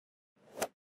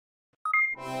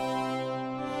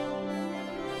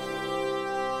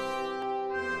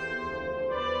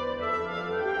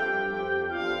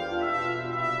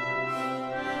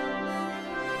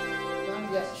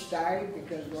party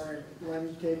because we're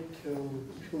limited to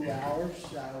 2 hours.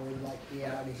 We'd like to be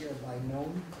out of here by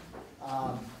noon.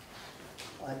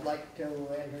 I'd like to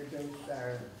introduce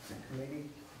our committee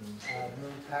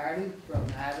new party from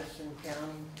Madison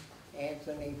County,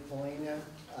 Anthony Polina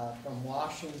from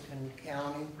Washington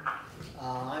County.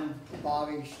 I'm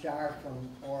Bobby Starr from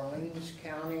Orleans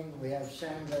County. We have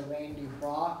Senator Randy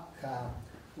Brock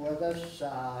with us.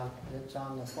 That's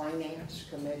on the Finance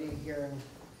Committee here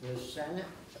in the Senate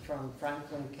from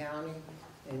Franklin County,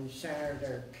 and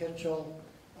Senator Kitchell,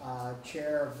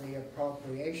 Chair of the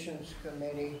Appropriations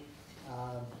Committee,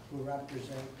 who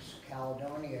represents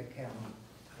Caledonia County.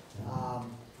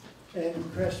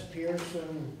 And Chris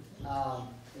Pearson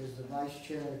is the Vice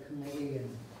Chair of the committee,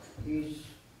 and he's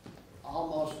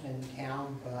almost in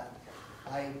town, but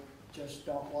I just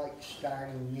don't like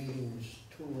starting meetings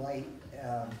too late.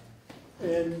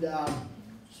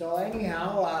 So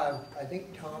anyhow, I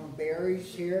think Tom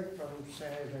Berry's here from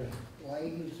Senator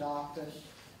Leahy's office.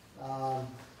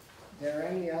 There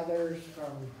any others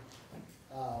from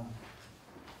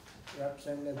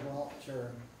Representative Welch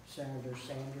or Senator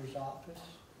Sanders' office?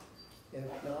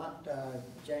 If not,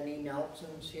 Jenny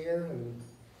Nelson's here, who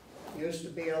used to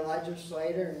be a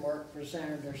legislator and worked for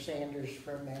Senator Sanders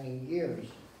for many years.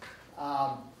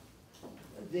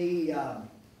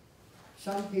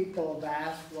 Some people have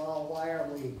asked, well, why are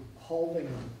we holding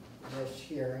this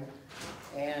hearing?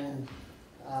 And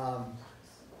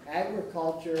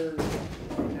agriculture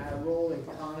and our rural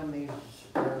economies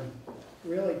are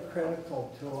really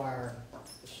critical to our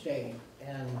state.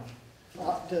 And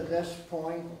up to this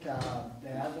point,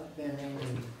 there hasn't been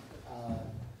any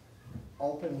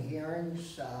open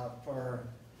hearings for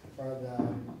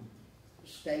the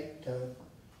state to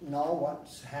know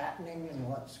what's happening and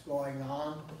what's going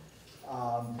on.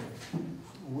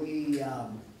 We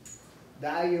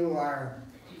value our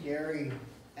dairy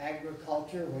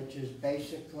agriculture, which is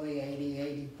basically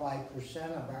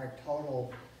 80–85% of our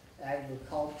total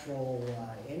agricultural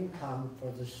income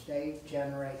for the state,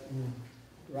 generating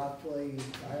roughly,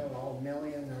 I don't know, $1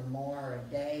 million or more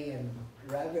a day in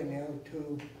revenue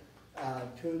to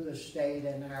the state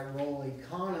and our rural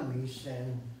economies.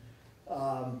 And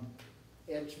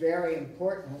it's very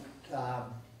important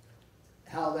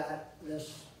how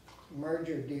this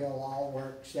merger deal all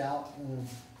works out.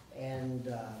 And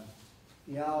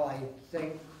you know, I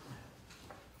think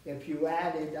if you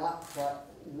added up what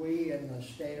we in the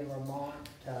state of Vermont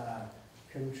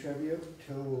contribute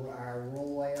to our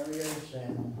rural areas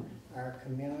and our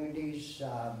communities,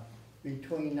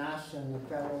 between us and the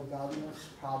federal government,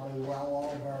 probably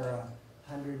well over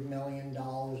 $100 million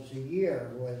a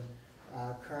year with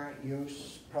current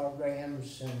use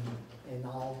programs and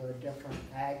all the different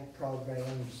ag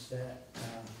programs that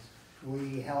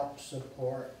we help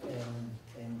support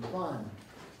and fund.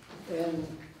 And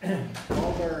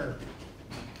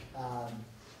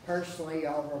personally,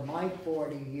 over my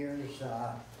 40 years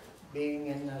being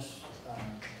in this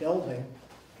building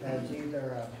as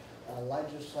either a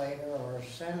legislator or a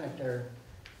senator,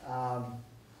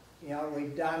 you know,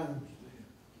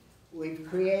 we've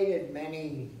created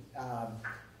many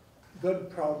good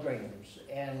programs,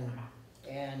 and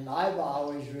I've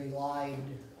always relied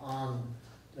on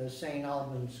the St.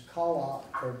 Albans Co-op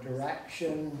for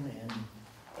direction,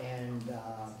 and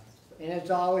it's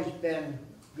always been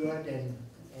good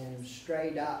and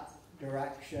straight up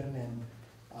direction.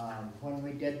 And when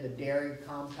we did the dairy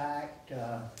compact,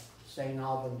 St.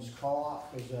 Albans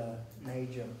Co-op was a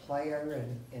major player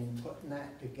in putting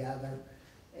that together,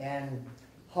 and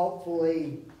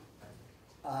hopefully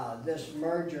this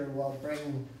merger will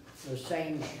bring the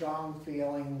same strong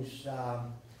feelings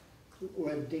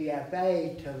with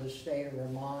DFA to the state of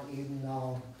Vermont, even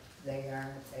though they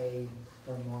aren't a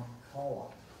Vermont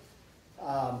co-op.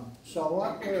 So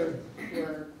what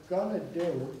we're going to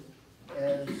do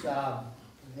is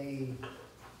the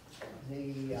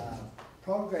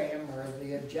program or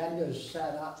the agenda is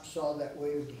set up so that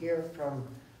we would hear from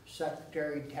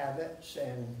Secretary Tebbetts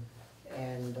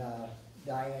and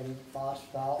Diane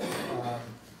Bosfeld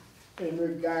in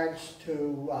regards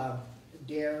to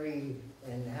dairy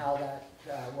and how that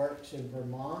works in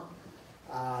Vermont.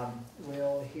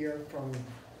 We'll hear from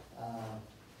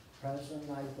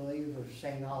President, I believe, of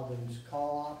St. Albans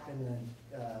Co-op and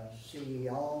the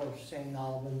CEO of St.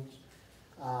 Albans.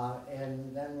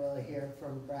 And then we'll hear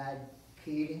from Brad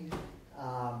Keating,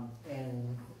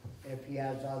 and if he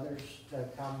has others to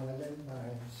come with him,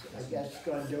 I guess he's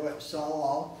going to do it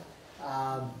solo.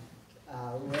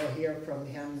 We'll hear from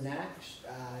him next.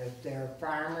 If there are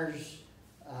farmers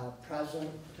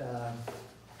present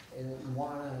and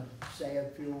want to say a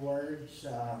few words,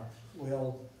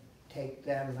 we'll take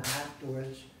them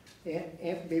afterwards.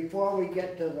 Before we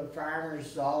get to the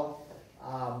farmers though,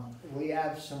 we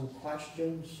have some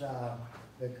questions.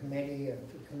 The committee, if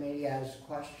the committee has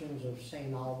questions of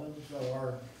St. Albans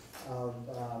or of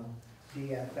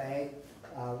DFA,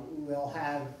 we'll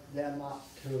have them up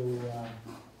to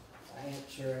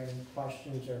answer any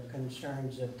questions or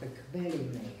concerns that the committee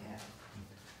may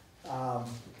have.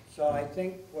 So I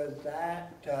think with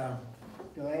that,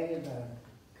 do any of the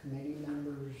committee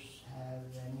members have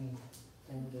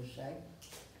anything to say?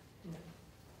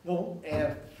 No.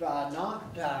 If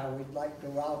not, we'd like to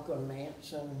welcome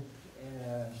Anson,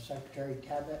 Secretary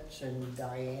Tebbets, and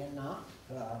Diane up.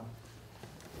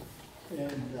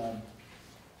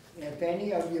 If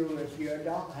any of you, if you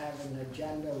don't have an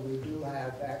agenda, we do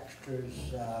have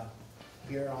extras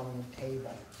here on the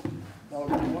table. Well,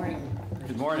 good morning, Mr.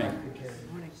 Good morning. Secretary.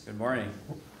 Good morning.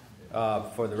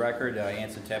 For the record,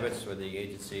 Anson Tebbets with the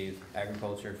Agency of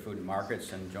Agriculture, Food and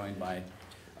Markets, and joined by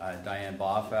Diane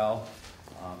Boffell.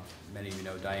 Many of you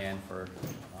know Diane for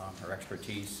her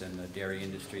expertise in the dairy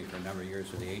industry for a number of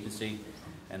years with the agency.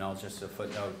 And also just a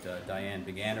footnote, Diane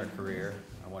began her career,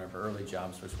 one of her early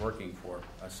jobs was working for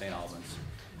St. Albans.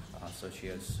 So she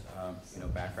has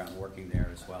background working there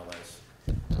as well as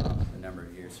a number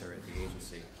of years here at the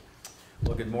agency.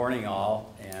 Well, good morning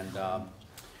all, and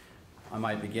I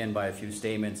might begin by a few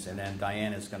statements, and then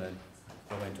Diane is going to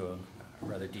go into a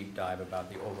rather deep dive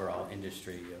about the overall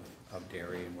industry of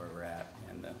dairy and where we're at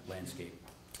and the landscape.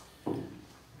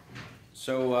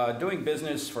 So doing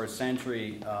business for a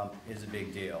century is a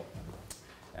big deal.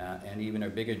 And even a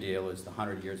bigger deal is the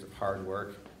 100 years of hard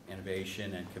work,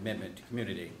 innovation, and commitment to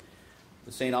community.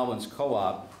 The St. Albans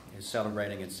Co-op is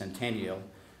celebrating its centennial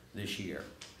this year.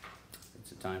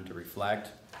 It's a time to reflect,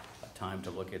 a time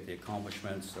to look at the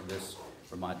accomplishments of this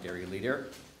Vermont dairy leader,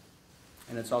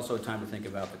 and it's also a time to think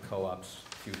about the co-op's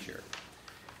future.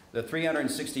 The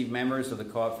 360 members of the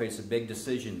co-op face a big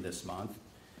decision this month.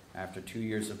 After 2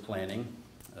 years of planning,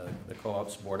 the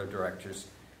co-op's board of directors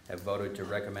have voted to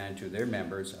recommend to their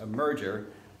members a merger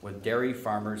with Dairy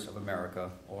Farmers of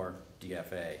America, or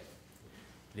DFA.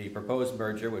 The proposed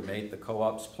merger would make the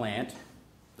co-op's plant,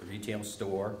 the retail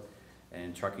store,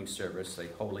 and trucking service a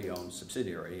wholly owned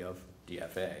subsidiary of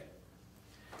DFA.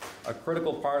 A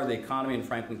critical part of the economy in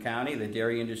Franklin County, the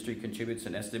dairy industry contributes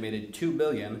an estimated $2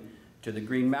 billion to the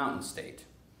Green Mountain State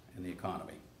and the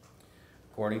economy.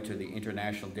 According to the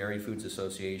International Dairy Foods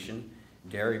Association,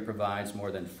 dairy provides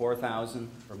more than 4,000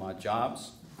 Vermont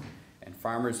jobs, and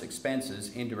farmers'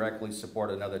 expenses indirectly support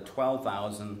another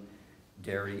 12,000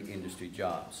 dairy industry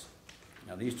jobs.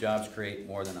 Now, these jobs create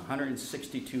more than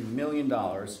 $162 million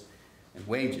in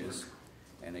wages,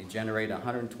 and they generate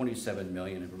 $127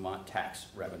 million in Vermont tax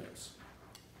revenues.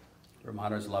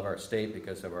 Vermonters love our state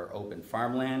because of our open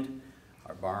farmland,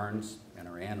 our barns, and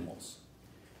our animals.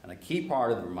 And a key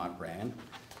part of the Vermont brand,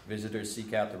 visitors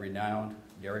seek out the renowned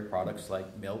dairy products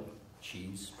like milk,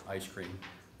 cheese, ice cream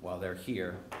while they're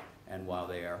here and while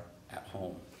they are at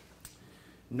home.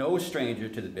 No stranger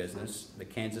to the business, the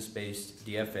Kansas-based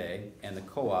DFA and the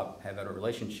co-op have had a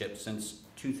relationship since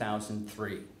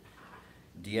 2003.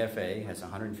 DFA has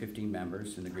 115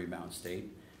 members in the Green Mountain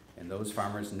State, and those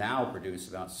farmers now produce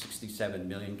about 67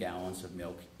 million gallons of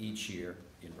milk each year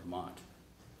in Vermont.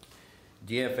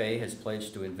 DFA has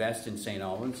pledged to invest in St.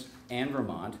 Albans and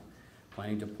Vermont,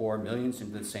 planning to pour millions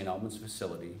into the St. Albans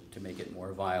facility to make it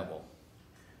more viable.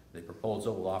 The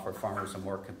proposal will offer farmers a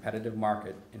more competitive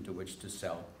market into which to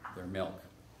sell their milk.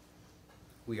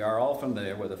 We are all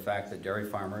familiar with the fact that dairy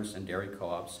farmers and dairy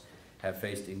co-ops have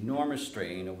faced enormous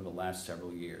strain over the last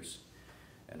several years.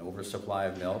 An oversupply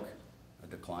of milk, a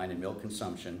decline in milk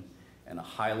consumption, and a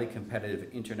highly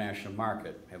competitive international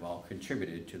market have all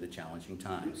contributed to the challenging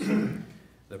times.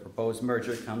 The proposed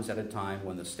merger comes at a time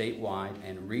when the statewide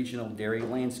and regional dairy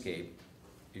landscape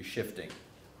is shifting.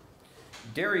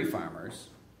 Dairy farmers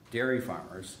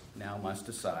now must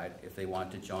decide if they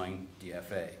want to join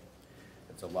DFA.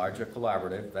 It's a larger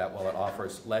collaborative that, while it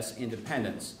offers less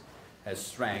independence, has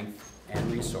strength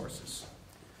and resources.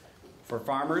 For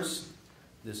farmers,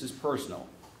 this is personal.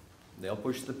 They'll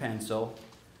push the pencil,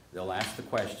 they'll ask the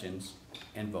questions,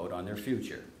 and vote on their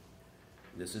future.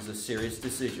 This is a serious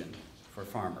decision for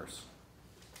farmers.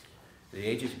 The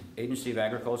Agency of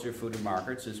Agriculture, Food and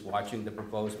Markets is watching the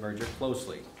proposed merger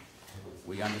closely.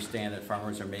 We understand that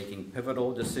farmers are making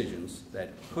pivotal decisions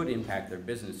that could impact their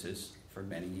businesses for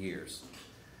many years.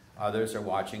 Others are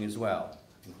watching as well,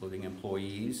 including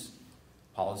employees,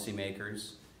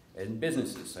 policymakers, and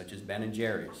businesses such as Ben &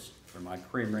 Jerry's, Vermont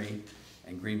Creamery,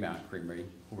 and Green Mountain Creamery,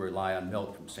 who rely on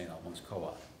milk from St. Albans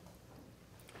Co-op.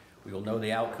 We will know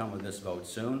the outcome of this vote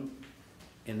soon,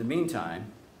 In the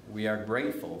meantime, we are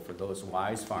grateful for those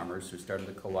wise farmers who started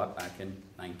the co-op back in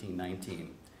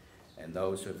 1919 and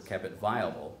those who have kept it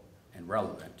viable and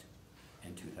relevant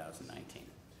in 2019.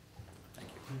 Thank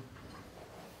you.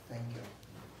 Thank you.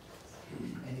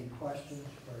 Any questions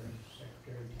for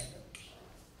Secretary Tibbetts?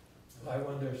 I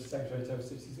wonder, Secretary Tibbetts,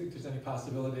 do you think there's any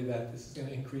possibility that this is going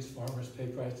to increase farmers' pay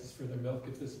prices for their milk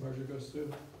if this merger goes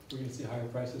through? We're going to see higher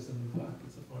prices in the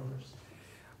pockets of farmers?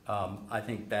 I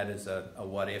think that is a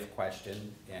what-if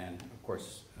question, and of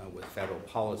course, with federal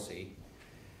policy,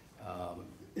 But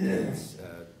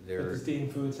does Dean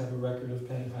Foods have a record of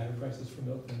paying higher prices for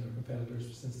milk than their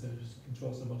competitors since they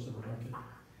control so much of the market?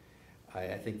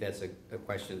 I think that's a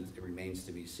question that remains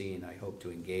to be seen. I hope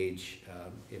to engage,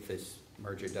 if this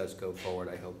merger does go forward,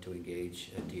 I hope to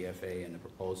engage DFA in the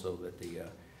proposal that the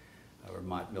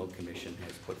Vermont Milk Commission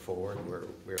has put forward.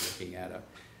 We're looking at a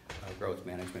growth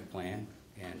management plan,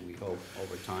 and we hope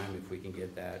over time if we can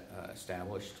get that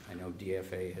established. I know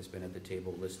DFA has been at the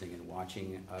table listening and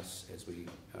watching us as we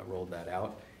rolled that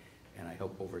out, and I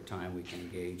hope over time we can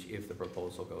engage, if the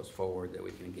proposal goes forward, that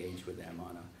we can engage with them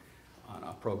on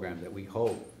a program that we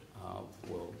hope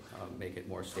will make it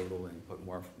more stable and put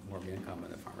more income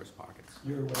in the farmers' pockets.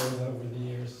 You're aware that over the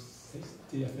years,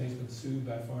 DFA's been sued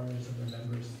by farmers and their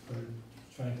members for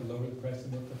trying to lower the price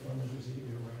of milk that farmers receive.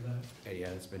 You're aware of that? Yeah,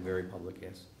 it's been very public,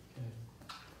 yes.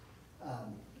 Okay.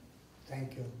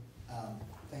 Thank you.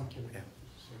 Thank you, Yeah.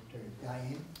 Secretary.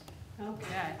 Diane?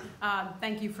 Okay.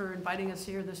 Thank you for inviting us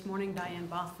here this morning. Diane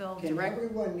Bothville. Can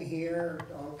everyone hear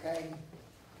okay?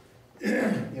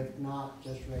 If not,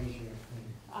 just raise your hand.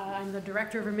 I'm the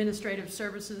Director of Administrative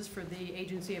Services for the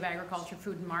Agency of Agriculture,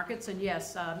 Food and Markets. And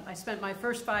yes, I spent my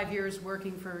first 5 years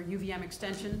working for UVM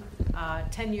Extension,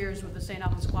 10 years with the St.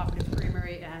 Albans Cooperative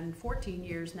Creamery, and 14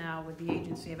 years now with the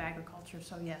Agency of Agriculture.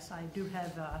 So yes, I do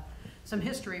have some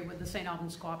history with the St.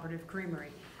 Albans Cooperative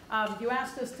Creamery. You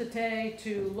asked us today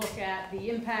to look at the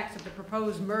impacts of the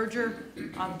proposed merger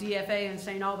of DFA and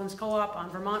St. Albans Co-op on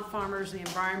Vermont farmers, the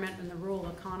environment, and the rural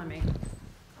economy.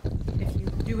 If you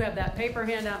do have that paper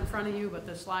handout in front of you, but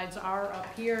the slides are up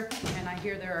here, and I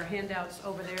hear there are handouts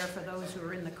over there for those who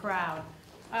are in the crowd.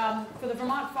 For the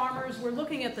Vermont farmers, we're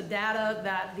looking at the data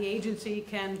that the agency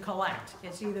can collect.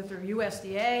 It's either through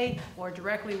USDA or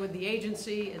directly with the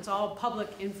agency. It's all public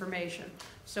information.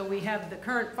 So we have the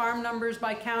current farm numbers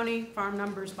by county, farm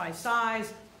numbers by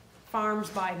size, farms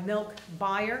by milk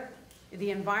buyer.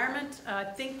 The environment, I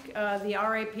think the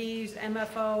RAPs,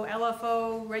 MFO,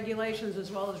 LFO regulations,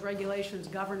 as well as regulations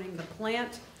governing the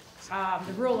plant.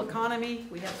 The rural economy,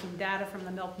 we have some data from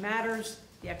the Milk Matters,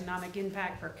 the economic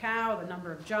impact per cow, the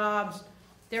number of jobs,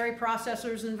 dairy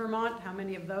processors in Vermont, how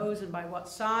many of those and by what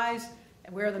size,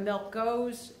 and where the milk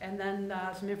goes, and then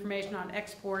some information on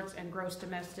exports and gross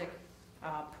domestic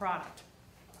product.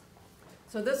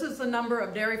 So this is the number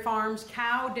of dairy farms,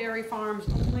 cow dairy farms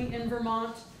only in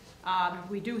Vermont.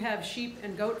 We do have sheep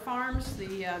and goat farms.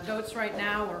 The goats right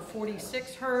now are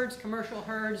 46 herds, commercial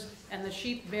herds, and the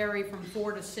sheep vary from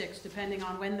 4 to 6 depending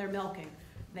on when they're milking.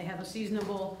 They have a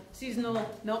seasonal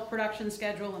milk production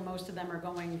schedule, and most of them are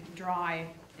going dry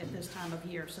at this time of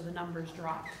year, so the numbers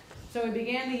drop. So we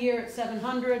began the year at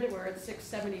 700. We're at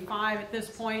 675 at this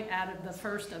point out of the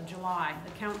 1st of July.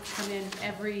 The counts come in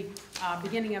every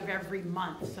beginning of every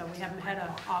month, so we haven't had an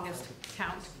August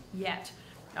count yet,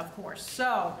 of course.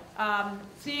 So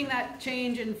seeing that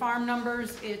change in farm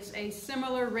numbers, it's a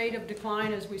similar rate of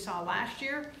decline as we saw last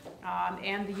year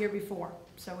and the year before.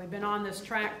 So we've been on this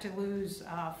track to lose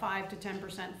 5 to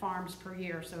 10% farms per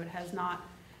year. So it has not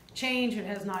changed, it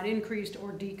has not increased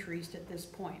or decreased at this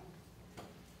point.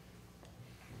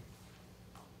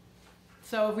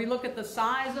 So if we look at the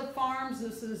size of farms,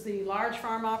 this is the large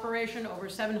farm operation, over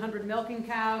 700 milking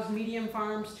cows, medium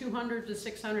farms, 200 to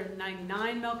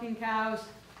 699 milking cows,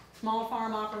 small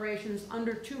farm operations,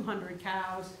 under 200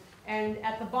 cows. And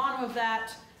at the bottom of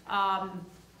that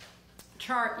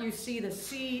chart, you see the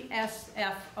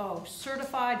CSFO,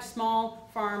 Certified Small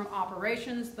Farm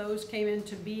Operations. Those came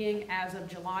into being as of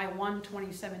July 1,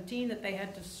 2017, that they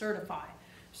had to certify.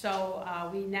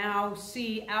 So we now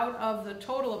see out of the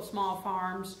total of small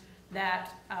farms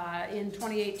that in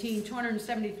 2018,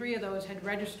 273 of those had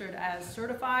registered as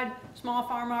certified small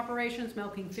farm operations,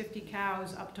 milking 50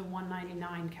 cows up to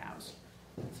 199 cows.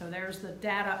 So there's the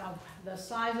data of the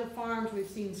size of farms. We've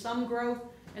seen some growth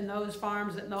in those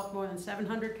farms that milk more than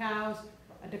 700 cows,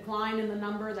 a decline in the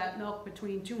number that milk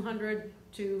between 200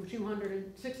 to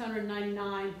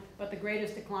 699, but the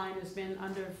greatest decline has been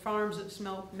under farms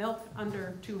that milk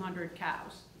under 200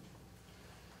 cows.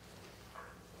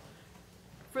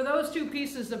 For those two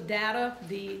pieces of data,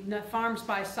 the farms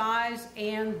by size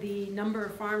and the number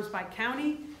of farms by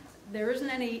county, there isn't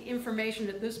any information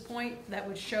at this point that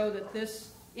would show that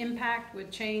this impact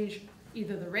would change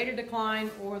either the rate of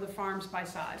decline or the farms by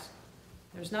size.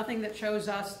 There's nothing that shows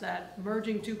us that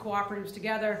merging two cooperatives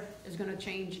together is going to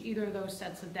change either of those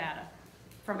sets of data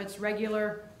from its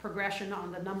regular progression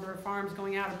on the number of farms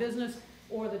going out of business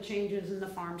or the changes in the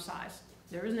farm size.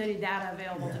 There isn't any data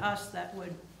available to us that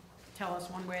would tell us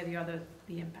one way or the other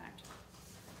the impact.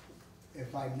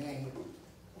 If I may,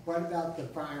 what about the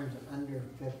farms under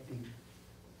 50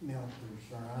 milkers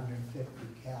or under 50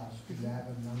 cows? Do you have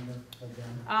a number for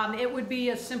them? It would be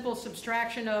a simple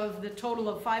subtraction of the total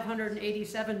of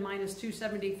 587 minus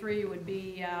 273 would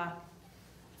be,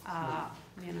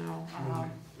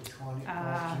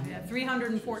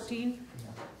 314.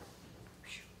 Yeah.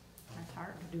 That's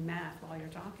hard to do math while you're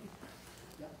talking.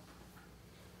 Yep.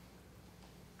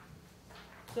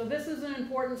 So this is an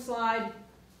important slide.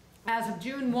 As of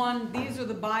June 1, these are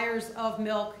the buyers of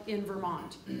milk in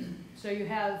Vermont. So you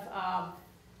have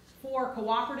 4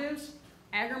 cooperatives: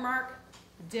 Agrimark,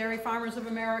 Dairy Farmers of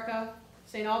America,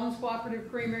 St. Albans Cooperative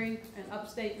Creamery, and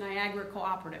Upstate Niagara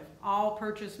Cooperative. All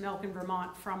purchase milk in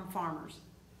Vermont from farmers.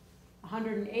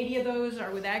 180 of those are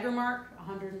with Agrimark,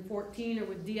 114 are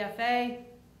with DFA,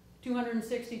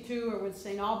 262 are with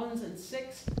St. Albans, and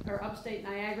 6 are Upstate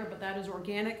Niagara, but that is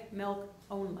organic milk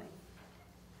only.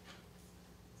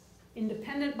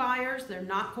 Independent buyers, they're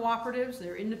not cooperatives,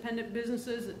 they're independent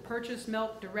businesses that purchase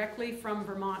milk directly from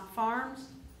Vermont farms.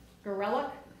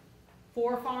 Gorelick,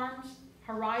 4 farms.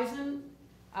 Horizon,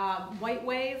 White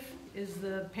Wave is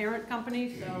the parent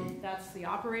company, so that's the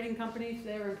operating company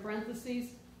there in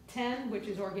parentheses. 10, which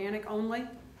is organic only.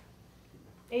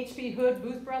 H.P. Hood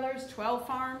Booth Brothers, 12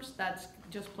 farms, that's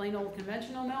just plain old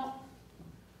conventional milk.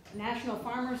 National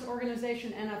Farmers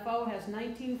Organization, NFO, has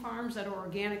 19 farms that are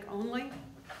organic only.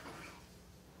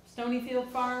 Stonyfield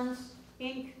Farms,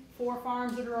 Inc., 4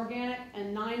 farms that are organic,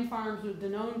 and 9 farms with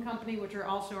Danone Company, which are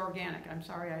also organic. I'm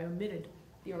sorry, I omitted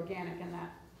the organic in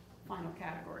that final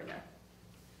category there.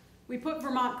 We put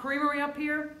Vermont Creamery up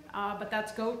here, but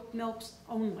that's goat milks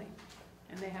only.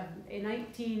 And they have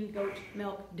 19 goat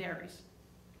milk dairies.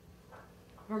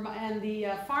 And the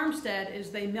farmstead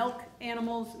is they milk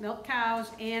animals, milk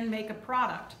cows, and make a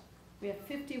product. We have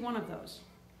 51 of those.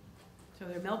 So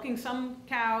they're milking some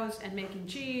cows and making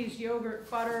cheese, yogurt,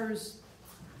 butters.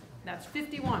 That's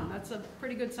 51. That's a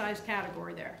pretty good sized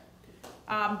category there.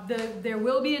 There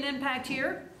will be an impact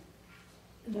here.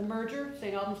 The merger,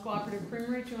 St. Albans Cooperative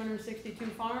Creamery, 262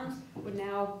 farms, would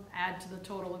now add to the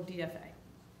total of DFA.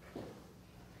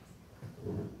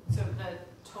 So the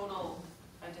total,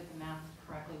 if I did the math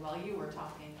correctly while you were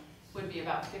talking, would be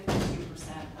about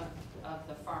 52% of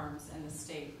the farms in the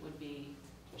state would be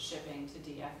shipping to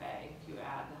DFA if you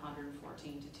add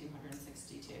 114 to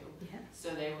 262. Yeah. So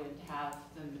they would have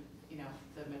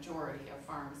the majority of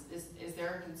farms. Is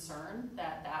there a concern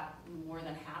that more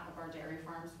than half of our dairy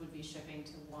farms would be shipping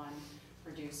to one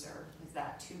producer? Is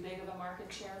that too big of a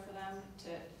market share for them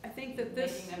I think that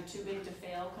this making them too big to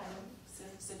fail kind of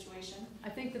situation? I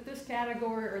think that this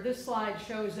category or this slide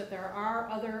shows that there are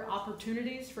other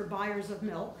opportunities for buyers of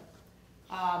milk.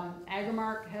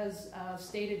 Agrimark has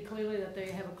stated clearly that they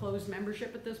have a closed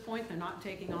membership at this point. They're not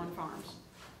taking on farms.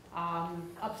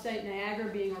 Upstate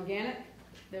Niagara being organic,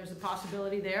 there's a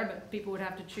possibility there, but people would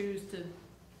have to choose to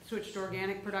switch to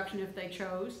organic production if they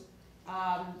chose.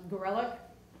 Gorelick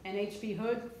and H.P.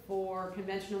 Hood for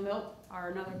conventional milk are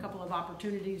another couple of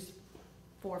opportunities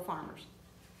for farmers.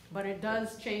 But it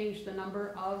does change the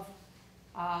number of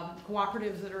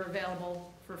cooperatives that are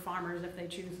available for farmers if they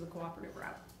choose the cooperative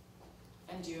route.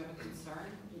 And do you have a concern?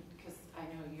 Because I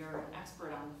know you're an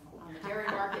expert on the dairy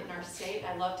market in our state.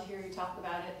 I'd love to hear you talk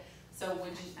about it. So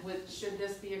should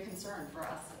this be a concern for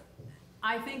us?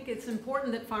 I think it's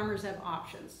important that farmers have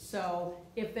options. So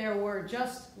if there were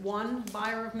just one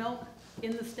buyer of milk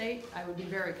in the state, I would be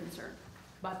very concerned.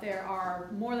 But there are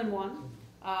more than one.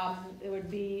 It would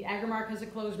be, Agrimark has a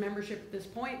closed membership at this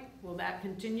point. Will that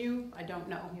continue? I don't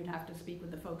know. You'd have to speak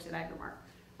with the folks at Agrimark.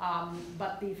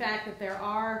 But the fact that there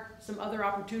are some other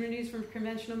opportunities for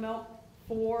conventional milk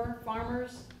for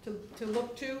farmers to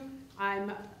look to,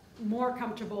 I'm more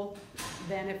comfortable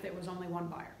than if there was only one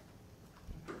buyer.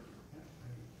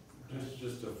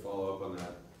 Just to follow up on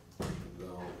that,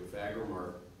 though, if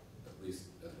Agrimark, at least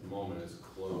at the moment, is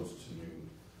closed to new,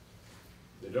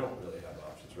 they don't really have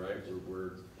options, right?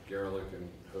 We're Gerlich and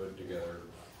Hood together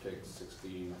take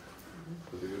 16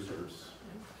 producers.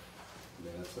 I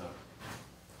mean, that's not,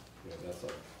 that's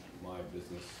like my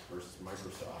business versus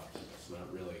Microsoft. It's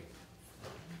not really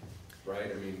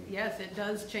right? I mean, Yes, it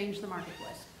does change the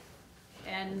marketplace.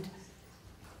 And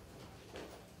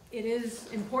it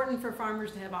is important for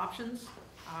farmers to have options.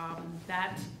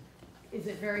 Is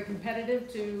it very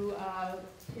competitive to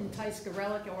entice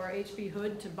Garelick or HB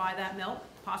Hood to buy that milk?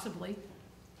 Possibly.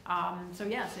 So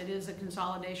yes, it is a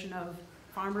consolidation of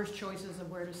farmers' choices of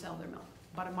where to sell their milk.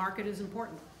 But a market is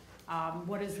important.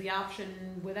 What is the option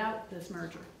without this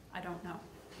merger? I don't know.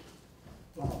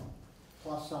 Well,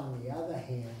 plus on the other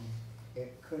hand,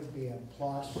 it could be a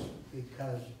plus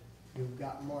because you've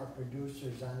got more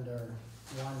producers under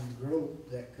one group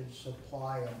that could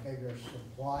supply a bigger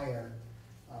supplier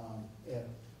if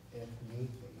need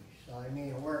be. So I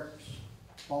mean, it works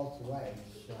both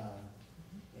ways,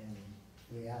 and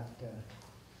we have to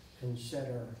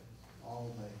consider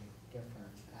all the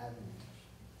different avenues.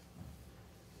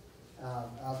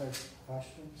 Other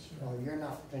questions? Oh, you're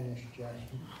not finished, Jay.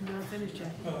 Not finished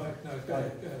yet. No, go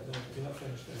ahead, no, you're not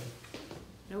finished, go ahead.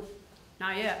 Nope,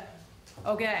 not yet.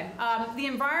 Okay, the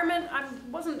environment, I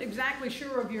wasn't exactly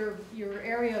sure of your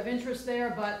area of interest there,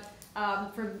 but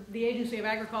for the Agency of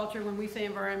Agriculture, when we say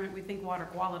environment, we think water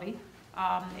quality.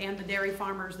 And the dairy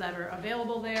farmers that are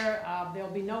available there. There'll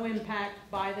be no impact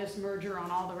by this merger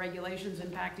on all the regulations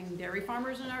impacting dairy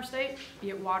farmers in our state, be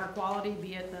it water quality,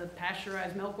 be it the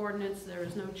pasteurized milk ordinance. There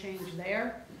is no change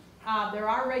there. There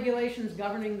are regulations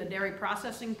governing the dairy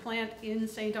processing plant in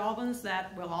St. Albans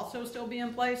that will also still be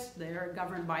in place. They're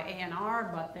governed by A&R,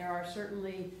 but there are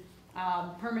certainly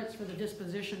permits for the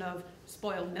disposition of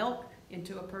spoiled milk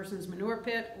into a person's manure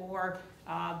pit, or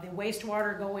the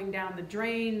wastewater going down the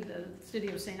drain. The city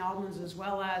of St. Albans as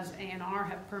well as A&R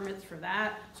have permits for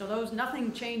that. So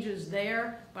nothing changes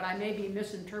there, but I may be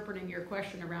misinterpreting your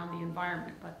question around the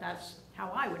environment, but that's how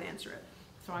I would answer it.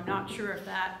 So I'm not sure if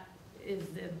that is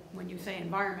when you say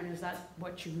environment, is that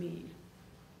what you mean?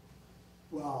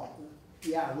 Well,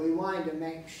 yeah, we wanted to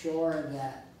make sure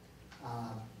that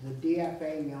the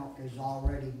DFA milk is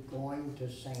already going to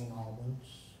St.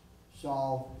 Albans.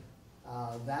 So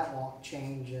that won't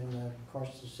change, and of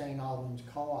course the St. Albans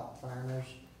co-op farmers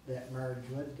that merge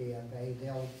with DFA,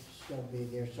 they'll still be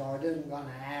there. So it isn't going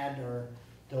to add or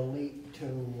delete to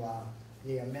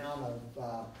the amount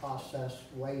of processed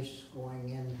waste going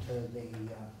into the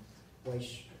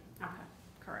waste. Okay,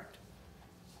 correct.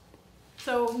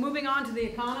 So moving on to the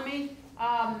economy,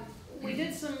 we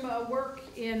did some work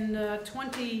in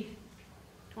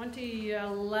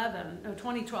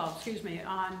 2012, excuse me,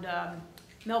 on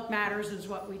Milk Matters is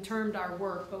what we termed our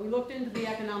work, but we looked into the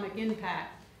economic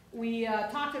impact. We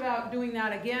talked about doing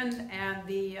that again, and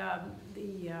the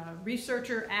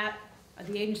researcher at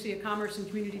the Agency of Commerce and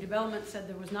Community Development said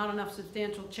there was not enough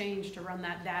substantial change to run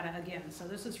that data again. So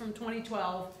this is from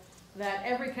 2012, that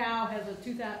every cow has a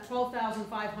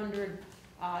 12,500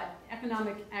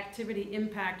 economic activity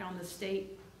impact on the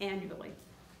state annually.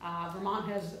 Vermont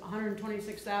has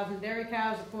 126,000 dairy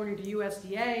cows according to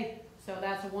USDA, so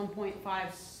that's a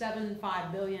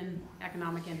 1.575 billion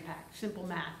economic impact. Simple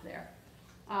math there.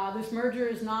 This merger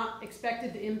is not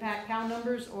expected to impact cow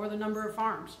numbers or the number of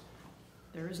farms.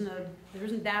 There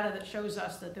isn't data that shows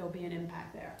us that there'll be an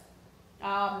impact there.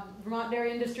 Vermont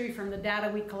dairy industry, from the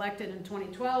data we collected in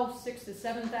 2012, 6,000 to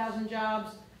 7,000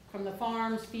 jobs from the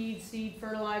farms, feed, seed,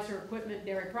 fertilizer, equipment,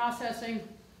 dairy processing.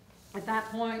 At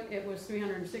that point, it was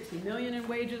 360 million in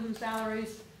wages and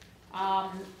salaries.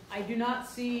 I do not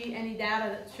see any data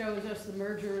that shows us the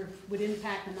merger would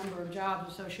impact the number of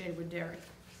jobs associated with dairy.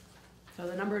 So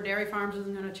the number of dairy farms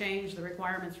isn't going to change. The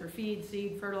requirements for feed,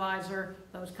 seed, fertilizer,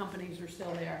 those companies are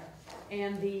still there.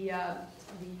 And the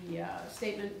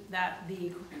statement that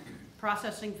the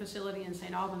processing facility in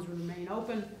St. Albans will remain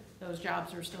open, those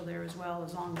jobs are still there as well,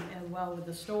 as well with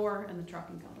the store and the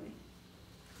trucking company.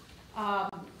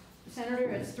 Senator,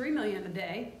 it's $3 million a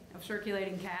day of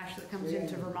circulating cash that comes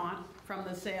into Vermont from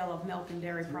the sale of milk and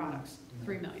dairy products.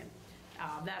 $3 million.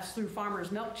 That's through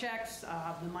farmers' milk checks,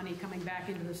 the money coming back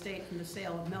into the state from the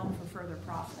sale of milk for further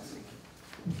processing.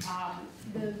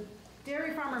 The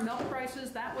dairy farmer milk prices,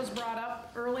 that was brought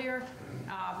up earlier.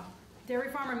 Dairy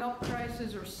farmer milk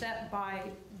prices are set by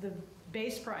the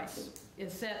base price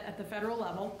is set at the federal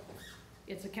level.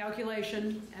 It's a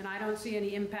calculation, and I don't see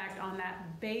any impact on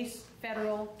that base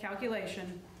federal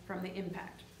calculation from the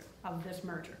impact of this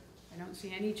merger. I don't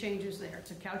see any changes there.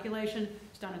 It's a calculation.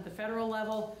 It's done at the federal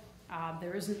level.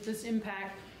 There isn't this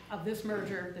impact of this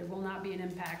merger. There will not be an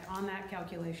impact on that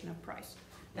calculation of price.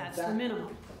 That's the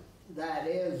minimum. That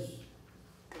is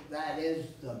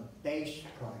the base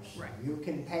price. Right. You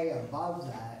can pay above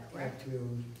that if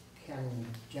you can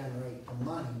generate the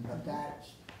money, but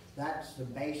that's the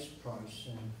base price,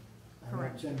 and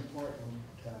it's important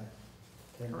to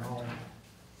know.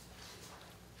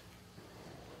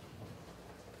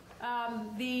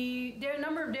 The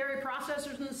number of dairy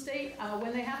processors in the state,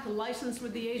 when they have to license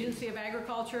with the Agency of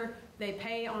Agriculture, they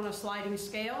pay on a sliding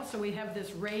scale. So we have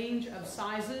this range of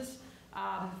sizes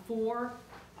for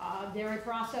dairy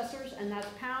processors, and that's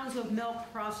pounds of milk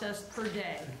processed per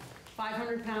day.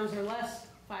 500 pounds or less,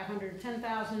 500 to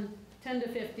 10,000, 10 to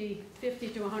 50, 50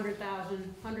 to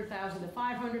 100,000, 100,000 to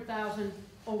 500,000,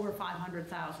 over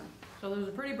 500,000. So those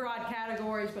are pretty broad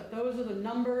categories, but those are the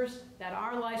numbers that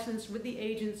are licensed with the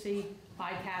agency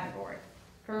by category.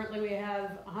 Currently, we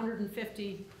have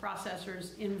 150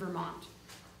 processors in Vermont.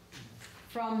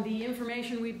 From the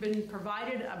information we've been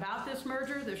provided about this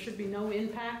merger, there should be no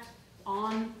impact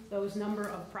on those number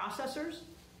of processors.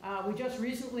 We just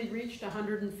recently reached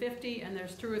 150, and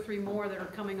there's 2 or 3 more that are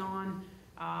coming on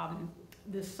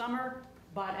this summer.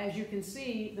 But as you can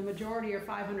see, the majority are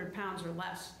 500 pounds or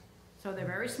less. So they're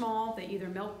very small. They either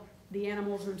milk the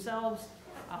animals themselves.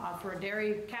 For a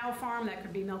dairy cow farm, that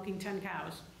could be milking 10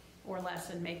 cows or less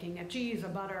and making a cheese, a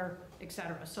butter,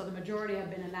 etc. So the majority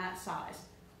have been in that size.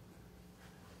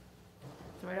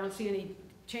 So I don't see any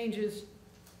changes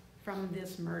from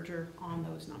this merger on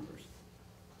those numbers.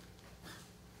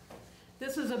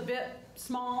 This is a bit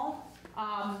small,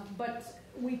 but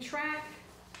we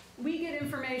get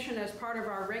information as part of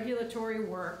our regulatory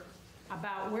work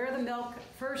about where the milk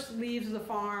first leaves the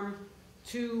farm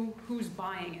to who's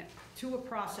buying it, to a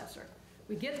processor.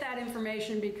 We get that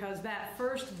information because that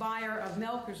first buyer of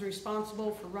milk is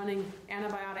responsible for running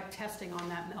antibiotic testing on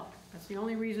that milk. That's the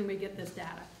only reason we get this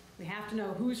data. We have to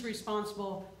know who's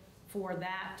responsible for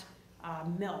that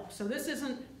milk. So this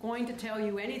isn't going to tell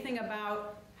you anything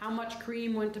about how much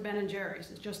cream went to Ben &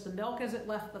 Jerry's. It's just the milk as it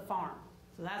left the farm.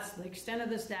 So that's the extent of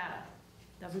this data.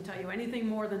 Doesn't tell you anything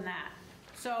more than that.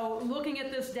 So looking at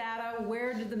this data,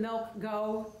 where did the milk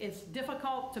go? It's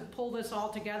difficult to pull this all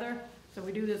together. So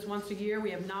we do this once a year. We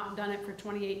have not done it for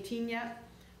 2018 yet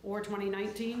or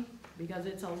 2019 because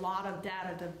it's a lot of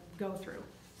data to go through.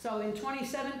 So in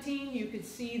 2017, you could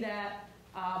see that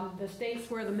the states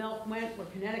where the milk went were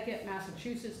Connecticut,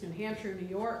 Massachusetts, New Hampshire, New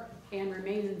York, and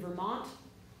remained in Vermont.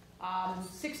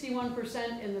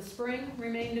 61% in the spring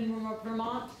remained in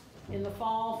Vermont. In the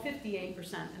fall,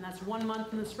 58%, and that's 1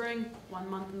 month in the spring, 1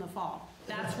 month in the fall.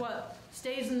 That's what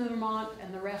stays in Vermont,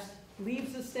 and the rest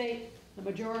leaves the state, the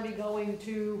majority going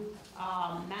to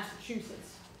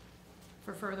Massachusetts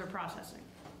for further processing.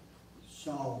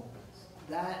 So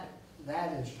that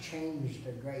has changed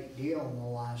a great deal in the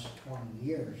last 20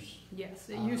 years. Yes,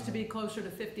 it used to be closer to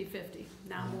 50-50.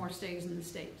 Now more stays in the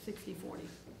state, 60-40.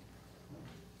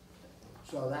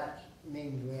 So that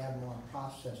means we have more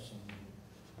processing.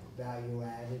 Value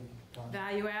added.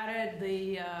 Value added,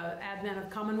 the advent of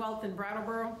Commonwealth in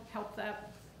Brattleboro helped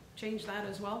that, change that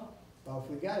as well. Well, if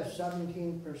we got a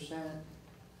 17%,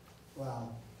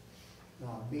 well,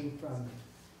 no, it'd be from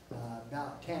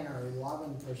about 10 or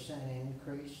 11%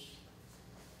 increase.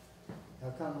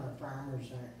 How come our farmers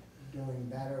aren't doing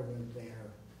better with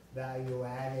their value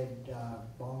added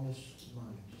bonus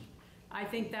monies? I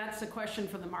think that's a question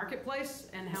for the marketplace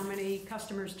and how many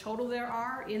customers total there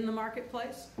are in the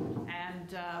marketplace.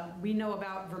 And we know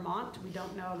about Vermont. We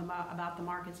don't know about the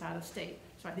markets out of state.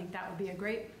 So I think that would be a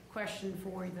great question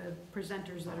for the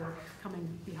presenters that are coming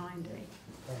behind me.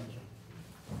 Thank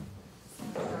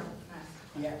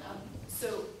you. Yeah.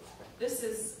 So this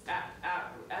is,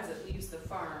 as it leaves the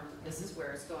farm, this is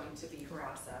where it's going to be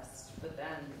processed. But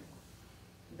then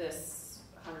this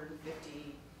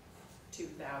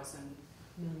 152,000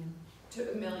 to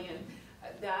 $1 million,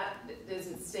 that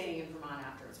isn't staying in Vermont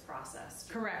after it's processed.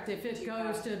 Correct. If it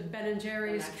goes to Ben &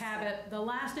 Jerry's, Cabot, the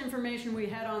last information we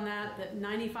had on that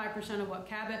 95% of what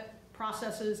Cabot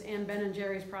processes and Ben &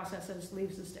 Jerry's processes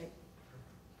leaves the state.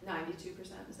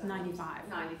 92%? Is that 95.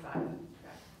 95. Okay.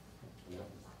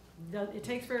 Yep. It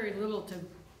takes very little to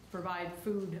provide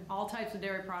food, all types of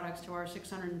dairy products to our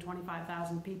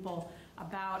 625,000 people.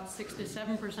 About 6 to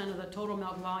 7% of the total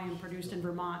milk volume produced in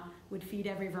Vermont would feed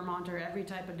every Vermonter every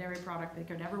type of dairy product they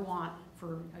could ever want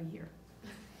for a year.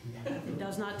 It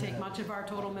does not take much of our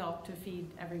total milk to feed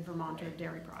every Vermonter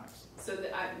dairy products. So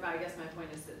I guess my point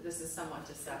is that this is somewhat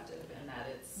deceptive in that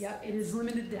it's... Yep, it is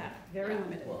limited data, very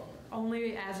limited. Well,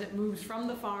 only as it moves from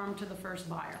the farm to the first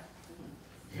buyer.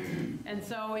 And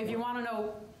so if you want to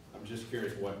know... I'm just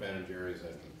curious what Ben & Jerry's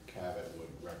and Cabot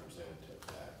would represent to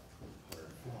that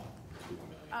 102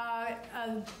 million.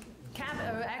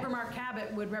 Agrimark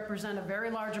Cabot would represent a very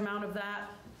large amount of that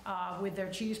with their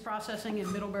cheese processing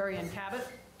in Middlebury and Cabot.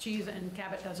 Cheese and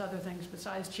Cabot does other things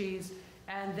besides cheese.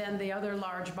 And then the other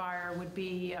large buyer would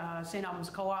be St. Albans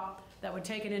Co-op that would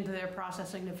take it into their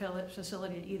processing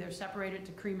facility to either separate it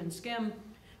to cream and skim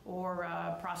or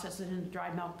process it into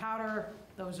dried milk powder.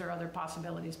 Those are other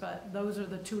possibilities, but those are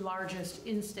the two largest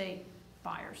in-state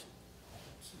buyers.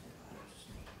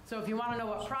 So if you want to know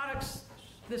what products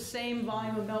this same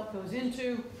volume of milk goes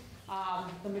into,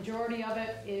 the majority of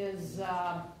it is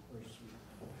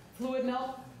fluid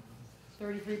milk,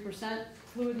 33%,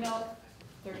 fluid milk,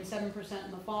 37%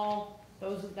 in the fall.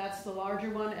 That's the larger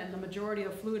one, and the majority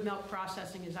of fluid milk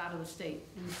processing is out of the state,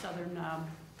 in southern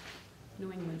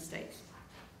New England states.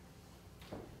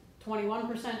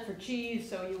 21% for cheese,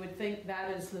 so you would think that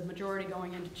is the majority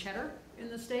going into cheddar in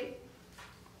the state.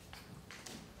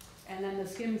 And then the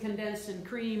skim condensed and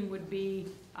cream would be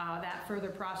that further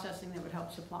processing that would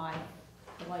help supply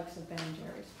the likes of Ben &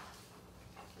 Jerry's.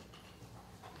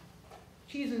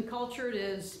 Cheese and cultured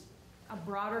is a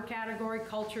broader category,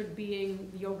 cultured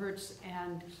being yogurts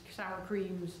and sour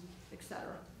creams,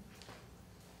 etc.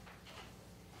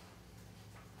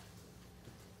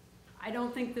 I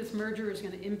don't think this merger is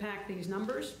going to impact these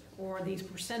numbers or these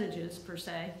percentages per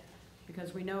se,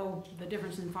 because we know the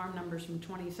difference in farm numbers from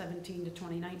 2017 to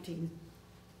 2019.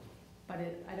 But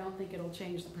I don't think it'll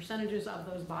change the percentages of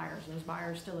those buyers. Those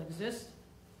buyers still exist,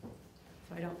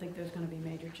 so I don't think there's going to be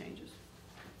major changes.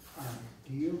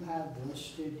 Do you have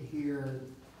listed here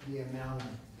the amount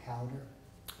of powder?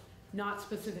 Not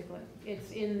specifically.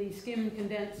 It's in the skim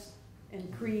condensed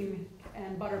and cream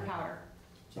and butter powder.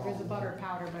 There is a butter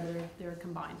powder, but they're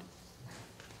combined.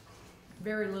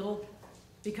 Very little.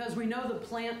 Because we know the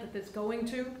plant that it's going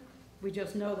to, we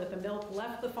just know that the milk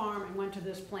left the farm and went to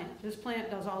this plant. This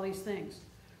plant does all these things.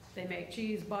 They make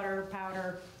cheese, butter,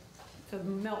 powder. So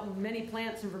many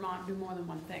plants in Vermont do more than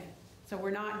one thing. So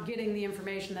we're not getting the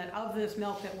information that of this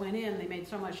milk that went in, they made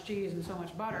so much cheese and so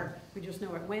much butter. We just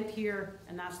know it went here,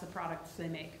 and that's the products they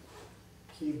make.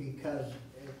 See, because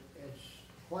it's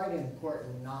quite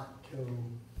important not to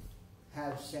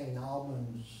have St.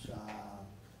 Albans,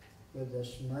 with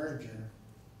this merger,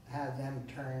 have them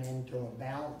turn into a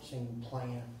balancing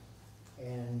plant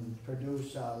and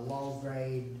produce a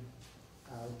low-grade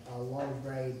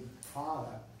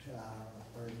product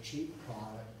or a cheap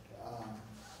product.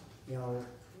 You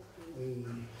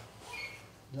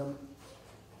know,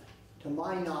 to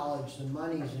my knowledge, the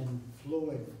money's in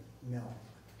fluid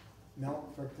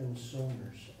milk for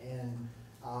consumers, and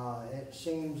it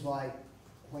seems like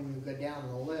when you go down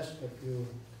the list, if you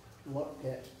looked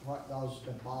at what goes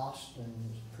to Boston,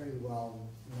 it's pretty well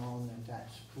known that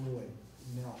that's fluid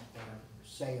milk, or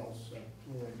sales of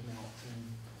fluid milk.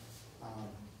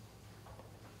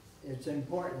 And it's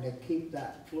important to keep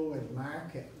that fluid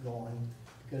market going,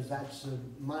 because that's the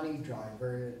money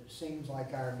driver. It seems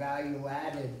like our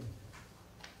value-added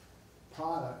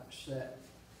products that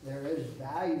there is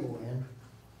value in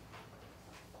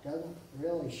doesn't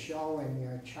really show in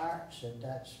your charts that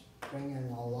that's bringing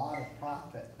a lot of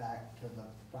profit back to the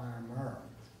farmer.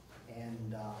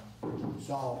 And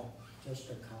so, just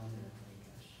a comment, I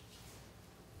guess.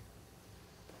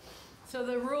 So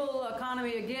the rural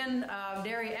economy, again,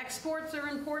 dairy exports are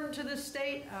important to this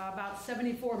state. About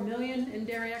 74 million in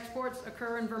dairy exports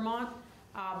occur in Vermont.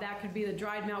 That could be the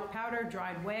dried milk powder,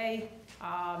 dried whey,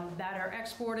 that are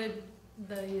exported.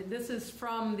 This is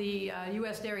from the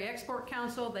U.S. Dairy Export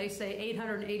Council. They say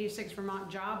 886 Vermont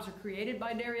jobs are created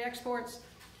by dairy exports,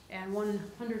 and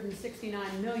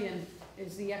 169 million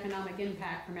is the economic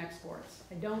impact from exports.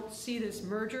 I don't see this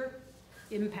merger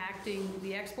impacting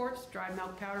the exports. Dried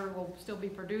milk powder will still be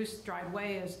produced. Dried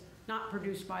whey is not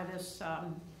produced by this,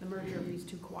 the merger of these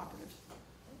two cooperatives.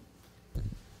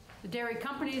 The dairy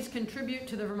companies contribute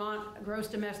to the Vermont gross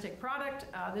domestic product.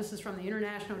 This is from the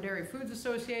International Dairy Foods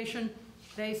Association.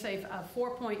 They say a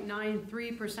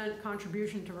 4.93%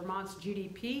 contribution to Vermont's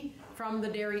GDP from the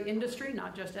dairy industry,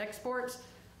 not just exports.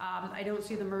 I don't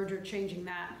see the merger changing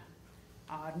that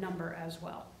number as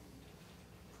well.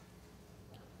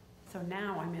 So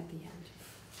now I'm at the end.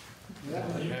 Yeah.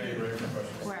 Now you're ready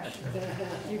for questions.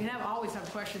 Questions. You can always have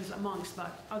questions amongst,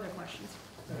 but other questions.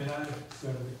 I mean, I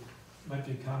sort of, might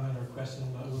be a comment or a question,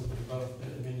 a little bit of both.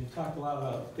 I mean, you talked a lot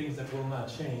about things that will not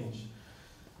change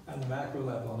on the macro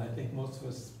level, and I think most of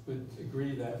us would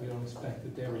agree that we don't expect the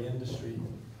dairy industry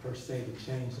per se to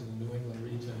change in the New England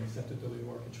region, except that they'll be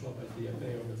more controlled by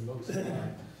DFA over the milk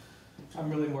supply.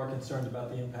 I'm really more concerned about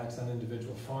the impacts on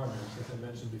individual farmers. As I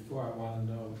mentioned before, I want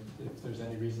to know if there's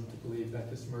any reason to believe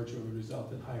that this merger would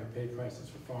result in higher pay prices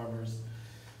for farmers.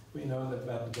 We know that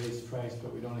about the base price,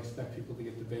 but we don't expect people to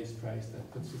get the base price.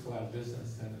 That puts people out of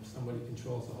business. And if somebody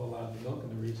controls a whole lot of the milk in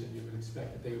the region, you would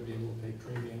expect that they would be able to pay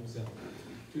premiums and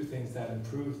do things that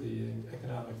improve the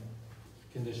economic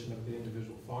condition of the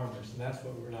individual farmers. And that's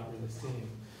what we're not really seeing.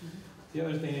 The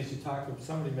other thing is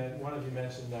one of you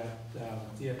mentioned that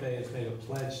DFA has made a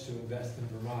pledge to invest in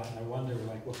Vermont. And I wonder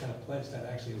what kind of pledge that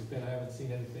actually has been. I haven't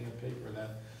seen anything in paper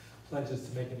that pledges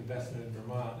to make an investment in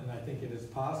Vermont. And I think it is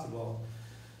possible.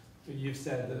 You've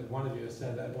said that, one of you has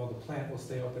said that, well, the plant will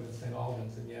stay open in St.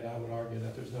 Albans, and yet I would argue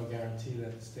that there's no guarantee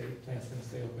that the plant's going to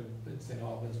stay open in St.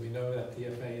 Albans. We know that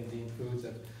DFA and Dean Foods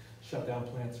have shut down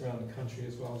plants around the country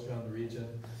as well as around the region.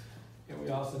 And we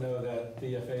also know that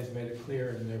DFA has made it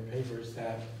clear in their papers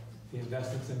that the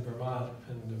investments in Vermont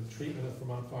and the treatment of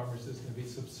Vermont farmers is going to be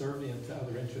subservient to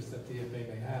other interests that DFA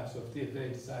may have. So if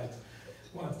DFA decides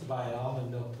wants to buy an almond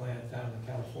milk plant down in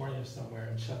California somewhere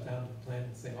and shut down the plant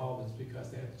in St. Albans because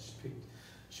they have to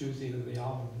choose either the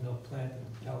almond milk plant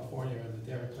in California or the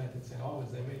dairy plant in St.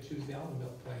 Albans, they may choose the almond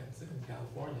milk plant in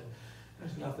California.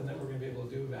 There's nothing that we're going to be able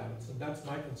to do about it. So that's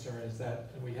my concern, is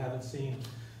that we haven't seen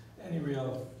any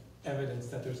real evidence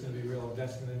that there's going to be real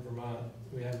investment in Vermont.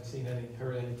 We haven't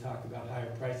heard any talk about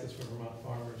higher prices for Vermont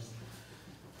farmers.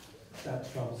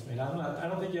 That troubles me. I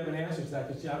don't think you have an answer to that,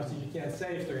 because obviously you can't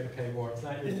say if they're going to pay more. It's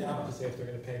not your job to say if they're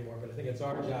going to pay more, but I think it's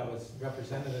our job as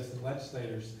representatives and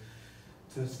legislators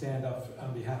to stand up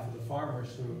on behalf of the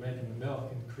farmers who are making the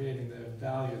milk and creating the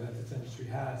value that this industry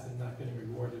has and not getting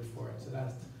rewarded for it. So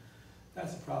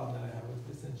that's the problem that I have with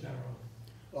this in general.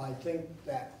 Well, I think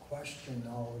that question,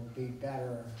 though, would be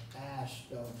better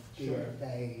asked of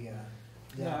DFA.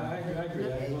 No, I agree.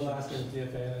 I will ask it at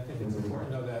DFA, and I think it's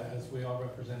important to know that as we all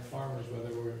represent farmers, whether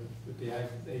we're with the ag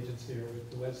agency or with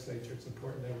the legislature, it's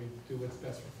important that we do what's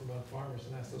best for Vermont farmers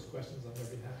and ask those questions on their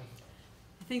behalf.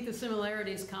 I think the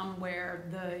similarities come where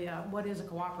what is a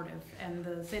cooperative, and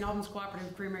the St. Albans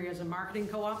Cooperative Creamery is a marketing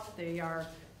co-op. They are,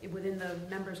 within the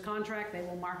member's contract, they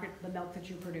will market the milk that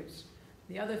you produce.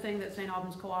 The other thing that St.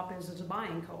 Albans Co-op is a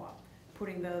buying co-op,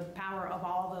 putting the power of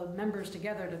all the members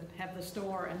together to have the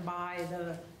store and buy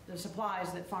the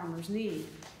supplies that farmers need.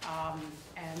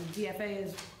 And DFA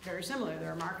is very similar.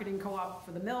 They're a marketing co-op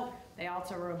for the milk. They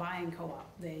also are a buying co-op.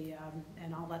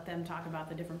 And I'll let them talk about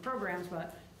the different programs,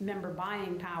 but member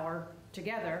buying power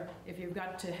together, if you've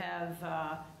got to have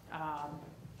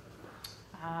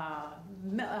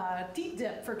teat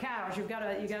dip for cows, you've got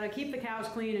to keep the cows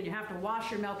clean, and you have to wash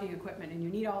your milking equipment, and you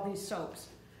need all these soaps.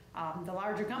 The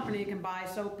larger company can buy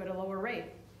soap at a lower rate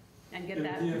and get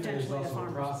that potentially to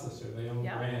farmers. DFA is also a processor. They own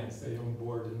brands. They own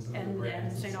Bordens and other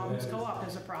brands. And St. Albans Co-op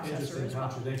is a processor as well. Interesting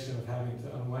contradiction of having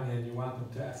to, on one hand, you want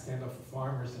them to stand up for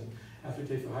farmers and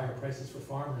advocate for higher prices for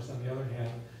farmers. On the other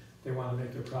hand, they want to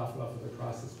make their profit off of their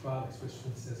processed products, which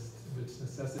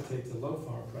necessitates a low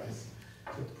farm price,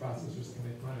 so the processors can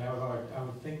make money. I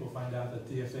would think we'll find out that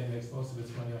DFA makes most of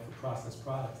its money off of processed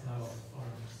products, not off the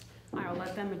farmers. I'll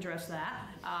let them address that.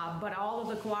 But all of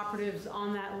the cooperatives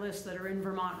on that list that are in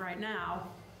Vermont right now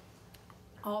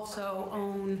also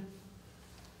own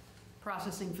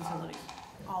processing facilities,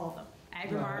 all of them.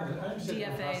 Agrimark,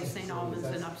 DFA, St. Albans,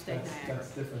 and Upstate Niagara.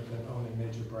 That's different than owning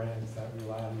major brands that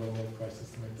rely on low milk prices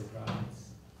to make their products.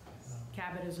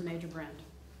 Cabot is a major brand.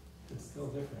 It's still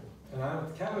different.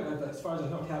 And Cabot, as far as I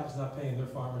know, Cabot's not paying their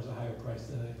farmers a higher price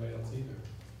than anybody else either.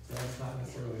 So that's not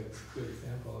necessarily a good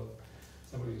example of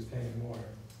somebody who's paying more.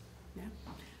 Yeah.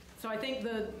 So I think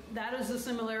that is the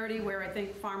similarity where I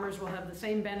think farmers will have the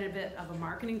same benefit of a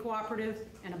marketing cooperative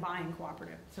and a buying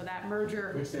cooperative. So that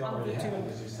merger which they already have,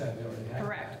 as you said, they already have.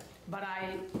 Correct. But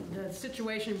the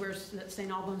situation where St.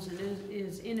 Albans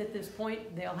is in at this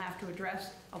point, they'll have to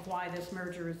address of why this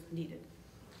merger is needed.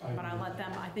 But I'll let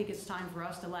them, I think it's time for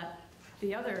us to let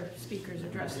the other speakers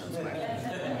address those questions.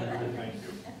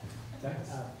 Thanks.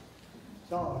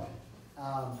 So,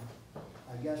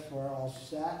 I guess we're all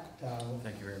set.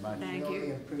 Thank you very much. Thank really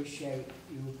you. appreciate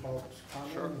you folks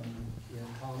coming Sure. and your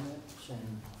comments,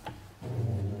 and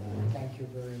thank you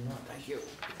very much. Thank you.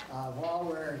 While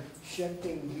we're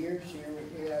shifting gears here,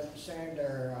 we have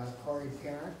Senator Corey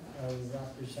Parent, who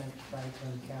represents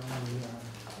Franklin County,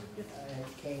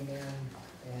 came in,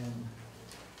 and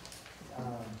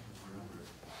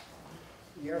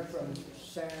you're from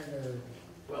Senator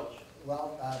Welch.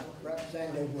 Well,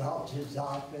 Representative Welch's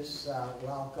office,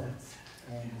 welcome.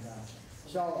 And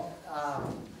so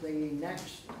the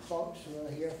next folks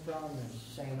we'll hear from is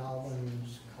St.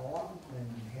 Albans Co-op and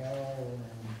Harold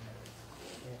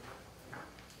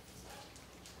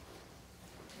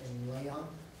and Leon.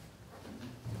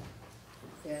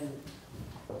 And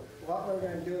what we're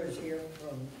going to do is hear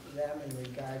from them in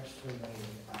regards to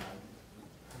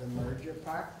the merger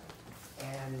part.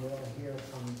 And we'll hear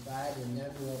from that, and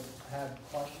then we'll have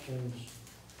questions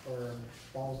for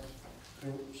both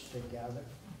groups together,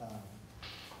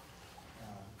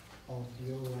 both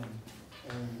you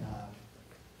and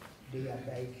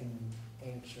DFA can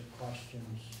answer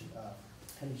questions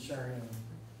concerning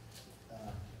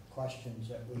questions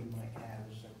that we might have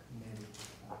as a committee.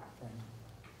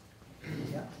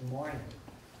 Yep, good morning.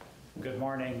 Good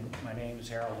morning. My name is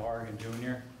Harold Horgan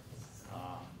Jr.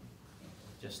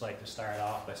 Just like to start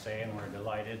off by saying we're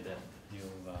delighted that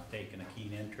you've taken a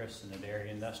keen interest in the dairy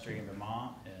industry in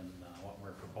Vermont and what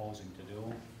we're proposing to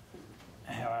do.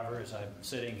 However, as I'm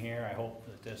sitting here, I hope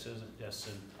that this isn't just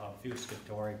an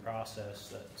obfuscatory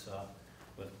process that's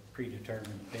with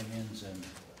predetermined opinions and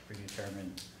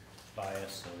predetermined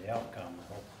bias of the outcome.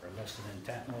 I hope we're listening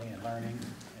intently and learning,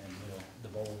 and we'll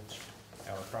divulge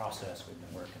our process we've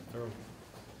been working through.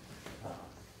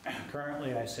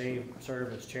 Currently, I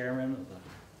serve as chairman of the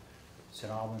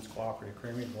St. Albans Cooperative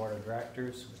Creamery Board of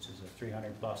Directors, which is a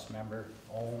 300-plus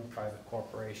member-owned private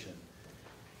corporation.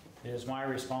 It is my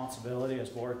responsibility as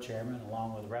board chairman,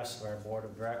 along with the rest of our board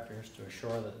of directors, to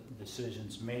assure that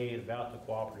decisions made about the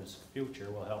cooperative's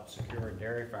future will help secure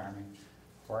dairy farming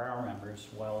for our members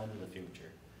well into the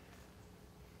future.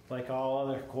 Like all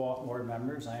other co-op board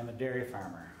members, I am a dairy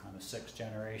farmer. I'm a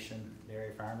 6th-generation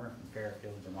dairy farmer from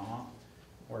Fairfield, Vermont.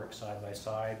 Work side by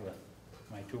side with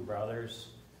my 2 brothers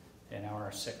and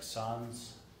our 6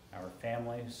 sons, our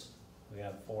families. We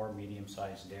have 4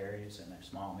 medium-sized dairies and a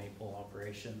small maple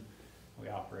operation. We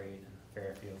operate in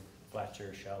Fairfield,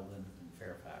 Fletcher, Sheldon, and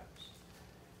Fairfax.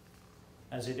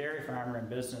 As a dairy farmer in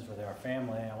business with our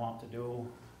family, I want to do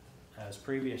as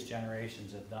previous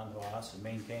generations have done to us and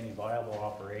maintain a viable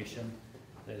operation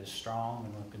that is strong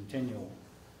and will continue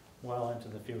well into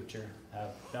the future,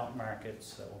 have milk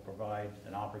markets that will provide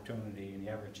an opportunity in the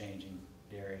ever-changing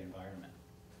dairy environment.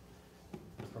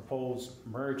 The proposed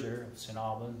merger of St.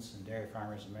 Albans and Dairy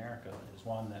Farmers America is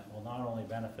one that will not only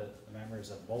benefit the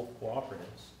members of both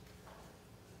cooperatives,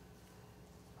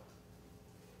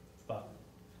 but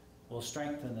will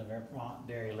strengthen the Vermont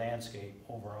dairy landscape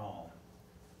overall.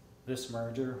 This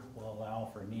merger will allow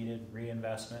for needed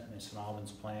reinvestment in the St.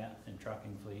 Albans plant and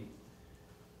trucking fleet.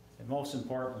 And most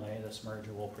importantly, this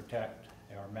merger will protect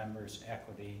our members'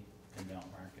 equity in milk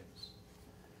markets.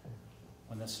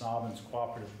 When the St. Albans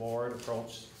Cooperative Board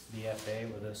approached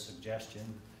DFA with this suggestion,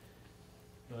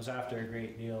 it was after a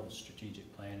great deal of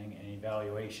strategic planning and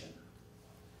evaluation.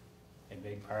 A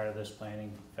big part of this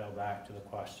planning fell back to the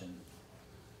question,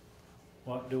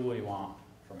 what do we want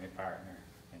from a partner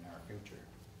in our future?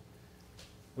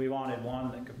 We wanted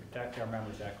one that could protect our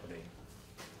members' equity,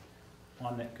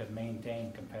 one that could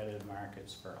maintain competitive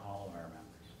markets for all of our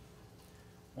members,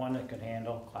 one that could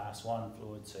handle Class 1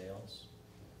 fluid sales,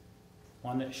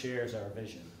 one that shares our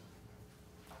vision,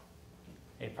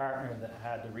 a partner that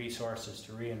had the resources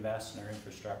to reinvest in our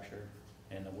infrastructure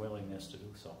and the willingness to do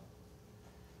so,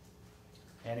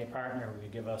 and a partner who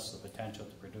could give us the potential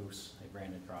to produce a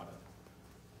branded product.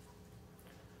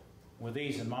 With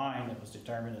these in mind, it was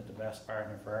determined that the best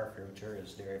partner for our future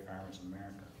is Dairy Farmers of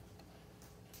America.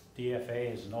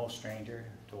 DFA is no stranger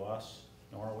to us,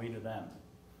 nor are we to them.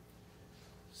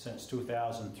 Since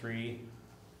 2003,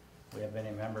 we have been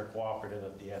a member cooperative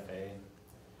of DFA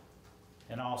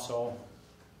and also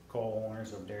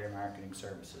co-owners of Dairy Marketing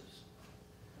Services.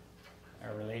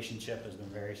 Our relationship has been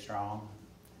very strong.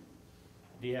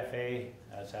 DFA,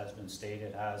 as has been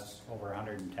stated, has over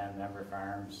 110 member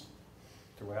farms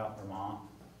throughout Vermont,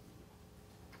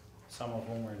 some of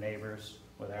whom are neighbors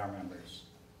with our members.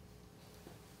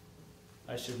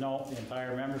 I should note the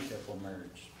entire membership will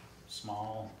merge,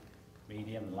 small,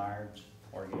 medium, large,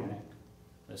 organic.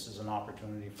 This is an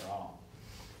opportunity for all.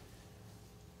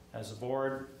 As a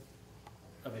board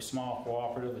of a small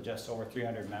cooperative with just over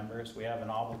 300 members, we have an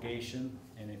obligation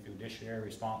and a fiduciary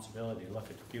responsibility to look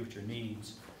at the future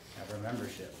needs of our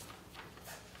membership.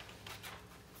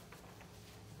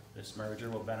 This merger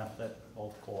will benefit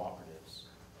both cooperatives.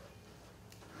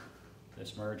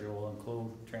 This merger will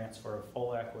include transfer of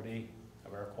full equity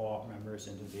of our co-op members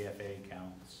into DFA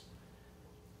accounts,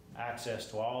 access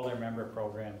to all their member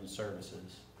programs and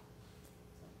services.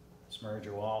 This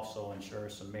merger will also ensure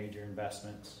some major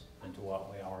investments into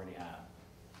what we already have.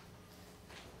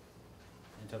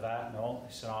 And to that note,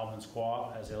 St. Albans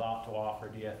Co-op has a lot to offer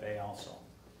DFA also.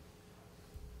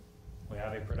 We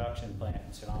have a production plant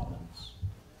in St. Albans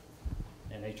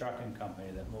and a trucking company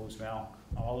that moves milk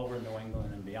all over New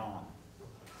England and beyond.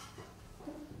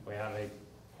 We have a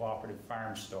cooperative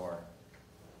farm store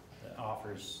that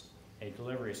offers a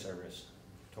delivery service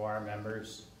to our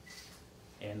members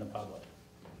and the public.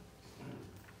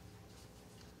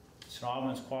 St.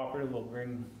 Albans Cooperative will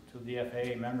bring to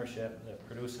DFA membership that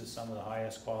produces some of the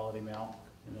highest quality milk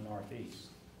in the Northeast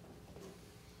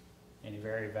and a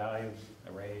very valued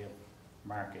array of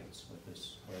markets with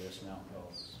this, where this milk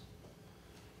goes.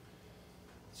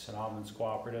 St. Albans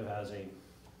Cooperative has a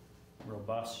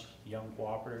robust young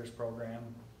cooperatives program,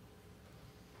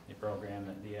 a program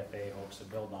that DFA hopes to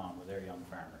build on with their young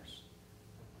farmers.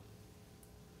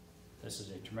 This is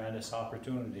a tremendous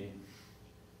opportunity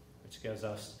which gives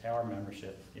us, our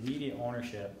membership, immediate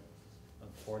ownership of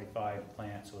 45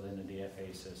 plants within the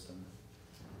DFA system,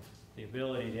 the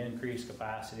ability to increase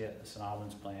capacity at the St.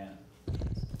 Albans plant,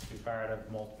 be part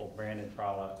of multiple branded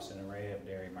products and an array of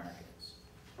dairy markets.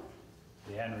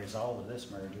 The end result of this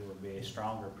merger will be a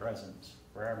stronger presence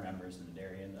for our members in the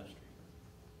dairy industry.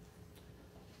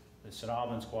 The St.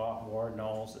 Albans Co-op Board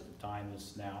knows that the time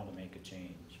is now to make a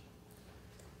change.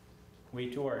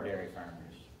 We too are dairy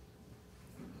farmers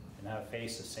and have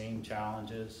faced the same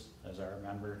challenges as our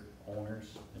member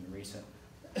owners in recent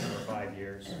 4 or 5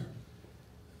 years.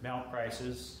 Milk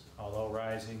prices, although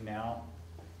rising now,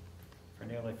 for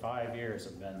nearly 5 years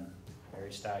have been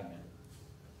very stagnant.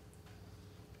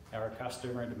 Our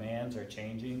customer demands are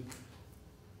changing,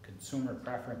 consumer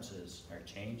preferences are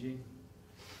changing.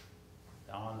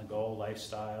 The on-the-go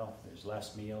lifestyle, there's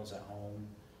less meals at home.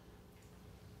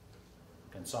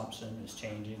 Consumption is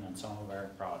changing on some of our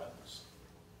products.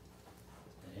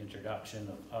 The introduction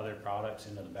of other products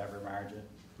into the beverage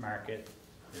market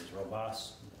is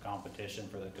robust. The competition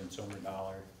for the consumer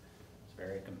dollar is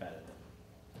very competitive.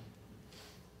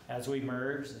 As we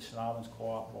merge, the St. Albans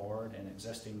Co-op Board and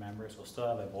existing members will still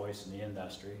have a voice in the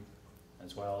industry,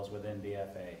 as well as within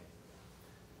DFA.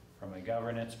 From a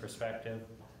governance perspective,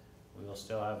 we will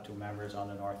still have 2 members on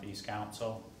the Northeast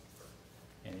Council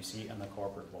and a seat on the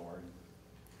corporate board.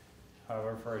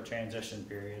 However, for a transition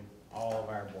period, all of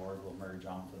our board will merge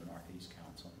onto the Northeast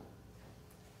Council.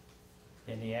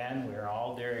 In the end, we are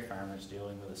all dairy farmers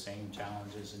dealing with the same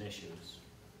challenges and issues.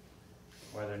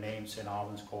 Whether named St.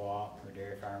 Albans Co-op or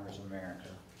Dairy Farmers of America,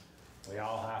 we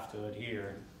all have to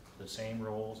adhere to the same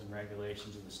rules and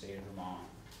regulations of the state of Vermont.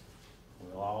 We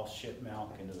will all ship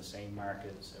milk into the same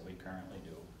markets that we currently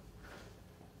do.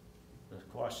 The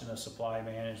question of supply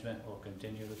management will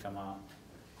continue to come up.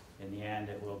 In the end,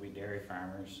 it will be dairy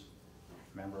farmers,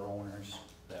 member owners,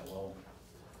 that will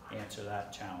answer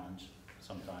that challenge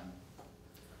sometime.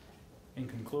 In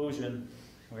conclusion,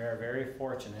 we are very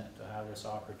fortunate to have this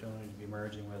opportunity to be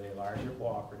merging with a larger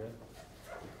cooperative,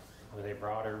 with a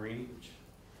broader reach,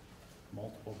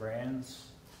 multiple brands,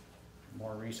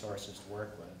 more resources to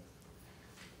work with.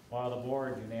 While the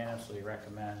board unanimously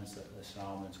recommends that the St.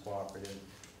 Albans Cooperative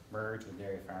merge with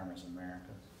Dairy Farmers of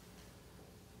America,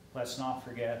 let's not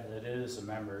forget that it is the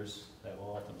members that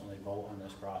will ultimately vote on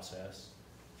this process.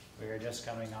 We are just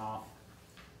coming off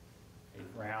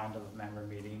a round of member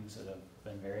meetings that have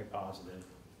been very positive,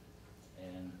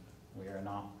 and we are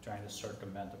not trying to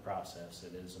circumvent the process.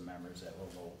 It is the members that will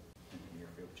vote in the near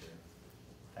future.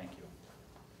 Thank you.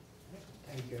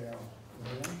 Thank you,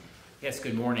 Al. Yes,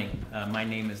 good morning. My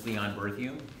name is Leon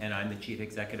Berthium, and I'm the Chief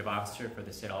Executive Officer for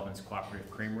the St. Albans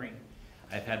Cooperative Creamery.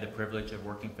 I've had the privilege of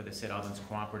working for the St. Albans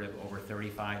Cooperative over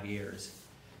 35 years.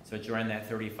 So during that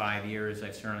 35 years,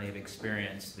 I certainly have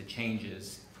experienced the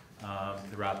changes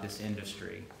throughout this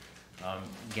industry.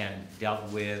 Again, dealt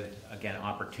with,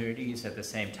 opportunities at the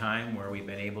same time where we've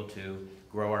been able to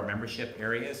grow our membership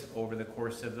areas over the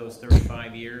course of those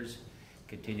 35 years,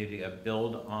 continue to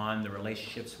build on the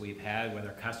relationships we've had with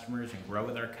our customers and grow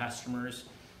with our customers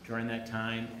during that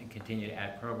time, and continue to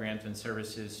add programs and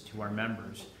services to our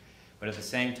members. But at the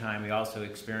same time, we also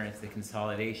experienced the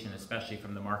consolidation, especially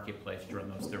from the marketplace during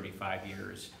those 35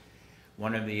 years.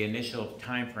 One of the initial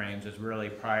timeframes was really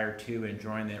prior to and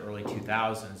during the early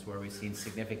 2000s, where we've seen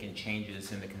significant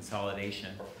changes in the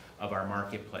consolidation of our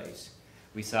marketplace.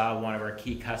 We saw one of our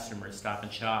key customers, Stop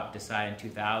and Shop, decide in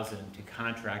 2000 to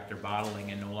contract their bottling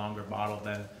and no longer bottle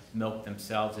the milk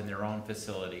themselves in their own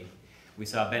facility. We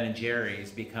saw Ben &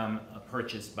 Jerry's become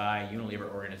purchased by a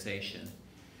Unilever organization.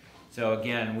 So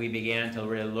again, we began to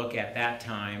really look at that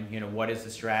time, what is the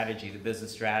strategy, the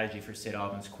business strategy for St.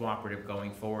 Albans Cooperative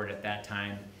going forward at that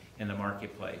time in the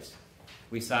marketplace.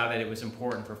 We saw that it was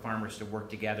important for farmers to work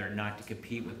together and not to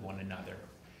compete with one another.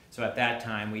 So at that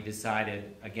time, we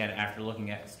decided, again, after looking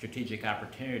at strategic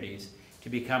opportunities, to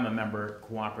become a member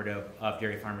cooperative of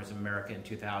Dairy Farmers of America in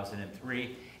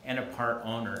 2003 and a part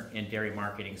owner in Dairy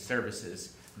Marketing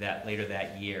Services later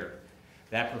that year.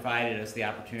 That provided us the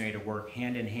opportunity to work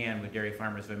hand in hand with Dairy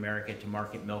Farmers of America to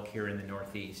market milk here in the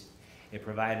Northeast. It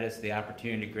provided us the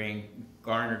opportunity to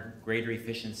garner greater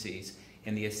efficiencies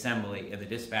in the assembly and the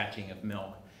dispatching of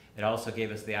milk. It also gave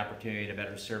us the opportunity to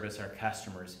better service our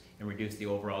customers and reduce the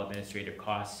overall administrative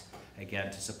costs,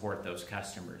 again, to support those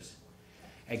customers.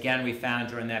 Again, we found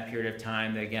during that period of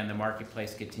time that, again, the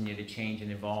marketplace continued to change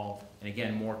and evolve. And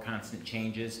again, more constant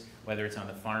changes, whether it's on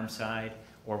the farm side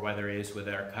or whether it is with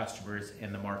our customers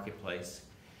in the marketplace.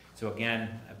 So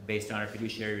again, based on our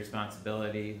fiduciary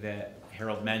responsibility that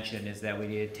Harold mentioned, is that we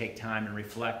need to take time and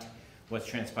reflect what's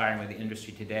transpiring with the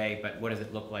industry today, but what does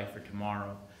it look like for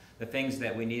tomorrow? The things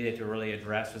that we needed to really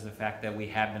address was the fact that we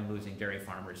have been losing dairy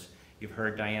farmers. You've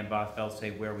heard Diane Bothfeld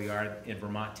say where we are in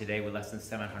Vermont today with less than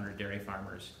 700 dairy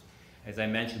farmers. As I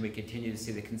mentioned, we continue to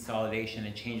see the consolidation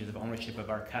and changes of ownership of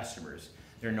our customers.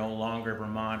 They're no longer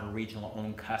Vermont or regional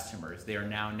owned customers. They are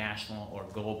now national or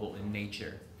global in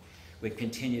nature. We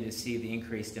continue to see the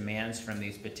increased demands from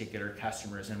these particular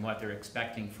customers and what they're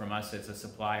expecting from us as a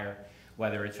supplier,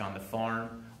 whether it's on the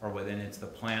farm or within it's the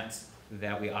plants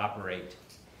that we operate.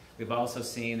 We've also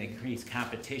seen increased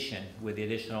competition with the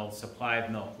additional supply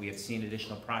of milk. We have seen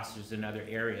additional processors in other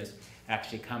areas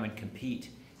actually come and compete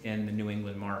in the New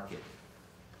England market.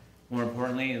 More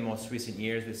importantly, in the most recent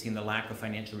years, we've seen the lack of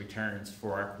financial returns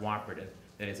for our cooperative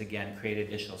that has, again, created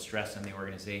additional stress on the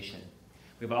organization.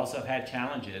 We've also had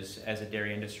challenges as a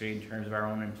dairy industry in terms of our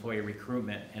own employee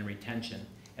recruitment and retention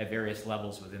at various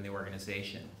levels within the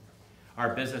organization.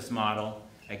 Our business model,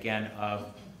 again,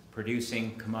 of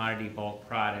producing commodity bulk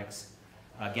products,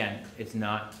 again, it's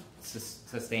not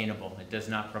sustainable. It does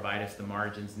not provide us the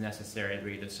margins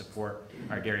necessary to support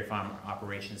our dairy farm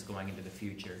operations going into the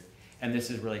future. And this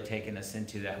has really taken us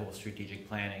into that whole strategic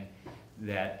planning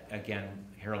that, again,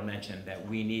 Harold mentioned, that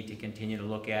we need to continue to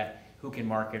look at who can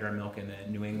market our milk in the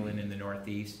New England and the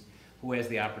Northeast, who has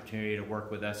the opportunity to work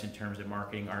with us in terms of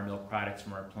marketing our milk products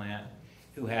from our plant,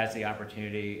 who has the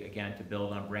opportunity, again, to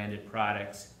build on branded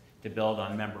products, to build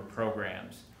on member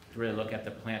programs, to really look at the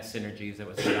plant synergies that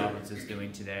what St. Albans is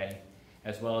doing today,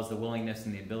 as well as the willingness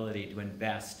and the ability to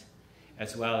invest,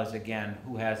 as well as, again,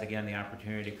 who has, again, the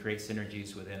opportunity to create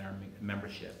synergies within our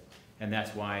membership. And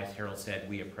that's why, as Harold said,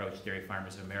 we approach Dairy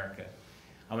Farmers of America.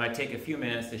 I'm going to take a few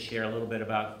minutes to share a little bit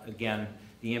about, again,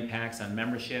 the impacts on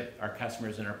membership, our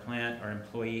customers in our plant, our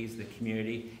employees, the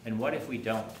community, and what if we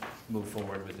don't move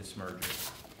forward with this merger.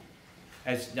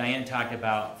 As Diane talked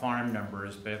about farm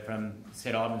numbers, but from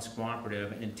St. Albans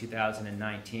Cooperative in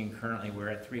 2019, currently we're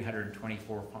at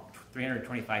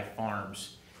 325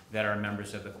 farms that are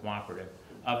members of the cooperative.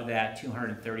 Of that,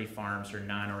 230 farms are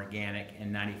non-organic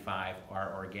and 95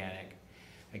 are organic.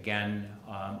 Again,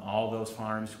 all those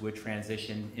farms would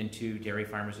transition into Dairy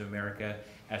Farmers of America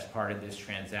as part of this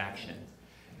transaction.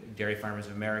 Dairy Farmers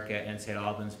of America and St.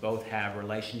 Albans both have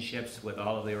relationships with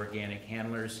all of the organic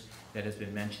handlers that has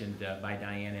been mentioned by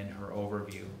Diane in her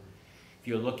overview. If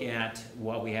you look at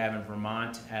what we have in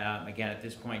Vermont, again, at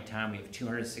this point in time, we have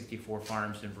 264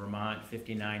 farms in Vermont,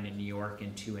 59 in New York,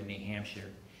 and 2 in New Hampshire.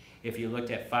 If you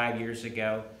looked at 5 years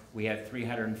ago, we had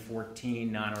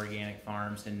 314 non-organic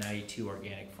farms and 92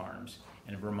 organic farms.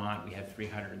 And in Vermont, we had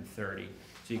 330.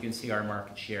 So you can see our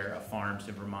market share of farms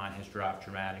in Vermont has dropped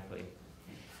dramatically.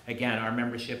 Again, our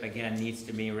membership, again, needs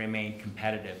to remain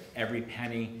competitive. Every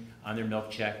penny on their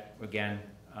milk check, again,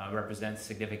 represents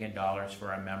significant dollars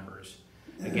for our members.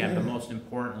 Again, but most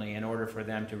importantly, in order for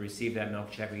them to receive that milk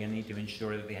check, we need to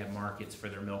ensure that they have markets for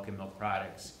their milk and milk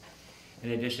products.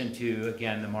 In addition to,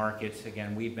 again, the markets,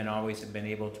 again, we've always been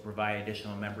able to provide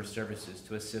additional member services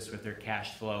to assist with their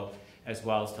cash flow, as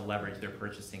well as to leverage their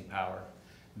purchasing power.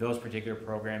 Those particular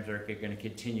programs are going to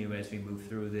continue as we move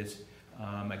through this,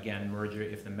 again, merger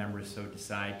if the members so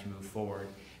decide to move forward,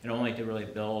 and only to really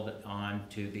build on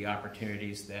to the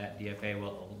opportunities that DFA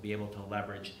will be able to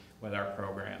leverage with our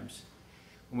programs.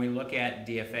 When we look at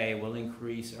DFA, we'll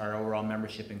increase our overall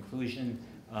membership inclusion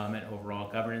and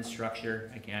overall governance structure,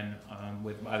 again,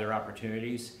 with other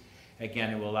opportunities.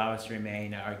 Again, it will allow us to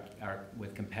remain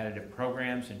with competitive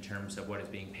programs in terms of what is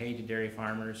being paid to dairy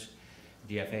farmers.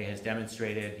 DFA has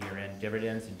demonstrated year-end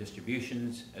dividends and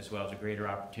distributions, as well as a greater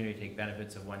opportunity to take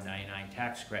benefits of 199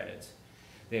 tax credits.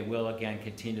 They will, again,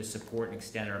 continue to support and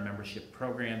extend our membership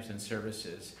programs and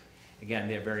services. Again,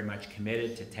 they're very much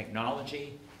committed to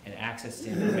technology and access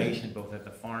to information, both at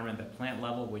the farm and the plant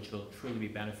level, which will truly be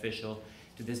beneficial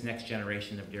to this next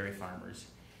generation of dairy farmers.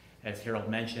 As Harold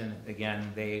mentioned,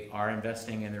 again, they are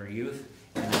investing in their youth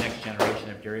and the next generation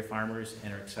of dairy farmers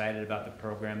and are excited about the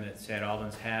program that St.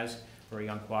 Albans has for a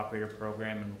young cooperator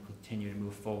program and will continue to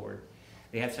move forward.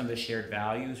 They have some of the shared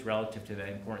values relative to the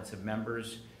importance of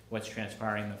members, what's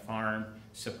transpiring in the farm,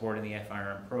 supporting the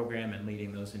FIRM program, and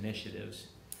leading those initiatives.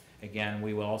 Again,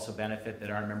 we will also benefit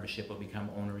that our membership will become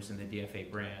owners in the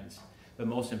DFA brands. But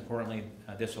most importantly,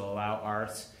 this will allow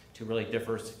us to really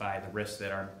diversify the risks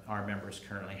that our members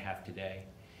currently have today.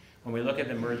 When we look at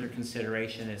the merger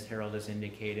consideration, as Harold has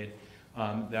indicated,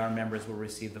 Our members will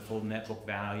receive the full net book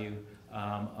value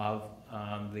of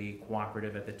the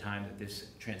cooperative at the time that this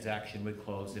transaction would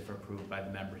close if approved by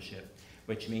the membership,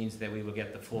 which means that we will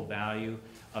get the full value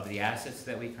of the assets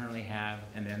that we currently have,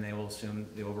 and then they will assume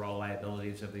the overall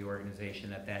liabilities of the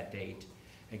organization at that date.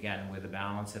 Again, with the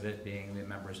balance of it being the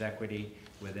members' equity,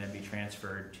 would then be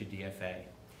transferred to DFA.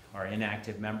 Our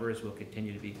inactive members will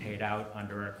continue to be paid out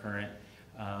under our current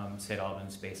St.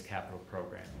 Albans Base Capital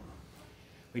Program.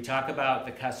 We talk about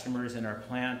the customers in our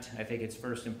plant. I think it's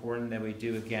first important that we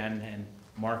do again and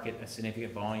market a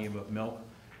significant volume of milk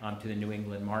to the New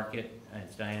England market,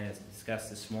 as Diana has discussed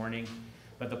this morning.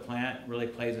 But the plant really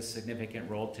plays a significant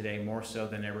role today, more so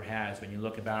than it ever has. When you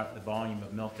look about the volume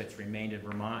of milk that's remained in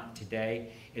Vermont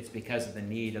today, it's because of the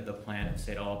need of the plant of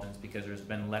St. Albans, because there's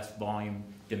been less volume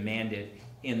demanded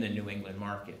in the New England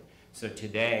market. So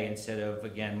today, instead of,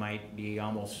 again, might be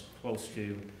almost close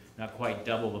to not quite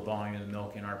double the volume of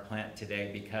milk in our plant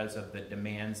today because of the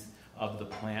demands of the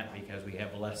plant, because we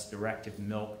have less directed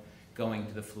milk going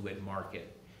to the fluid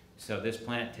market. So this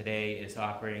plant today is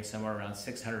operating somewhere around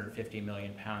 650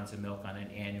 million pounds of milk on an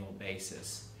annual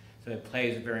basis. So it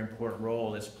plays a very important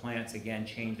role as plants, again,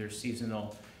 change their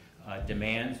seasonal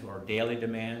demands or daily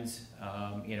demands,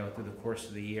 through the course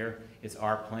of the year. It's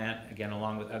our plant, again,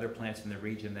 along with other plants in the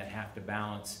region that have to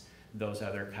balance those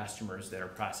other customers that are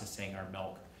processing our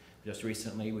milk. Just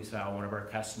recently, we saw one of our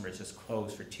customers just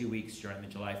close for 2 weeks during the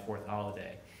July 4th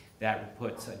holiday. That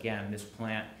puts, again, this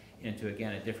plant into,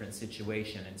 again, a different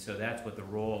situation. And so that's what the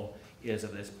role is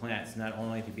of this plant. It's not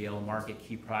only to be able to market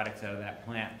key products out of that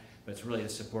plant, but it's really to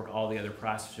support all the other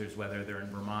processors, whether they're in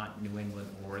Vermont, New England,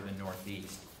 or the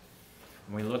Northeast.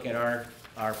 When we look at our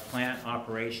plant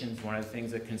operations, one of the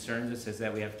things that concerns us is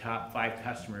that we have top 5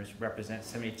 customers represent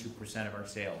 72% of our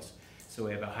sales. So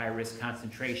we have a high-risk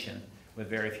concentration with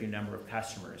very few number of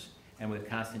customers. And with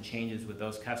constant changes with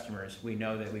those customers, we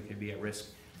know that we could be at risk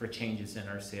for changes in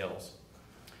our sales.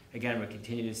 Again, we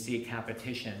continue to see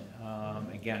competition,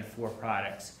 again, for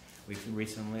products. We've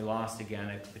recently lost, again,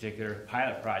 a particular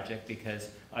pilot project because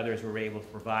others were able to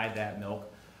provide that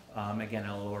milk, again,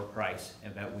 at a lower price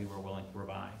and that we were willing to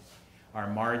provide. Our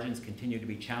margins continue to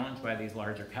be challenged by these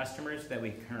larger customers that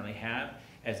we currently have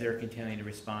as they're continuing to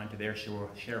respond to their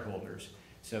shareholders.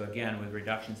 So again, with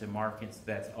reductions in markets,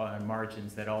 that's on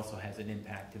margins, that also has an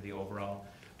impact to the overall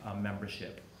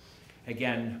membership.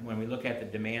 Again, when we look at the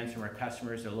demands from our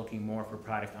customers, they're looking more for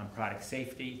product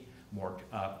safety, more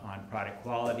on product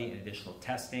quality and additional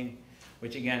testing,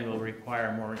 which again will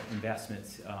require more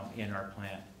investments in our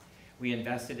plant. We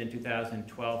invested in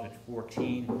 2012 and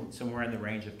 14 somewhere in the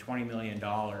range of $20 million,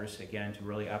 again, to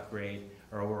really upgrade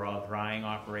our overall drying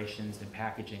operations and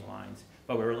packaging lines.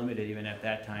 But we were limited even at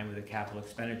that time with the capital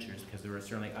expenditures because there were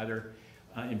certainly other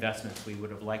investments we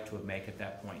would have liked to have made at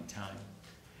that point in time.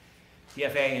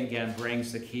 DFA, again,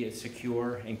 brings the key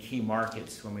secure and key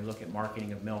markets when we look at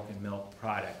marketing of milk and milk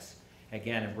products.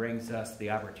 Again, it brings us the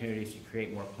opportunities to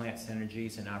create more plant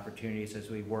synergies and opportunities as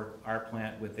we work our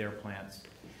plant with their plants.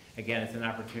 Again, it's an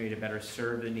opportunity to better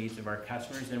serve the needs of our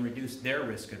customers and reduce their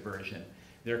risk aversion.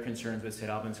 Their concerns with St.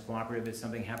 Albans Cooperative, if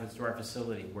something happens to our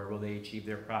facility, where will they achieve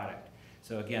their product?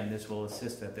 So again, this will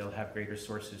assist that they'll have greater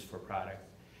sources for product.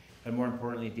 But more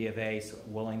importantly, DFA's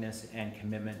willingness and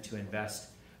commitment to invest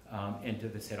into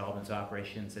the St. Albans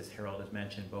operations, as Harold has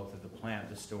mentioned, both of the plant,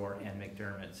 the store, and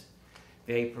McDermott's.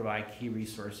 They provide key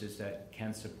resources that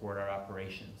can support our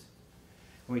operations.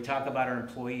 When we talk about our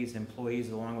employees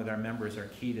along with our members are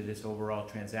key to this overall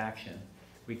transaction.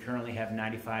 We currently have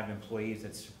 95 employees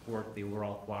that support the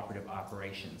overall cooperative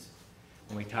operations.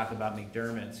 When we talk about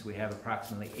McDermott's, we have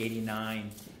approximately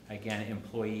 89, again,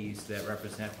 employees that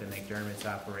represent the McDermott's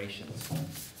operations.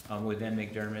 Within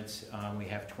McDermott's, we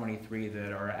have 23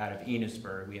 that are out of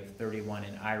Enosburg, we have 31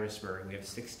 in Irisburg, we have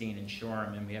 16 in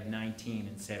Shoreham, and we have 19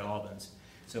 in St. Albans,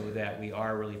 so that we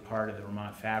are really part of the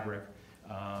Vermont fabric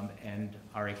and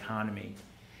our economy.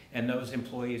 And those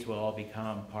employees will all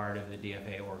become part of the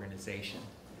DFA organization,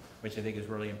 which I think is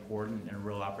really important and a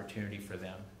real opportunity for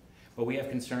them. But we have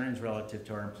concerns relative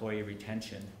to our employee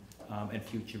retention and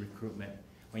future recruitment.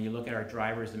 When you look at our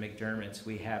drivers at McDermott's,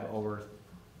 we have over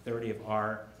 30 of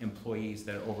our employees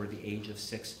that are over the age of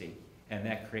 60, and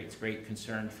that creates great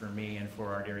concern for me and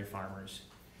for our dairy farmers.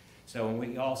 So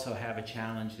we also have a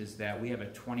challenge is that we have a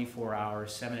 24-hour,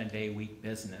 7-day-a-week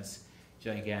business,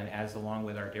 again, as along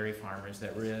with our dairy farmers,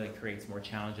 that really creates more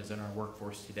challenges in our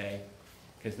workforce today,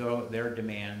 because their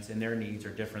demands and their needs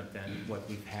are different than what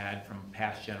we've had from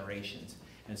past generations.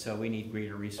 And so we need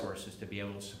greater resources to be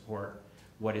able to support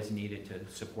what is needed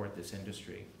to support this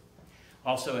industry.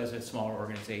 Also, as a smaller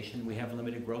organization, we have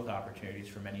limited growth opportunities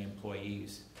for many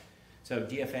employees. So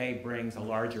DFA brings a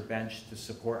larger bench to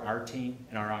support our team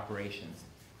and our operations.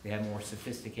 They have more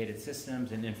sophisticated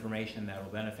systems and information that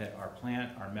will benefit our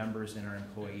plant, our members, and our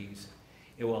employees.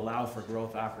 It will allow for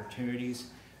growth opportunities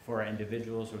for our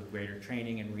individuals with greater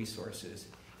training and resources.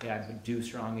 I do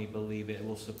strongly believe it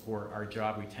will support our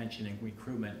job retention and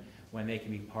recruitment when they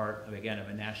can be part of, again, of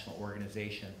a national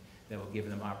organization that will give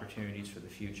them opportunities for the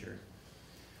future.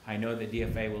 I know that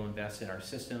DFA will invest in our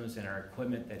systems and our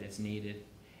equipment that is needed,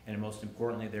 and most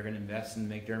importantly, they're going to invest in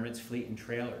McDermott's fleet and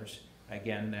trailers,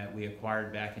 again, that we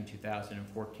acquired back in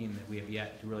 2014 that we have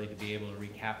yet to really be able to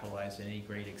recapitalize in any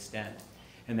great extent.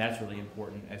 And that's really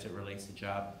important as it relates to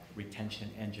job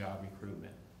retention and job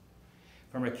recruitment.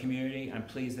 From a community, I'm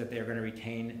pleased that they're going to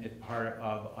retain as part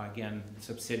of, again, the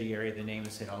subsidiary, the name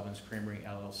of St. Albans Creamery,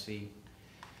 LLC.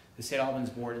 The St. Albans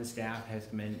board and staff has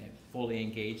been fully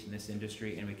engaged in this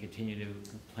industry, and we continue to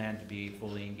plan to be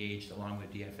fully engaged along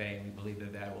with DFA, and we believe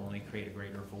that that will only create a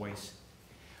greater voice.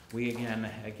 We again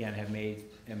have made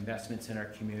investments in our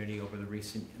community over the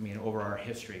recent, over our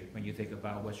history, when you think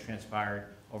about what's transpired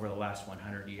over the last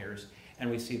 100 years,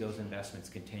 and we see those investments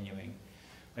continuing.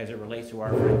 As it relates to our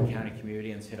Franklin County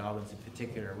community and St. Albans in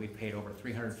particular, we've paid over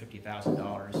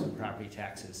 $350,000 in property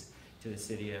taxes to the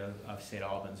city of St.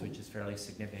 Albans, which is fairly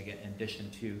significant in addition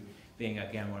to being,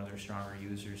 again, one of their stronger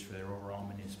users for their overall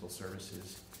municipal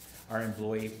services. Our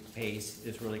employee base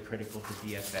is really critical to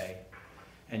DFA.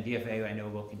 And DFA, I know,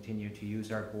 will continue to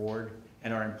use our board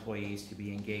and our employees to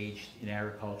be engaged in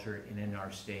agriculture and in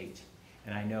our state.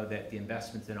 And I know that the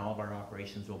investments in all of our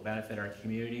operations will benefit our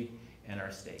community and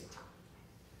our state.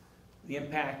 The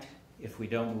impact, if we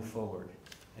don't move forward,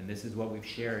 and this is what we've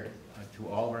shared to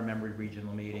all of our member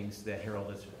regional meetings that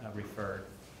Harold has referred,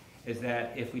 is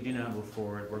that if we do not move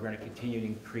forward, we're going to continue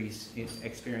to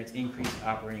experience increased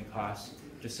operating costs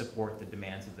to support the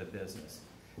demands of the business.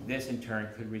 This in turn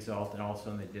could result in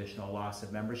also an additional loss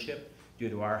of membership due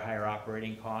to our higher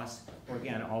operating costs, or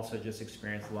again, also just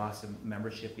experience loss of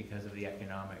membership because of the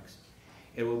economics.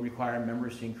 It will require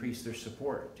members to increase their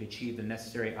support to achieve the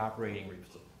necessary operating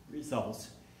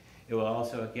results. It will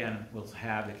also, again, will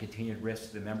have the continued risk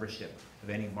to the membership of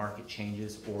any market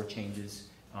changes or changes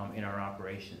in our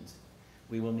operations.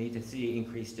 We will need to see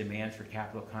increased demand for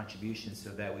capital contributions so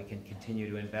that we can continue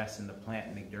to invest in the plant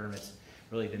and McDermott's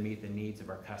really to meet the needs of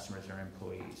our customers and our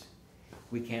employees.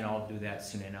 We can't all do that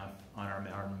soon enough on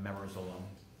our members alone.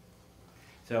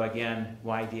 So again,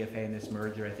 why DFA in this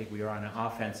merger? I think we are on an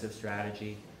offensive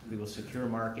strategy. We will secure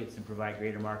markets and provide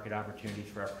greater market opportunities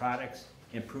for our products,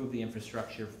 improve the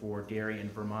infrastructure for dairy in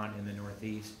Vermont and the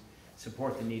Northeast,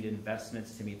 support the needed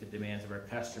investments to meet the demands of our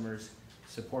customers,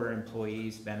 support our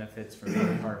employees' benefits for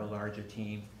being part of a larger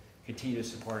team, continue to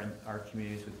support our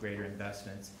communities with greater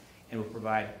investments, and will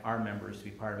provide our members to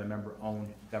be part of a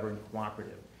member-owned governed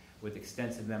cooperative with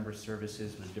extensive member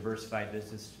services, with diversified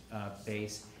business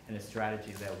base, and a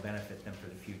strategy that will benefit them for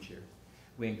the future.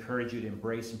 We encourage you to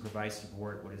embrace and provide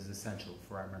support what is essential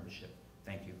for our membership.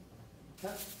 Thank you.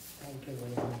 Thank you,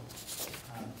 Leon.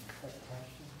 Quick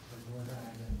question, because we're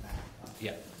not in back.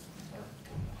 Yeah.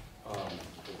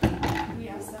 Can we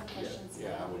ask them questions Yeah,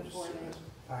 now I would before just say they?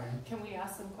 Pardon? Can we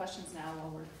ask them questions now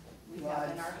while we Well,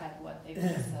 have in our head what they've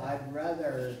just said? I'd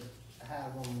rather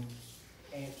have them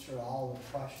answer all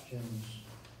the questions,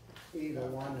 either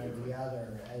one or the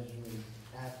other,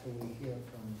 after we hear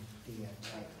from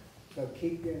DFA. So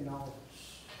keep your notes,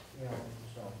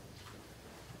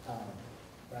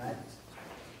 Brad?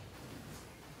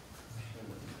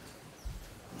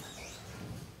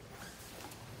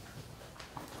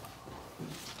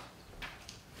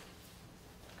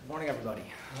 Good morning, everybody.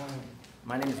 Morning.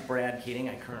 My name is Brad Keating.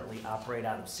 I currently operate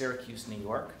out of Syracuse, New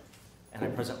York, and I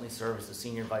presently serve as the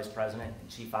Senior Vice President and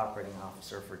Chief Operating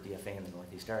Officer for DFA in the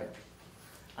Northeast area.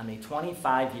 I'm a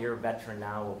 25-year veteran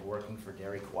now of working for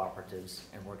dairy cooperatives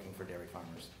and working for dairy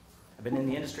farmers. I've been in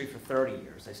the industry for 30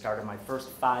 years. I started my first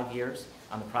 5 years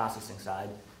on the processing side.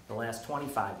 The last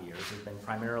 25 years has been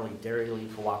primarily Dairy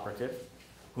League Cooperative,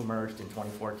 who merged in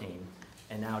 2014,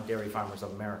 and now Dairy Farmers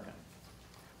of America.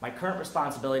 My current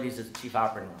responsibilities as Chief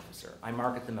Operating Officer: I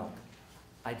market the milk,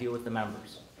 I deal with the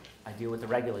members, I deal with the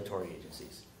regulatory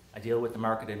agencies, I deal with the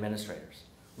market administrators,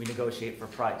 we negotiate for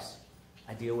price,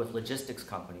 I deal with logistics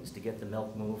companies to get the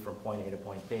milk moved from point A to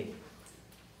point B.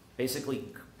 Basically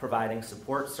providing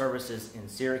support services in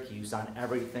Syracuse on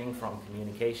everything from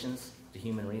communications to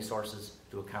human resources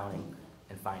to accounting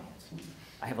and finance.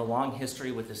 I have a long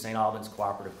history with the St. Albans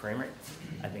Cooperative Creamery.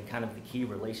 I've been kind of the key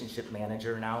relationship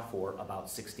manager now for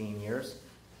about 16 years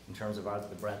in terms of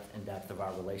the breadth and depth of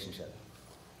our relationship.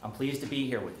 I'm pleased to be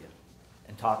here with you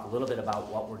and talk a little bit about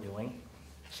what we're doing,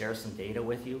 share some data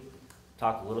with you,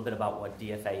 talk a little bit about what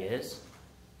DFA is,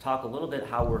 talk a little bit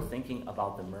how we're thinking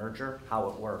about the merger, how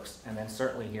it works, and then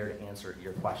certainly here to answer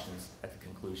your questions at the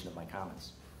conclusion of my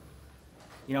comments.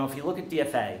 You know, if you look at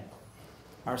DFA,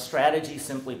 our strategy,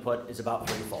 simply put, is about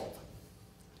threefold.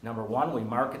 Number one, we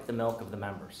market the milk of the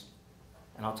members.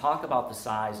 And I'll talk about the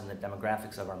size and the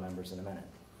demographics of our members in a minute.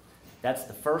 That's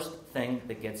the first thing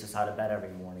that gets us out of bed every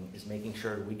morning, is making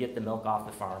sure we get the milk off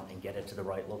the farm and get it to the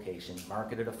right location,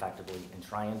 market it effectively, and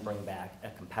try and bring back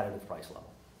a competitive price level.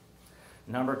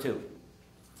 Number two,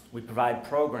 we provide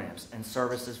programs and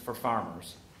services for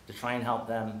farmers to try and help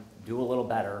them do a little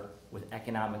better with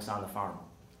economics on the farm.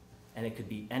 And it could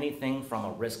be anything from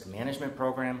a risk management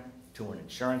program, to an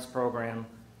insurance program,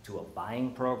 to a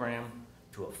buying program,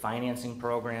 to a financing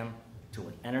program, to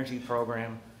an energy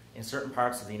program. In certain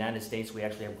parts of the United States, we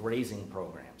actually have grazing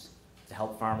programs to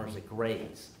help farmers that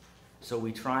graze. So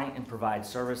we try and provide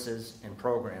services and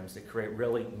programs that create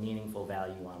really meaningful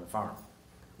value on the farm.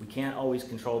 We can't always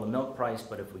control the milk price,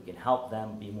 but if we can help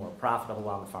them be more profitable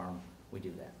on the farm, we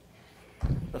do that.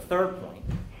 The third point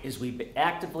is we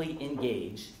actively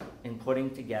engage in putting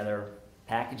together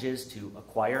packages to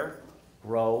acquire,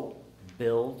 grow,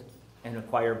 build, and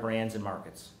acquire brands and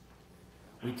markets.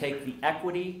 We take the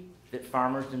equity that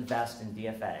farmers invest in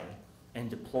DFA and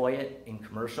deploy it in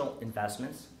commercial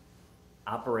investments,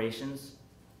 operations,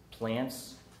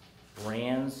 plants,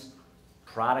 brands,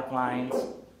 product lines,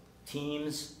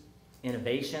 teams,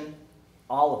 innovation,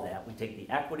 all of that. We take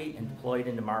the equity and deploy it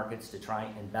into markets to try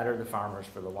and better the farmers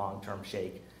for the long-term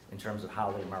shake in terms of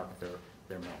how they market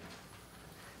their milk.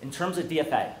 In terms of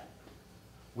DFA,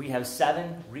 we have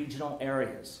 7 regional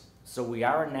areas. So we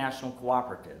are a national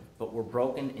cooperative, but we're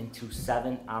broken into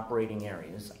 7 operating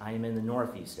areas. I am in the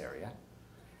Northeast area.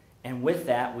 And with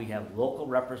that, we have local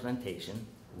representation,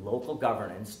 local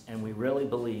governance, and we really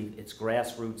believe it's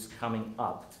grassroots coming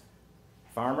up.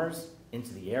 Farmers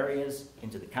into the areas,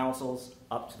 into the councils,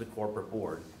 up to the corporate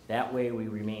board. That way we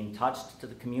remain touched to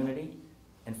the community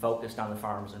and focused on the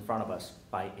farms in front of us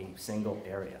by a single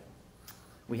area.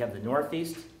 We have the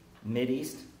Northeast,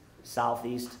 Mideast,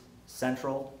 Southeast,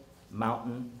 Central,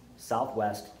 Mountain,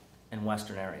 Southwest, and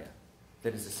Western area.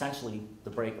 That is essentially the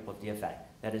breakup of DFA.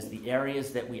 That is the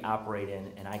areas that we operate in,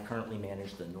 and I currently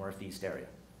manage the Northeast area.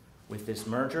 With this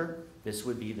merger, this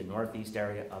would be the Northeast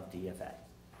area of DFA.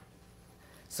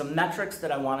 Some metrics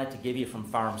that I wanted to give you from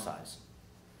farm size,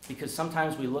 because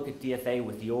sometimes we look at DFA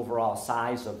with the overall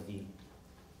size of the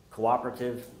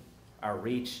cooperative, our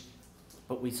reach,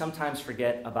 but we sometimes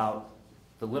forget about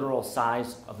the literal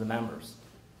size of the members.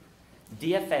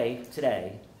 DFA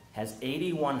today has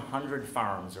 8,100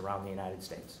 farms around the United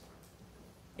States.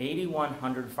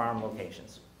 8,100 farm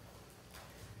locations.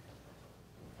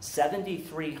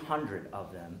 7,300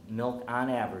 of them milk on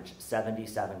average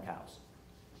 77 cows.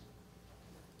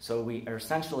 So we are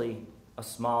essentially a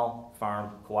small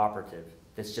farm cooperative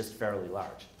that's just fairly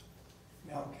large.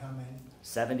 Milk how many?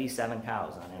 77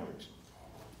 cows on average.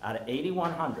 Out of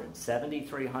 8,100,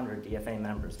 7,300 DFA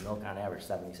members milk on average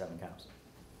 77 cows.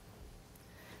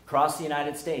 Across the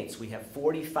United States, we have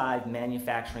 45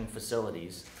 manufacturing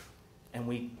facilities, and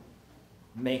we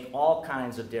make all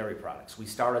kinds of dairy products. We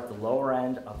start at the lower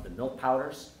end of the milk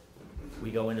powders. We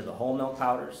go into the whole milk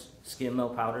powders, skim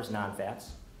milk powders,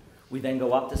 non-fats. We then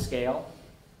go up the scale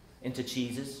into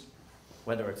cheeses,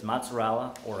 whether it's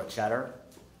mozzarella or a cheddar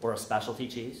or a specialty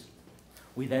cheese.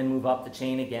 We then move up the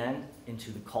chain again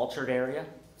into the cultured area,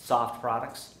 soft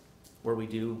products, where we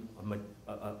do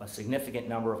a significant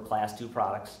number of Class 2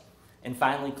 products. And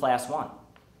finally, Class 1.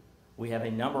 We have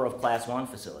a number of Class 1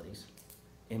 facilities.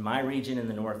 In my region in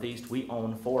the Northeast, we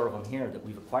own 4 of them here that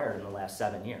we've acquired in the last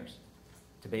 7 years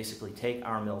to basically take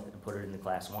our milk and put it into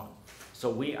Class 1. So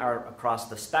we are across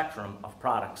the spectrum of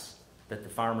products that the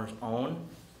farmers own,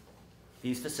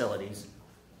 these facilities.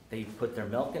 They put their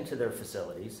milk into their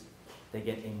facilities. They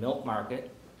get a milk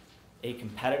market, a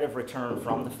competitive return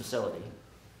from the facility,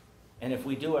 and if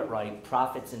we do it right,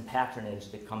 profits and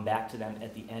patronage that come back to them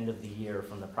at the end of the year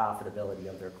from the profitability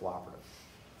of their cooperative.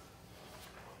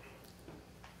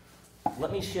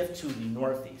 Let me shift to the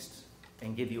Northeast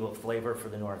and give you a flavor for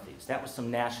the Northeast. That was some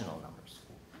national numbers.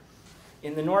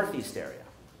 In the Northeast area,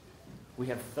 we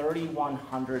have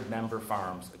 3,100 member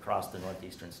farms across the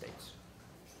northeastern states.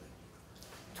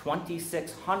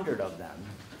 2,600 of them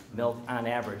milk on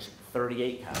average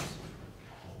 38 cows.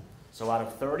 So out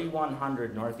of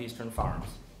 3,100 northeastern farms,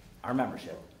 our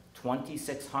membership,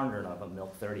 2,600 of them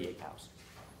milk 38 cows.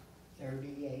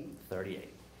 38?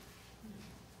 38.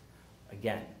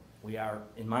 Again, we are,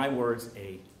 in my words,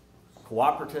 a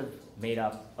cooperative made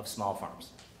up of small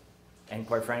farms. And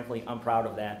quite frankly, I'm proud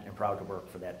of that and proud to work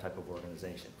for that type of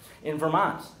organization. In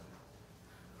Vermont,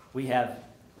 we have,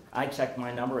 I checked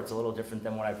my number, it's a little different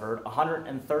than what I've heard,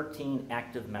 113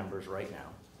 active members right now.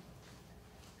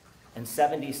 And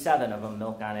 77 of them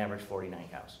milk on average 49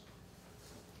 cows.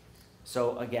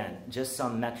 So again, just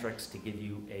some metrics to give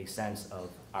you a sense of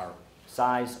our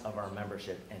size of our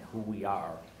membership and who we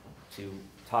are, to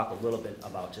talk a little bit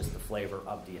about just the flavor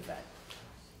of DFA.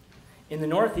 In the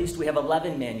Northeast, we have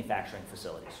 11 manufacturing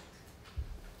facilities.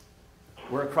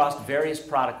 We're across various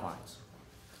product lines.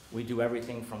 We do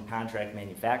everything from contract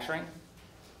manufacturing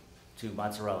to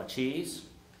mozzarella cheese,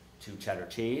 to cheddar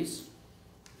cheese,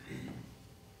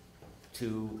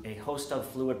 to a host of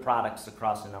fluid products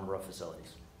across a number of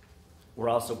facilities. We're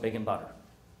also big in butter.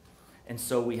 And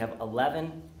so we have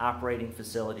 11 operating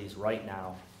facilities right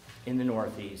now in the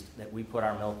Northeast that we put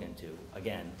our milk into,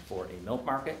 again, for a milk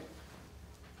market,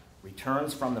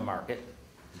 returns from the market,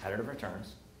 competitive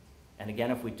returns, and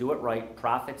again, if we do it right,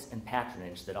 profits and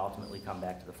patronage that ultimately come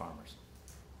back to the farmers.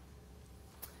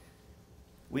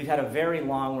 We've had a very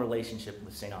long relationship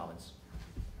with St. Albans,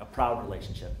 a proud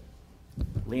relationship.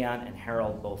 Leon and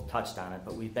Harold both touched on it,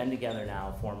 but we've been together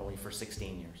now formally for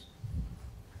 16 years.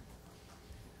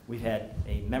 We've had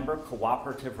a member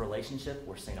cooperative relationship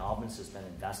where St. Albans has been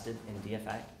invested in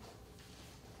DFA.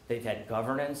 They've had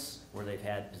governance where they've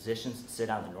had positions sit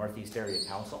on the Northeast Area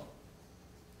Council.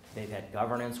 They've had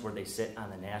governance where they sit on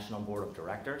the National Board of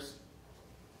Directors.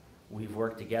 We've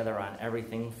worked together on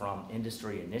everything from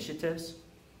industry initiatives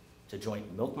to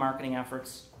joint milk marketing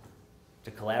efforts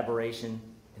to collaboration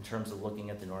in terms of looking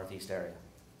at the Northeast area.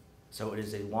 So it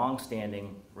is a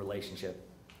long-standing relationship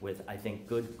with, I think,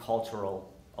 good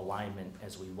cultural alignment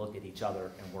as we look at each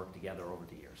other and work together over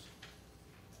the years.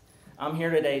 I'm here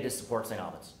today to support St.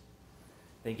 Albans.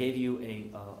 They gave you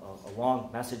a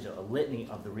long message, a litany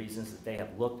of the reasons that they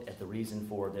have looked at the reason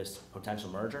for this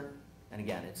potential merger. And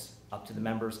again, it's up to the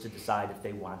members to decide if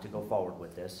they want to go forward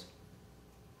with this.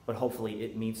 But hopefully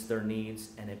it meets their needs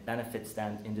and it benefits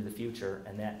them into the future,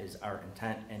 and that is our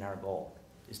intent and our goal,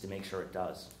 is to make sure it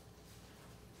does.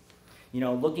 You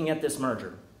know, looking at this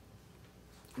merger,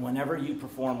 whenever you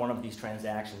perform one of these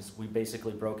transactions, we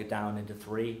basically broke it down into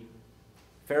 3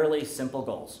 fairly simple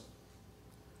goals.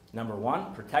 Number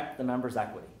 1, protect the members'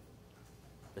 equity.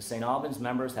 The St. Albans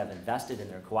members have invested in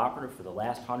their cooperative for the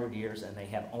last 100 years, and they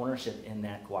have ownership in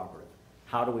that cooperative.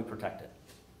 How do we protect it?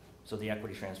 So the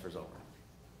equity transfers over.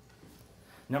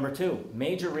 Number 2,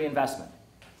 major reinvestment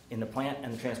in the plant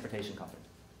and the transportation company.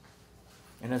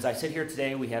 And as I sit here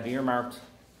today, we have earmarked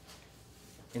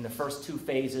in the first 2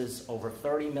 phases over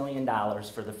 $30 million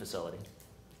for the facility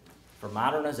for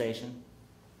modernization,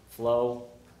 flow,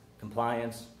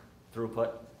 compliance,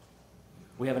 throughput.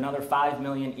 We have another $5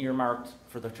 million earmarked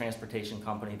for the transportation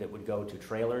company that would go to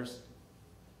trailers,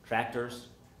 tractors,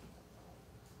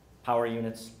 power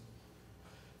units.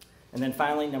 And then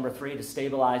finally, number 3, to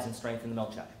stabilize and strengthen the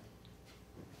milk check.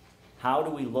 How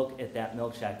do we look at that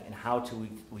milk check, and how do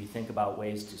we think about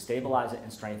ways to stabilize it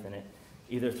and strengthen it,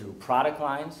 either through product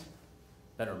lines,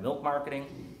 better milk marketing,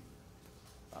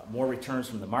 more returns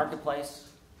from the marketplace.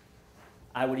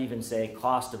 I would even say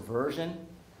cost aversion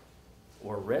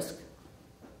or risk.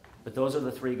 But those are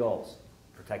the 3 goals: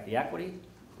 protect the equity,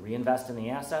 reinvest in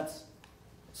the assets,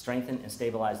 strengthen and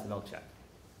stabilize the milk check.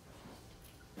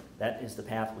 That is the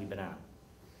path we've been on.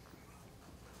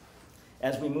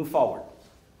 As we move forward,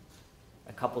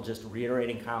 a couple just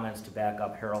reiterating comments to back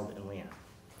up Harold and Leanne.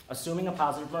 Assuming a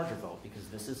positive merger vote, because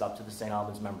this is up to the St.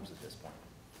 Albans members at this point.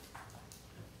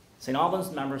 St. Albans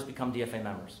members become DFA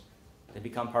members. They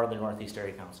become part of the Northeast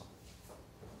Area Council.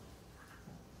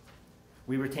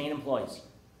 We retain employees.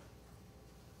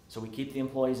 So we keep the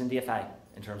employees in DFA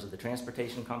in terms of the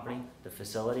transportation company, the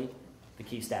facility, the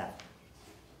key staff.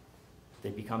 They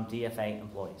become DFA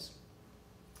employees.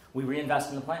 We reinvest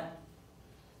in the plant.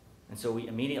 And so we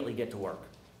immediately get to work.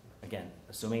 Again,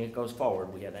 assuming it goes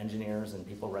forward, we have engineers and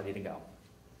people ready to go.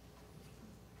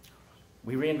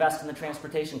 We reinvest in the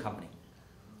transportation company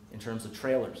in terms of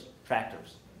trailers,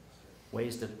 tractors,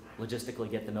 ways to logistically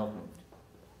get the milk moved.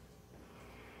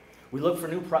 We look for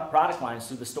new product lines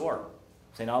through the store.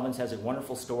 St. Albans has a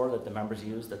wonderful store that the members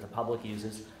use, that the public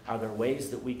uses. Are there ways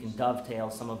that we can dovetail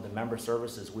some of the member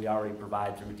services we already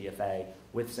provide through DFA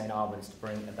with St. Albans to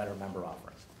bring a better member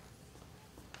offering?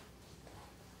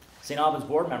 St. Albans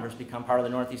board members become part of the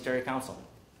Northeast Area Council,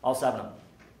 all 7 of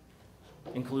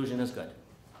them. Inclusion is good,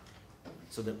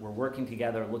 so that we're working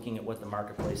together, looking at what the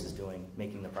marketplace is doing,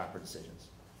 making the proper decisions.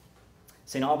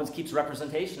 St. Albans keeps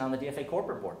representation on the DFA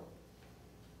corporate board,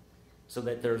 so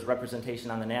that there's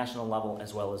representation on the national level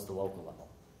as well as the local level.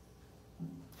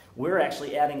 We're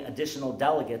actually adding additional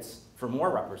delegates for more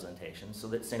representation so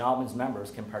that St. Albans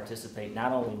members can participate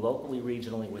not only locally,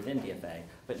 regionally within DFA,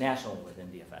 but nationally within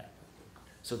DFA,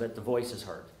 so that the voice is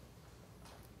heard.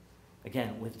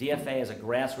 Again, with DFA as a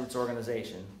grassroots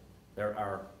organization, there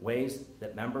are ways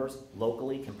that members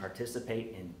locally can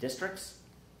participate in districts,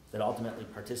 that ultimately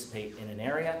participate in an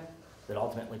area, that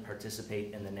ultimately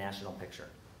participate in the national picture.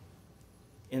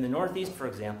 In the Northeast, for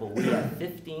example, we have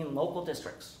 15 local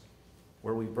districts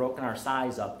where we've broken our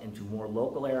size up into more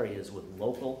local areas with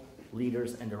local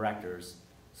leaders and directors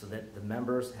so that the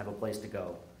members have a place to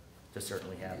go to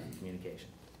certainly have communication.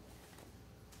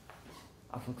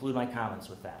 I'll conclude my comments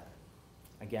with that.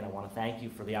 Again, I want to thank you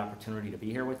for the opportunity to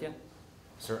be here with you,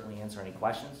 certainly answer any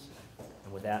questions,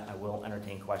 and with that, I will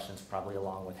entertain questions probably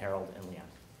along with Harold and Leon.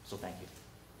 So thank you.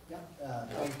 Yeah,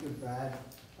 thank you, Brad.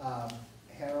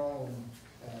 Harold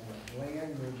and Leon,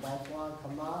 you both want to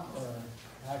come up, or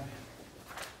have?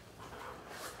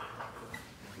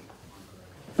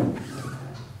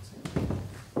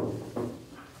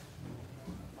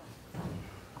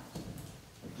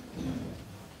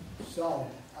 So,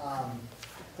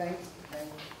 thank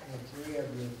the three of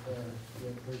you for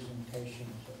your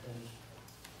presentations. It was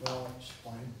well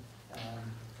explained.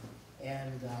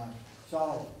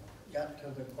 So, got to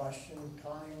the question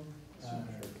time. Yeah,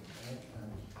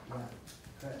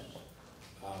 Chris.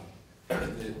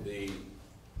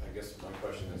 I guess my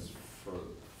question is for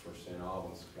St.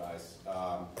 Albans guys.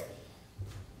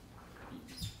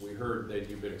 We heard that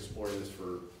you've been exploring this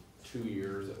for 2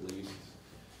 years at least,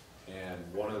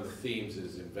 and one of the themes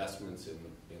is investments in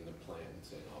the plant in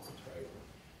St. Albans, right?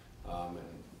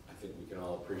 And I think we can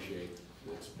all appreciate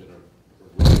it's been a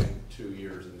really 2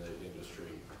 years in the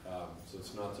industry, so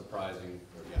it's not surprising,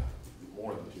 or yeah,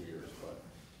 more than 2 years,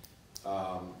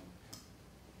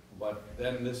 but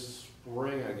then this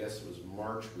spring, I guess it was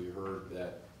March, we heard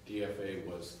that DFA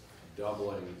was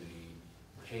doubling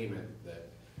the payment that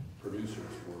producers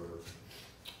were,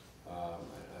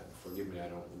 forgive me, I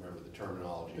don't remember the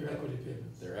terminology. Their equity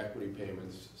payments. Their equity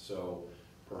payments, so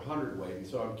per hundredweight. And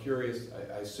so I'm curious,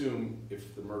 I assume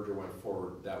if the merger went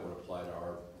forward, that would apply to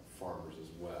our farmers as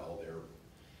well.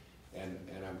 And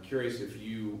I'm curious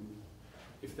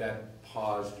if that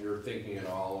paused your thinking at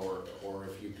all, or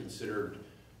if you considered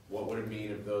what would it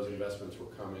mean if those investments were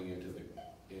coming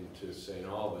into St.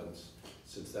 Albans,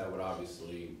 since that would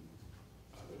obviously,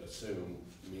 I would assume,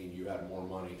 mean you had more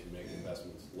money to make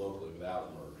investments locally without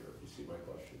a merger. You see my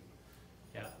question?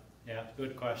 Yeah,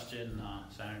 good question,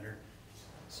 Senator.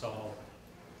 So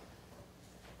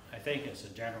I think it's a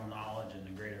general knowledge in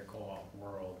the greater co-op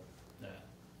world that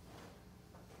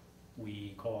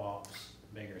we co-ops,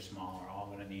 big or small, are all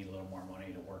going to need a little more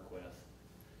money to work with.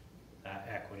 That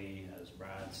equity, as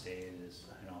Brad stated, is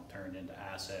turned into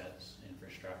assets,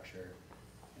 infrastructure,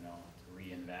 to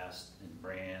reinvest in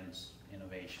brands,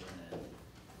 innovation,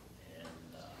 and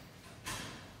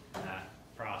that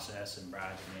process. And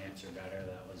Brad can answer better.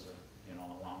 That was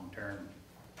a long-term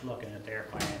looking at their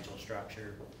financial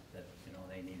structure that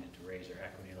they needed to raise their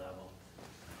equity level.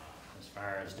 As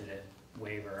far as did it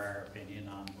waver our opinion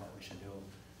on what we should do?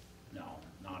 No,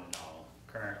 not at all.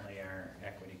 Currently, our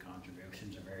equity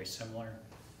contributions are very similar.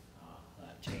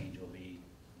 That change will be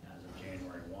as of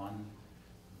January 1.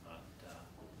 But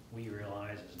we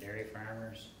realize as dairy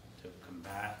farmers to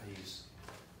combat these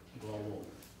global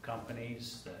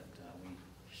companies that we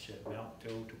ship milk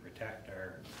to protect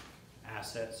our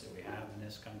assets that we have in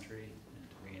this country and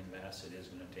to reinvest, it is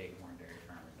going to take more dairy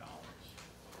farmer dollars.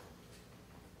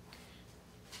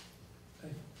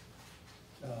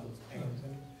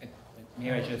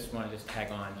 Maybe I just want to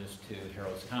tag on to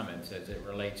Harold's comments as it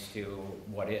relates to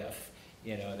what if,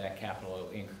 that capital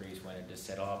increase went into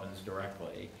St. Albans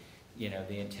directly.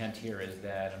 The intent here is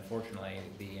that unfortunately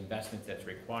the investment that's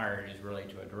required is really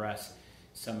to address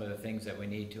some of the things that we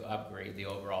need to upgrade the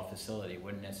overall facility.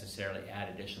 Wouldn't necessarily add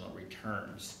additional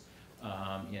returns,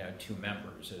 to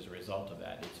members as a result of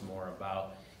that. It's more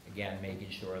about, again, making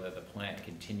sure that the plant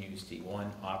continues to,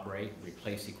 one, operate,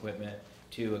 replace equipment,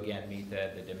 two, again, meet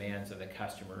the demands of the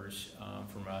customers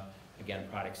from a, again,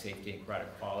 product safety and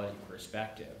product quality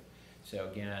perspective. So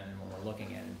again, when we're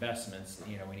looking at investments,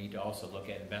 we need to also look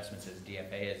at investments as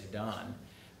DFA has done,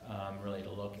 really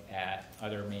to look at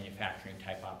other manufacturing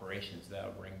type operations that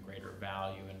will bring greater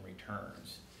value and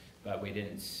returns. But we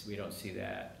don't see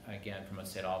that, again, from a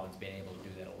St. Albans being able to do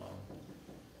that alone.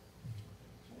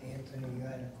 Anthony, you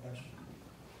had a question?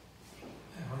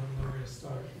 I don't know where to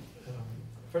start.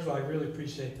 First of all, I really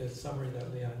appreciate the summary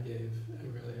that Leon gave.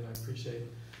 I appreciate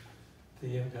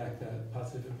the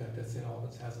positive impact that St.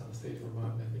 Albans has on the state of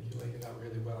Vermont. I think you laid it out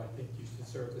really well. I think you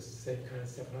deserve the same kind of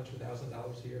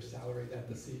 $700,000 a year salary that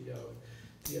the CEO of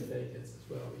DFA gets as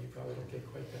well, but you probably don't get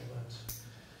quite that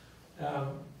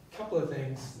much. Couple of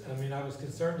things. I mean, I was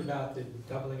concerned about the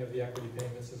doubling of the equity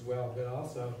payments as well, but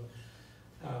also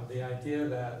the idea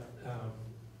that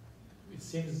it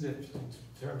seems as if in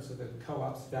terms of the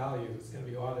co-op's value, it's going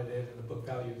to be audited and the book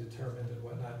value determined and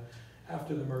whatnot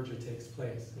after the merger takes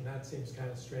place. And that seems kind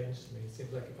of strange to me. It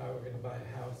seems like if I were going to buy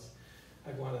a house,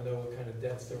 I'd want to know what kind of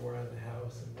debts there were on the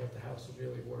house and what the house was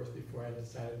really worth before I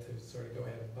decided to sort of go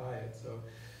ahead and buy it. So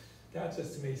that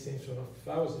just to me seems, if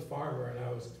I was a farmer and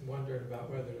I was wondering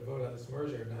about whether to vote on this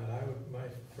merger or not, my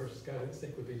first gut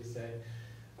instinct would be to say,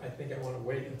 I think I want to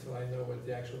wait until I know what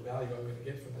the actual value I'm going to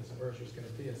get from this merger is going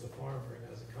to be as a farmer and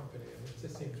as a company. And it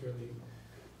just seems really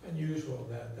unusual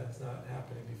that that's not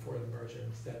happening before the merger.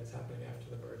 Instead, it's happening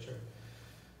after the merger.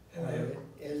 And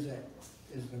Is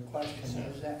the question,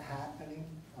 is that happening?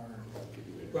 Or?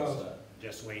 Well,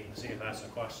 Just wait and see if that's a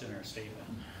question or a statement.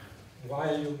 why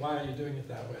are you doing it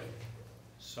that way?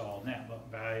 So net book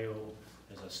value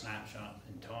is a snapshot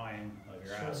in time of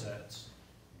your Sure. assets,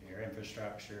 your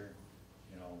infrastructure,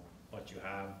 you know, what you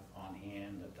have on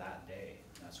hand at that day.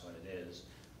 That's what it is.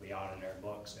 We audit our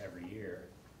books every year,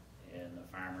 and the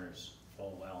farmers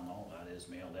full well know that is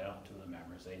mailed out to the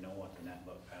members. They know what the net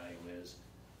book value is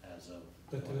as of.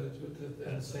 But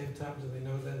at the same time, do they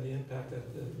know then the impact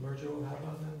that the merger will have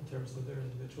on them in terms of their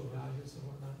individual values and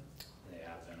whatnot? They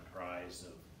have been apprised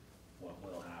of what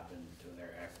will happen to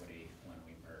their equity when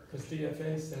we merge. Because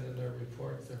DFA said in their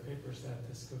reports, their papers, that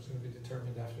this was going to be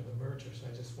determined after the merger, so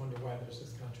I just wonder why there's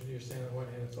this contradiction. You're saying on one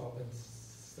hand it's all been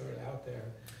sort of out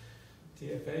there.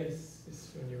 DFA,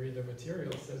 when you read the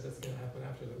material, says it's going to happen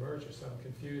after the merger, so I'm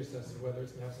confused as to whether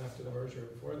it's going to happen after the merger or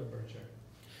before the merger.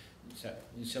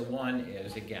 So one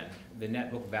is, again, the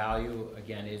net book value,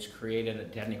 again, is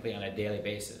created technically on a daily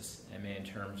basis. I mean, in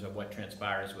terms of what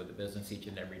transpires with the business each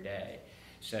and every day.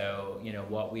 So, you know,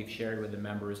 what we've shared with the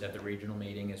members at the regional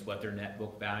meeting is what their net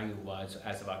book value was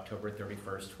as of October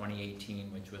 31st,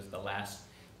 2018, which was the last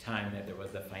time that there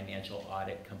was the financial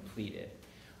audit completed.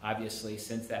 Obviously,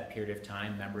 since that period of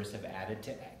time, members have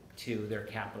added to their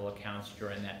capital accounts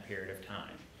during that period of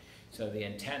time. So the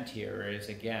intent here is,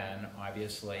 again,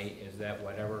 obviously, is that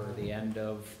whatever the end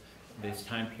of this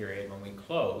time period when we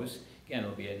close, again,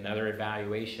 it'll be another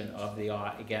evaluation of the,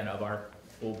 again, of our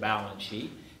full balance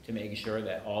sheet to make sure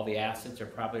that all the assets are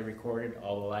properly recorded,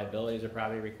 all the liabilities are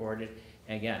properly recorded.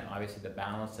 And again, obviously, the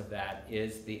balance of that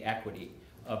is the equity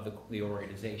of the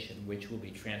organization, which will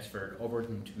be transferred over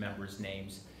into members'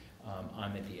 names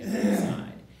on the DFA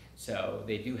side. So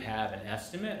they do have an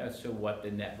estimate as to what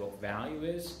the net book value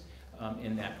is.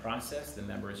 In that process, the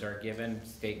members are given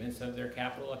statements of their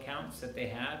capital accounts that they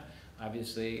have.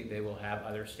 Obviously, they will have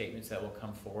other statements that will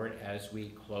come forward as we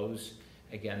close,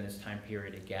 again, this time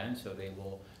period again. So they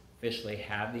will officially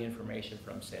have the information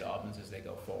from St. Albans as they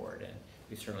go forward. And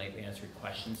we certainly have answered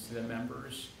questions to the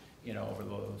members, you know, over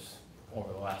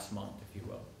the last month, if you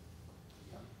will.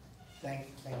 Thank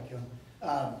you.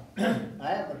 I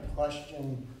have a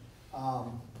question.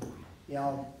 You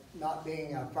know, not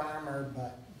being a farmer,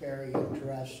 but very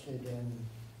interested in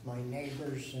my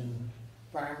neighbors and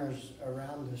farmers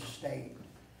around the state.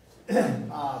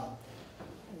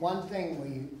 One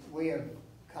thing we have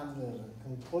come to the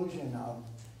conclusion of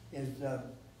is the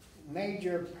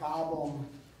major problem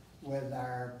with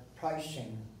our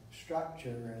pricing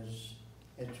structure is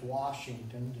it's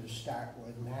Washington to start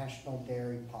with, national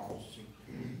dairy policy.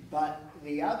 But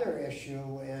the other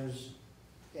issue is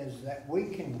that we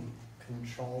can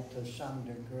control to some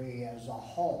degree as a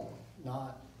whole,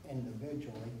 not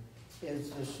individually,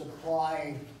 is the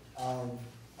supply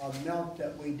of milk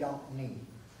that we don't need.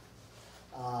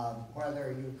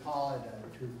 Whether you call it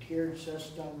a two-tiered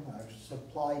system, a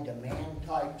supply-demand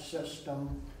type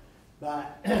system,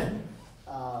 but,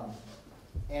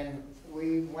 and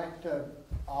we went to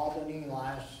Albany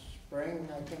last spring,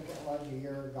 I think it was a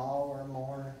year ago or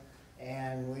more,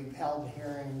 and we've held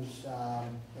hearings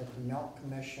at the Milk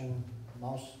Commission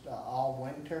all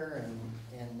winter,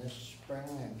 and this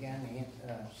spring again,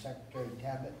 Secretary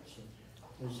Tebbets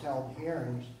has held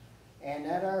hearings. And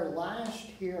at our last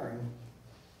hearing,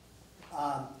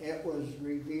 it was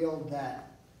revealed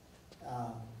that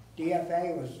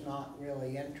DFA was not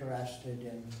really interested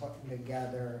in putting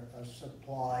together a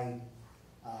supply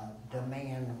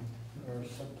demand or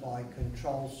supply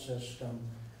control system.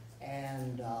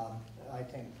 And I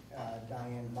think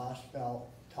Diane Bosfeld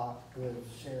talked with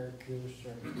Syracuse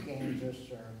or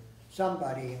Kansas or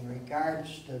somebody in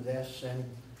regards to this, and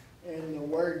and the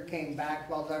word came back,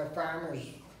 well, their farmers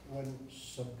wouldn't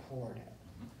support it.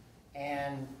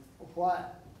 And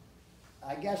what,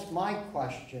 I guess my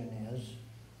question is,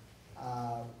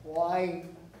 why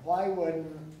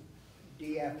wouldn't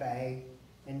DFA,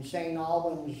 and St.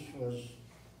 Albans was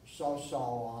so-so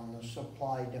on the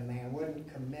supply-demand,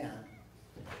 wouldn't commit.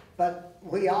 But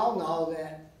we all know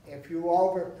that if you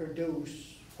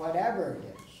overproduce whatever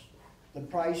it is, the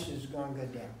price is going to go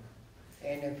down.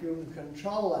 And if you can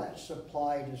control that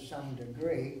supply to some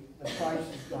degree, the price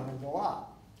is going to go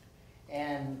up.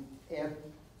 And if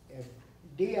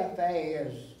DFA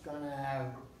is going to have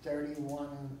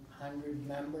 3,100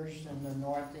 members in the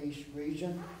Northeast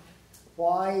region,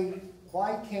 why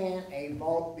can't a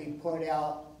vote be put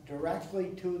out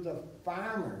directly to the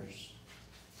farmers,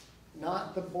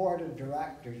 not the board of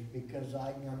directors? Because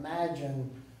I can imagine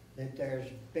that there's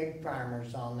big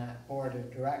farmers on that board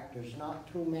of directors.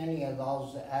 Not too many of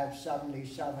those that have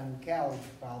 77 cows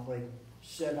probably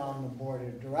sit on the board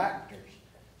of directors.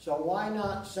 So why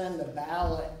not send a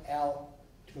ballot out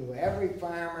to every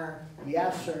farmer,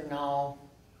 yes or no,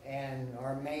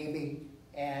 or maybe,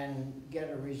 and get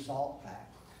a result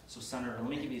back? So Senator, let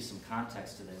me give you some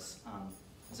context to this.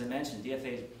 As I mentioned,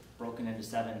 DFA is broken into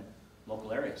 7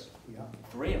 local areas. Yeah.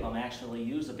 3 of them actually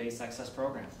use a base access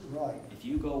program. Right. If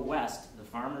you go west, the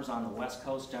farmers on the west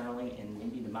coast generally, and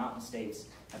maybe the mountain states,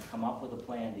 have come up with a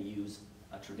plan to use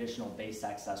a traditional base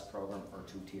access program or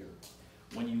 2-tier.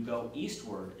 When you go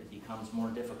eastward, it becomes more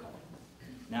difficult.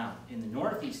 Now, in the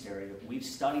Northeast area, we've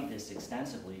studied this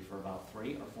extensively for about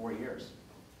 3 or 4 years.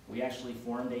 We actually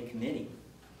formed a committee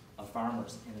of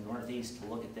farmers in the Northeast to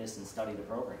look at this and study the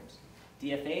programs.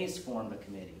 DFA's formed a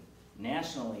committee.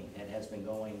 Nationally, it has been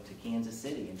going to Kansas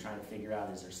City and trying to figure out,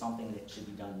 is there something that should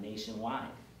be done nationwide?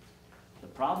 The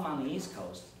problem on the East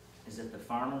Coast is that the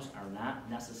farmers are not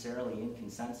necessarily in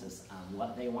consensus on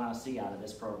what they want to see out of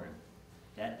this program.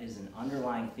 That is an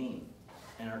underlying theme.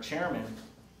 And our chairman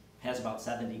has about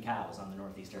 70 cows on the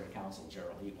Northeast Area Council,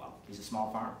 Gerald Heatwell. He's a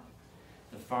small farmer.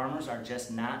 The farmers are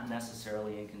just not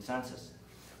necessarily in consensus.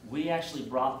 We actually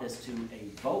brought this to a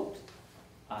vote,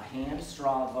 a hand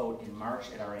straw vote in March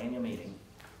at our annual meeting,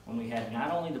 when we had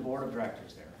not only the board of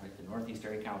directors there, like the Northeast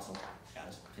Area Council, got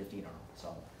us 15 or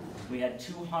so. We had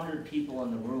 200 people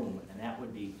in the room, and that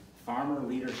would be farmer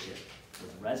leadership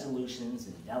with resolutions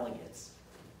and delegates.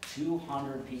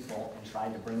 200 people, and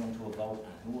tried to bring them to a vote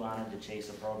on who wanted to chase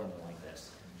a program like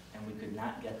this, and we could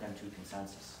not get them to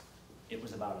consensus. It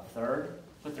was about a third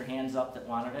put their hands up that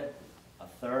wanted it, a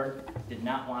third did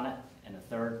not want it, and a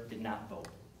third did not vote.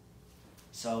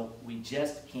 So we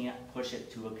just can't push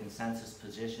it to a consensus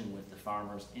position with the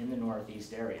farmers in the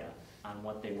Northeast area on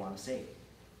what they want to see.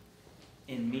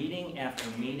 In meeting after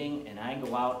meeting, and I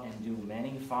go out and do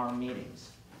many farm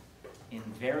meetings,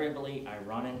 invariably I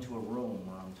run into a room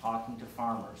where I'm talking to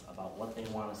farmers about what they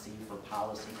want to see for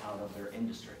policy out of their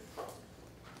industry.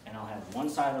 And I'll have one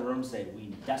side of the room say, we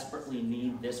desperately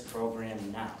need this program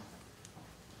now.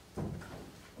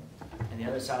 And the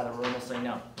other side of the room will say,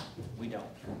 no, we don't.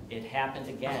 It happened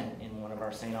again in one of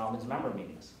our St. Albans member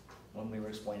meetings when we were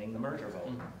explaining the merger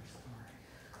vote.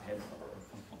 I had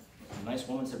a nice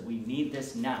woman said, we need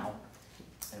this now.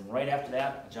 And right after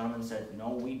that, a gentleman said, no,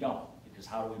 we don't, because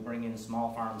how do we bring in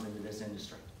small farms into this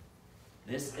industry?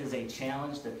 This is a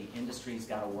challenge that the industry's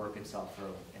got to work itself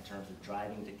through in terms of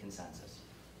driving to consensus.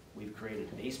 We've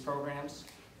created base programs.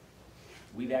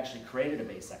 We've actually created a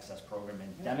base access program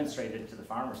and demonstrated it to the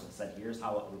farmers and said, here's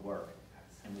how it would work.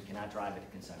 And we cannot drive it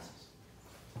to consensus.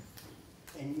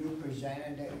 And you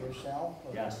presented it yourself?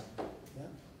 Or? Yes. Yeah.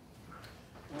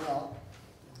 Well,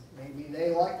 maybe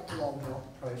they like low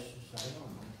milk prices. I don't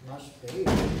know. Must be.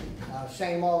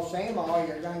 Same old,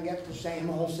 you're going to get the same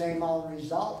old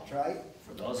results, right?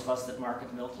 For those of us that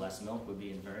market milk, less milk would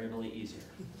be invariably easier.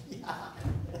 Yeah.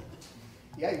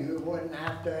 Yeah, you wouldn't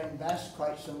have to invest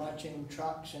quite so much in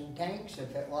trucks and tanks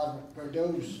if it wasn't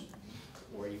produced.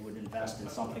 Or you would invest in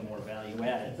something more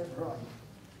value-added.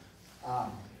 Right.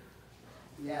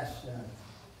 Yes.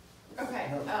 Okay,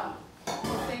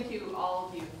 thank you, all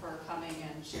of you, for coming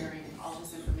and sharing all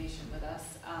this information with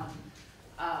us.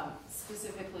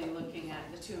 Specifically looking at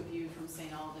the 2 of you from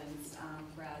St. Albans,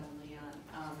 Brad and Leon.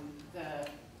 I'm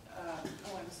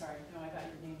sorry, no, I got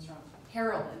your names wrong.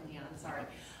 Harold and Leon, sorry.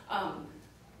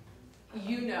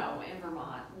 You know, in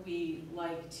Vermont, we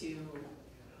like to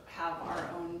have our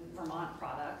own Vermont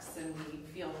products, and we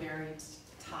feel very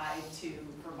tied to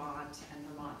Vermont and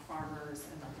Vermont farmers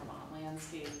and the Vermont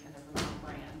landscape and the Vermont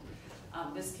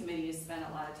brand. This committee has spent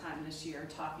a lot of time this year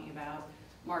talking about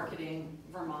marketing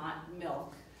Vermont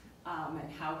milk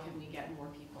and how can we get more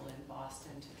people in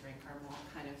Boston to drink our milk,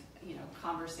 kind of,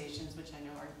 conversations, which I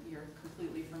know you're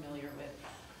completely familiar with.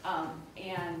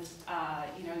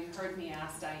 You heard me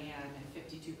ask Diane, and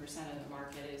 52% of the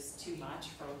market is too much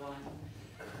for one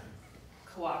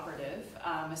cooperative,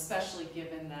 especially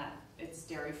given that it's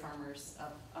Dairy Farmers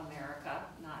of America,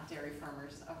 not Dairy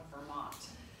Farmers of Vermont.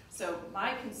 So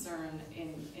my concern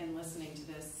in listening to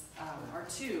this are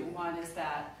two. One is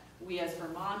that we as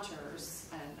Vermonters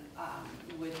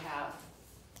would have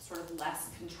sort of less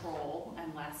control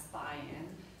and less buy-in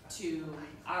to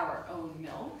our own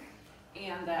milk,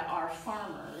 and that our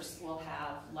farmers will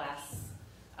have less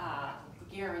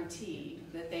guarantee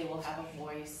that they will have a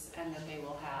voice and that they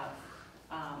will have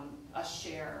a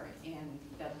share in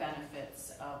the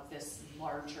benefits of this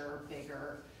larger,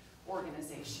 bigger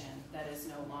organization that is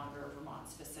no longer Vermont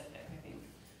specific. I think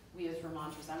we as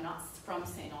Vermonters, I'm not from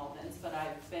St. Albans, but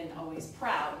I've been always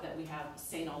proud that we have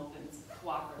St. Albans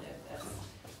Cooperative as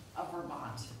a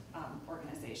Vermont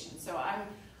organization. So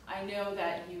I know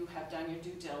that you have done your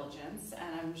due diligence,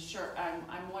 and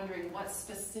I'm wondering what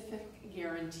specific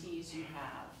guarantees you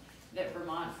have that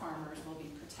Vermont farmers will be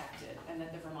protected and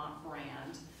that the Vermont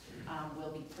brand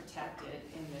will be protected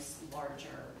in this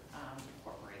larger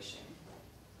corporation.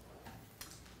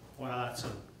 Well, that's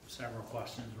several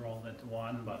questions rolled into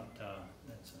one, but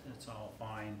it's all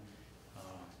fine.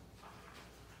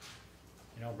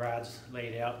 Brad's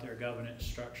laid out their governance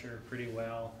structure pretty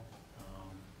well.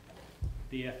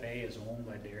 DFA is owned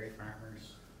by dairy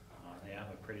farmers. They have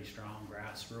a pretty strong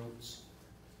grassroots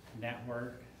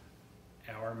network.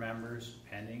 Our members,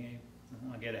 pending I don't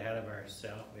want to get ahead of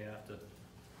ourselves, we have to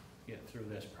get through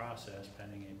this process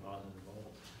pending a positive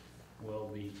vote, will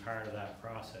be part of that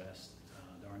process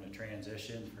during the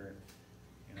transition for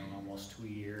almost 2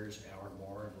 years. Our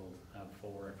board will have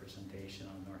full representation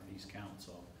on Northeast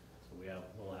Council, so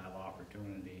we'll have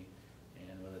opportunity,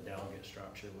 and with a delegate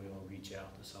structure we will reach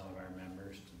out to some of our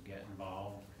members to get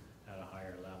involved at a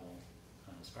higher level.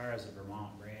 As far as the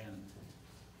Vermont brand,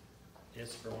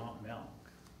 it's Vermont milk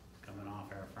coming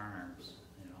off our farms.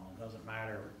 It doesn't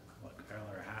matter what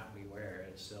color hat we wear,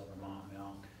 it's still Vermont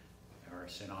milk. Our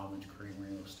St. Albans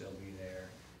Creamery will still be there.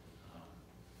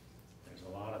 There's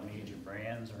a lot of major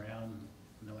brands around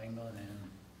New England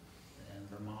and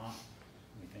Vermont.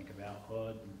 We think about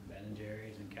Hood, and Ben &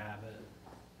 Jerry's, and Cabot,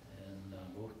 and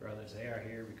Booth Brothers. They are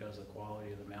here because of the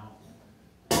quality of the milk.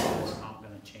 It's not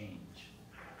going to change.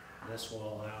 This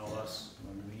will allow us,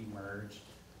 when we merge,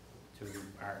 to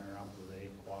partner up with a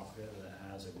cooperative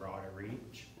that has a broader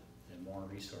reach and more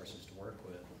resources to work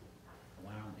with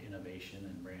around innovation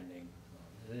and branding.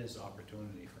 It is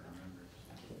opportunity for our members.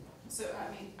 So,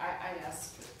 I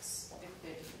asked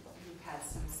if you've had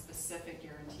some specific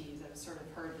guarantees. I've sort of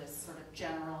heard this sort of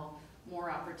general, more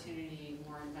opportunity,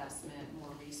 more investment,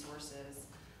 more resources,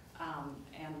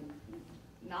 and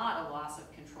not a loss of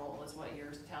control is what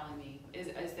you're telling me.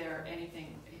 Is there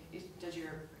anything, does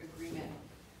your agreement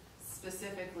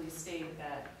specifically state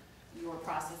that your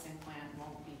processing plant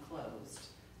won't be closed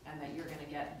and that you're going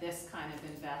to get this kind of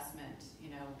investment,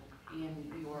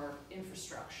 in your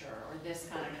infrastructure, or this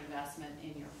kind of investment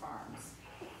in your farms?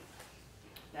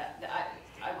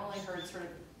 I've only heard sort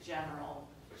of general.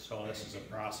 So this is a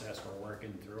process we're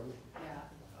working through. Yeah.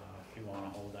 If you want to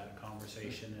hold that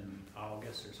conversation in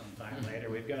August or sometime later,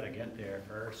 we've got to get there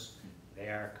first. They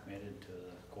are committed to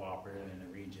the cooperative in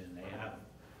the region. They have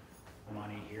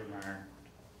money earmarked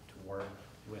to work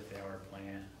with our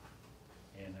plant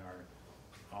and our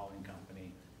hauling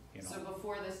company. So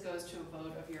before this goes to a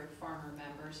vote of your farmer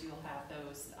members, you'll have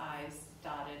those I's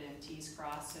dotted and T's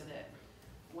crossed, so that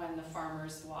when the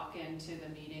farmers walk into the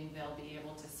meeting, they'll be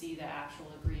able to see the actual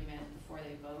agreement before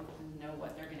they vote and know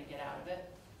what they're going to get out of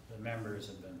it. The members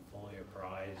have been fully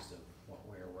apprised of what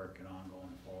we're working on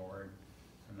going forward.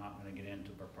 I'm not going to get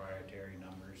into proprietary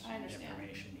numbers and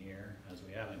information here, as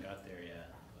we haven't got there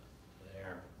yet, but they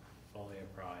are fully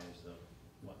apprised of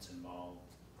what's involved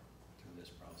through this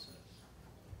process.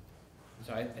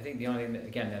 So I think the only thing that,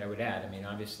 again, that I would add,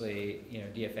 obviously,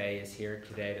 DFA is here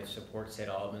today to support St.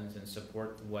 Albans and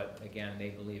support what, again, they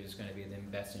believe is going to be in the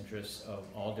best interests of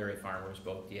all dairy farmers,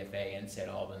 both DFA and St.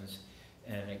 Albans.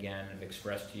 And again, I've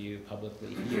expressed to you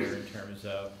publicly here in terms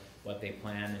of what they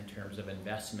plan in terms of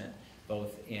investment,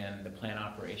 both in the plant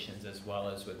operations as well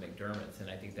as with McDermott's.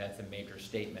 And I think that's a major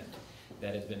statement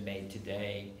that has been made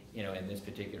today, in this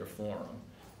particular forum.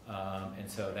 And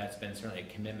so that's been certainly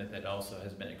a commitment that also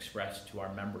has been expressed to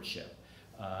our membership.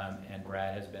 And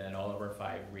Brad has been at all of our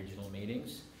 5 regional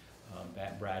meetings.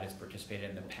 Brad has participated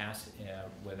in the past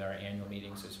with our annual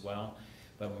meetings as well.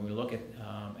 But when we look at,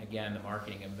 again, the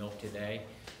marketing of milk today,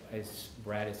 as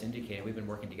Brad has indicated, we've been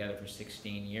working together for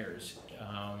 16 years.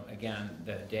 Again,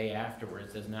 the day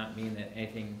afterwards does not mean that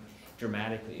anything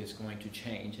dramatically is going to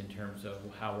change in terms of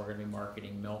how we're going to be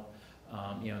marketing milk,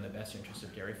 in the best interest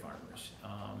of dairy farmers.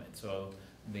 And so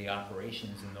the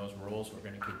operations and those rules we're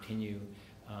going to continue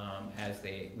as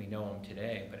we know them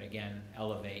today, but again,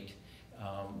 elevate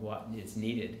what is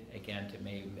needed, again, to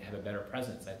maybe have a better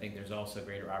presence. I think there's also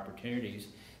greater opportunities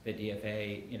that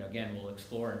DFA, again, will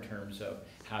explore in terms of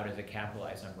how does it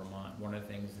capitalize on Vermont. One of the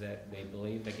things that they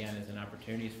believe, again, is an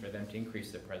opportunity for them to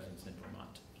increase their presence in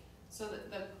Vermont. So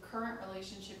the current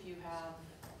relationship you have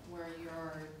where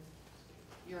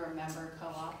you're a member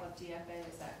co-op of DFA,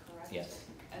 is that correct? Yes.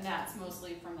 And that's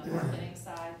mostly from the marketing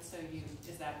side, so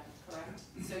is that correct?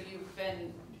 So you've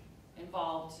been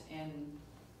involved in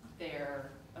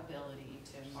their ability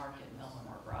to market milk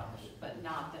more broadly, but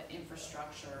not the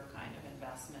infrastructure kind of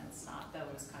investments, not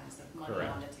those kinds of money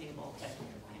Correct. on the table type of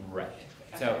thing. Right.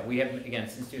 Okay. So we have, again,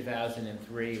 since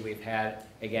 2003, we've had,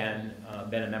 again,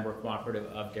 been a member cooperative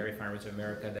of Dairy Farmers of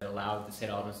America that allowed the state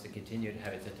of Albans to continue to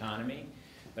have its autonomy,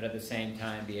 but at the same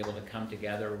time be able to come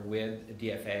together with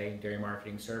DFA, Dairy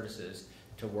Marketing Services,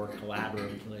 to work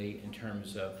collaboratively in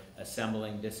terms of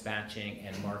assembling, dispatching,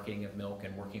 and marketing of milk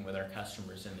and working with our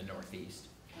customers in the Northeast.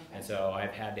 Okay. And so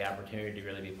I've had the opportunity to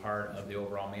really be part of the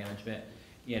overall management,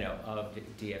 of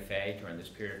DFA during this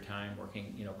period of time,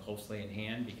 working, closely in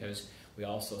hand, because we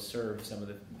also serve some of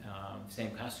the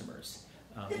same customers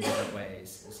in different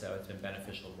ways. So it's been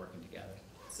beneficial working together.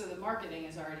 So the marketing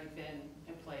has already been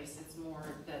in place. It's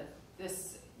more that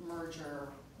this merger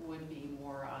would be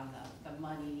more on the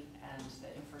money and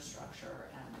the infrastructure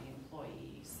and the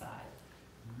employee side.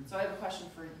 Mm-hmm. So I have a question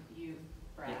for you,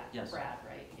 Brad. Yes. Brad,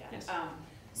 right? Yeah. Yes.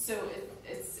 So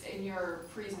it's in your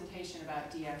presentation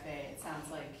about DFA, it sounds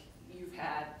like you've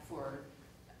had for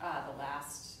the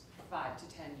last 5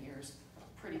 to 10 years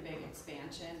a pretty big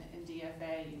expansion in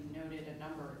DFA. You noted a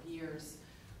number of years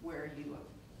where you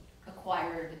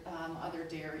acquired other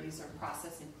dairies or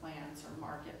processing plants or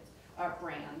market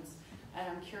brands. And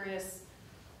I'm curious,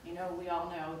 we all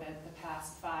know that the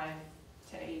past 5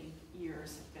 to 8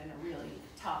 years have been really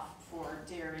tough for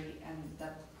dairy, and the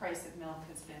price of milk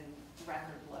has been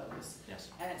record lows. Yes.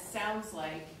 And it sounds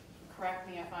like, correct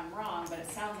me if I'm wrong, but it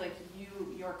sounds like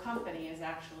your company has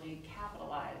actually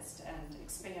capitalized and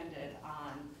expanded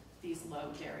on these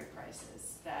low dairy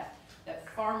prices, that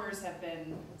farmers have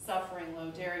been suffering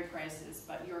low dairy prices,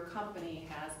 but your company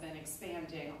has been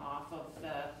expanding off of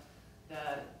the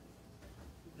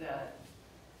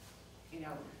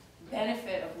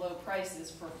benefit of low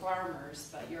prices for farmers,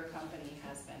 but your company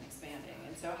has been expanding.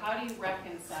 And so how do you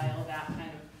reconcile that kind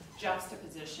of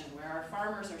juxtaposition where our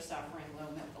farmers are suffering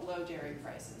low dairy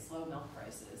prices, low milk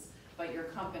prices, but your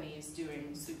company is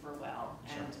doing super well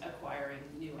and acquiring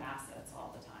new assets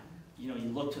all the time? You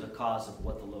look to the cause of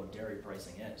what the low dairy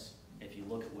pricing is. If you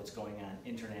look at what's going on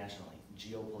internationally,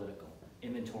 geopolitical,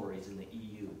 inventories in the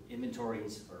EU,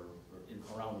 inventories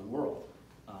around the world,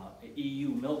 EU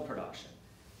milk production.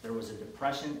 There was a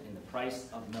depression in the price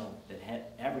of milk that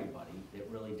hit everybody, that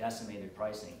really decimated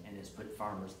pricing and has put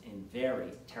farmers in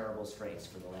very terrible straits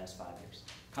for the last 5 years.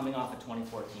 Coming off a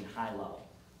 2014 high level,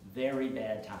 very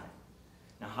bad time.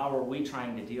 Now, how are we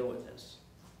trying to deal with this?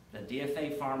 The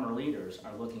DFA farmer leaders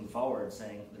are looking forward,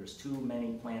 saying there's too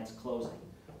many plants closing.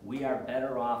 We are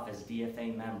better off as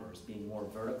DFA members being more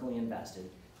vertically invested,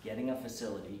 getting a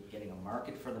facility, getting a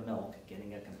market for the milk,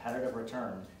 getting a competitive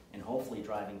return, and hopefully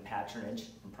driving patronage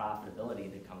and profitability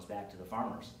that comes back to the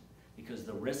farmers. Because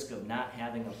the risk of not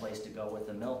having a place to go with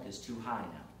the milk is too high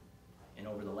now. And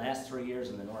over the last 3 years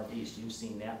in the Northeast, you've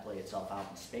seen that play itself out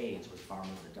in spades with farmers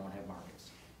that don't have markets.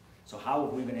 So how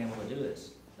have we been able to do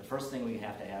this? The first thing we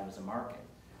have to have is a market.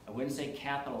 I wouldn't say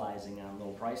capitalizing on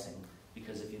low pricing,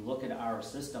 because if you look at our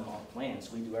system of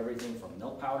plants, we do everything from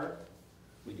milk powder,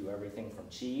 we do everything from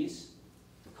cheese,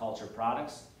 to cultured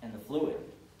products, and the fluid.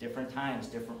 Different times,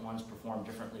 different ones perform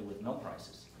differently with milk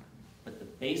prices. But the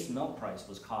base milk price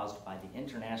was caused by the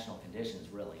international conditions,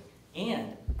 really,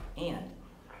 and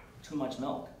too much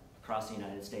milk across the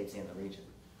United States and the region.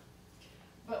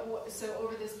 But so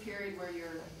over this period where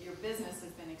your business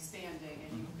has been expanding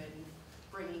and you've been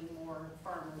bringing more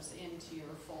farmers into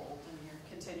your fold, and you're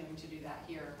continuing to do that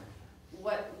here,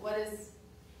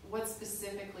 what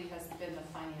specifically has been the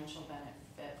financial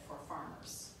benefit for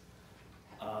farmers?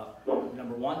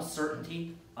 Number one,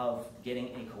 certainty of getting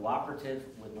a cooperative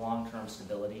with long-term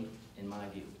stability, in my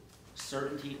view.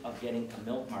 Certainty of getting a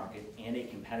milk market and a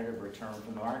competitive return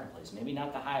from the marketplace. Maybe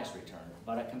not the highest return,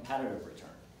 but a competitive return.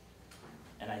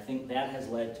 And I think that has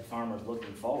led to farmers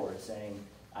looking forward, saying,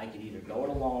 I could either go it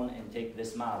alone and take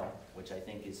this model, which I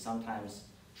think is sometimes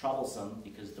troublesome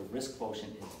because the risk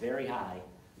quotient is very high,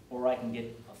 or I can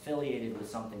get affiliated with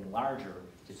something larger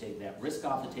to take that risk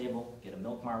off the table, get a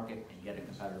milk market, and get a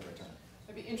competitive return.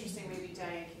 It'd be interesting, maybe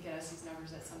Diane can get us these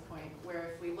numbers at some point,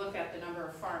 where if we look at the number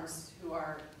of farms who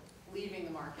are leaving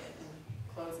the market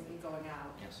and closing and going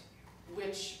out, Yes.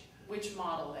 which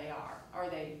model they are. Are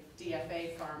they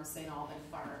DFA farms, St. Alban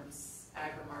farms,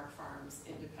 Agrimark farms,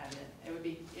 independent? It would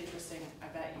be interesting, I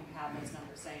bet you have those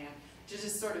numbers saying, to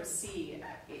just sort of see,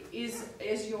 is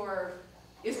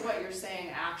what you're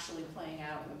saying actually playing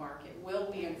out in the market? Will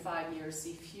we in 5 years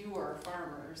see fewer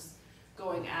farmers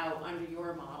going out under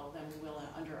your model than we will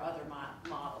under other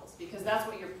models? Because that's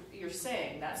what you're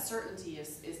saying, that certainty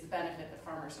is the benefit that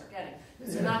farmers are getting,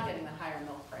 because they're not getting the higher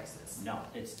milk prices. No,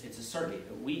 it's a certainty.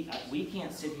 We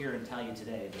can't sit here and tell you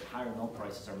today that higher milk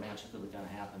prices are magically going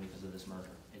to happen because of this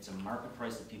merger. It's a market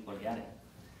price that people are getting.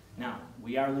 Now,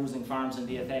 we are losing farms in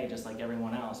DFA just like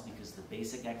everyone else because the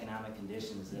basic economic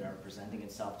conditions that are presenting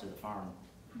itself to the farm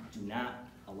do not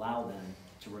allow them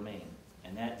to remain.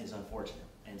 And that is unfortunate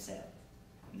and sad.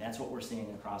 And that's what we're seeing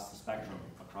across the spectrum,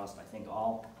 across, I think,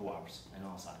 all co-ops and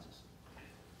all sizes.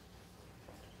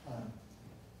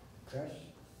 Chris?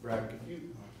 Brad, could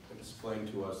you explain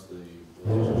to us the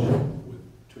relationship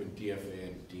between DFA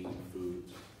and Dean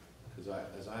Foods? Because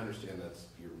as I understand, that's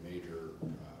your major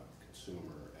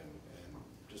consumer, and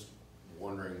just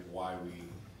wondering why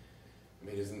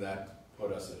isn't that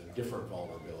put us at a different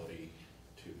vulnerability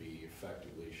to be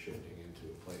effectively shifting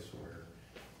into a place where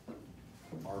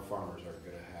our farmers are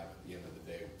going to have, at the end of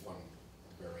the day, one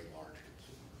very large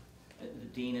consumer?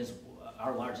 Dean is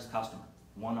our largest customer,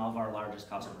 one of our largest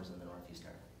customers in the Northeast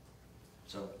area.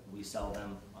 So we sell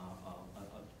them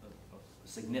a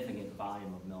significant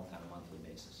volume of milk on a monthly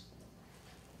basis.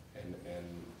 And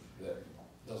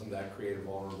doesn't that create a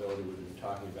vulnerability when you're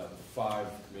talking about the 5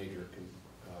 major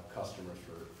customers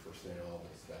for St. Albans?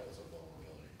 That was a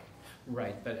vulnerability.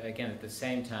 Right, but again, at the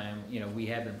same time, we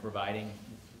have been providing,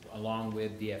 along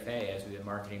with DFA, as we've been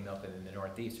marketing milk in the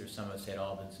Northeast, or some of St.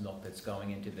 Albans milk that's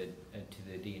going into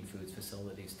the Dean Foods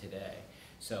facilities today.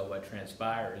 So what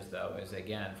transpires, though, is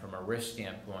again, from a risk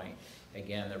standpoint,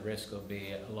 again, the risk will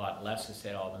be a lot less to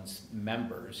St. Albans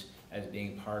members as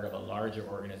being part of a larger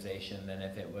organization than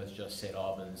if it was just St.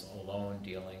 Albans alone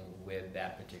dealing with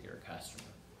that particular customer.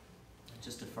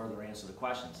 Just to further answer the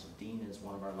question, so Dean is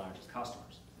one of our largest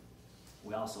customers.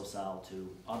 We also sell to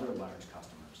other large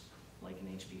customers, like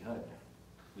an HP Hood.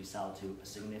 We sell to a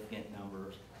significant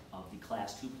number of the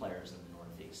Class 2 players in the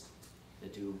Northeast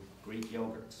that do Greek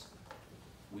yogurts.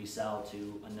 We sell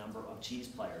to a number of cheese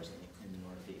players in the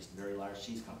Northeast, very large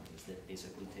cheese companies that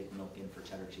basically take milk in for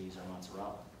cheddar cheese or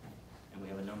mozzarella. And we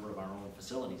have a number of our own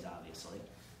facilities, obviously.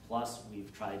 Plus,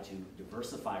 we've tried to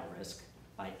diversify risk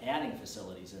by adding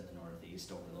facilities in the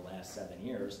Northeast over the last 7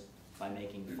 years by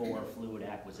making 4 fluid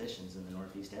acquisitions in the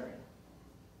Northeast area.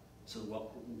 So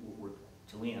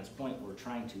to Leon's point, we're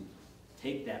trying to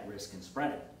take that risk and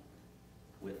spread it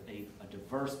with a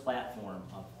diverse platform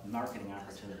of marketing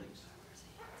opportunities.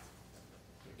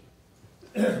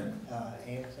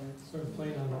 Anthony? Sort of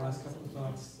playing on the last couple of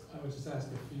thoughts, I would just ask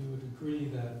if you would agree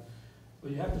that,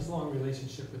 well, you have this long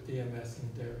relationship with DMS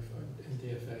and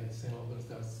DFA, St. Albans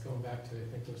does, going back to, I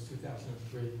think it was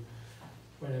 2003,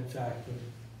 when in fact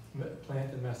the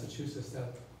plant in Massachusetts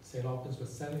that St. Albans was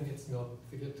sending its milk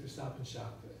to get through Stop and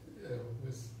Shop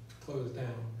was closed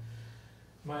down.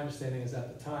 My understanding is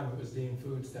at the time it was Dean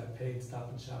Foods that paid Stop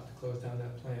and Shop to close down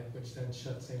that plant, which then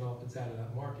shut St. Albans out of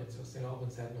that market. So St.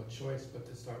 Albans had no choice but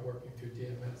to start working through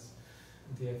DMS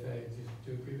and DFA.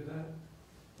 Do you agree with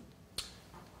that?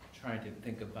 Trying to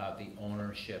think about the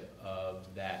ownership of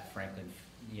that Franklin,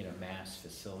 Mass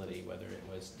facility, whether it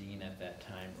was Dean at that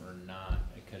time or not.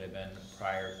 It could have been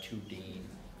prior to Dean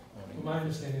owning. Well, my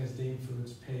understanding is Dean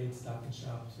Foods paid Stop and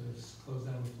Shop to close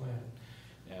down the plant.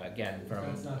 Again, If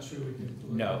that's not true, we can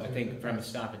look no, into I it, think but from a that's-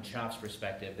 Stop and Shop's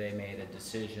perspective, they made a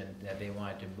decision that they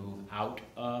wanted to move out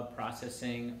of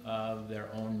processing of their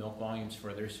own milk volumes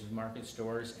for their supermarket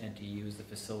stores and to use the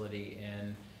facility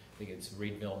in, I think it's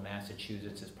Reedville,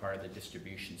 Massachusetts, as part of the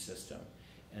distribution system.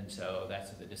 And so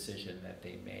that's the decision that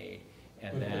they made.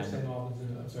 And But put St. then,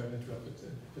 Albans in, I'm sorry to interrupt,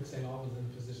 but put St. Albans in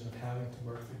a position of having to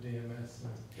work through DMS.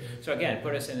 so again,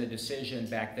 put us in a decision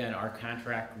back then. Our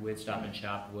contract with Stop and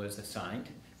Shop was assigned.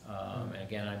 And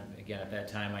again, at that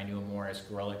time, I knew them more as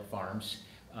Gorelick Farms.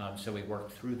 So we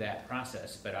worked through that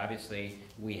process. But obviously,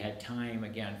 we had time,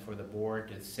 again, for the board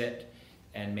to sit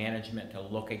and management to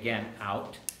look again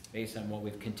out based on what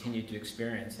we've continued to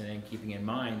experience. And then keeping in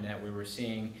mind that we were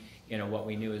seeing, what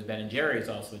we knew as Ben and Jerry's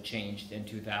also changed in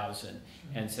 2000.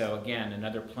 And so again,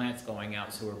 another plant's going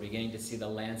out, so we're beginning to see the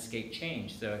landscape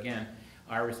change. So again,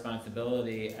 our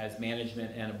responsibility as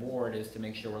management and a board is to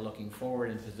make sure we're looking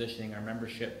forward and positioning our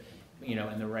membership,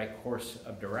 in the right course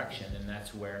of direction. And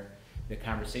that's where the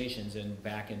conversations, and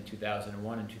back in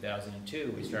 2001 and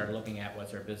 2002, we started looking at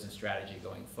what's our business strategy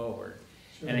going forward.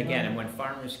 Sure. And again, and when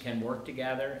farmers can work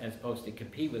together as opposed to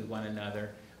compete with one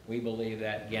another, we believe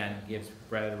that, again, gives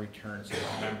better returns to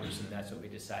our members, and that's what we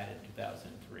decided in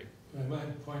 2003. My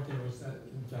point there was that,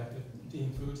 in fact, that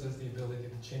Dean Foods has the ability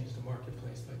to change the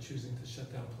marketplace by choosing to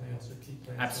shut down plants or keep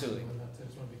plants. Absolutely. I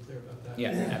just want to be clear about that.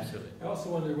 Yeah, absolutely. I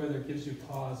also wonder whether it gives you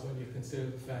pause when you consider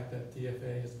the fact that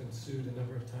DFA has been sued a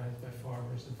number of times by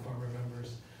farmers and farmer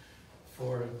members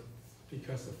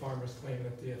because the farmers claim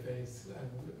that DFA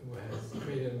has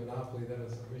created a monopoly that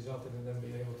has resulted in them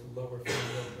being able to lower farm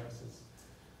milk prices.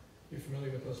 You're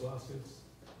familiar with those lawsuits?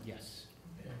 Yes.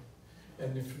 Okay.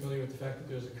 And you're familiar with the fact that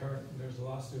there's a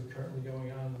lawsuit currently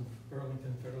going on in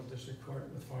Burlington Federal District Court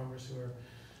with farmers who are,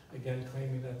 again,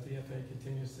 claiming that DFA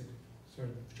continues to sort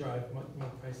of drive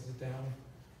milk prices down?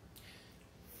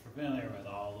 Familiar with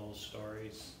all those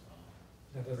stories?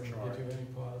 That doesn't For give sure. you any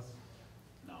pause?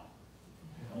 No.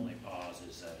 The only pause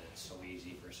is that it's so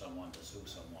easy for someone to sue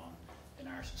someone in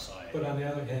our society. But on the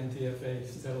other hand, DFA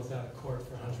settles out of court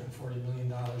for $140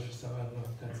 million or so. I don't know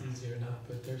if that's easy or not,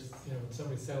 but there's, when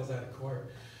somebody settles out of court,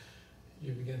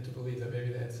 you begin to believe that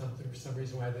maybe they had something, for some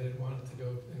reason why they didn't want it to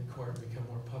go in court and become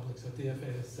more public. So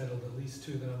DFA has settled at least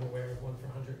two that I'm aware of, one for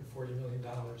 $140 million.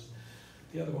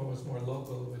 The other one was more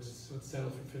local, which was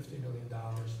settled for $50 million,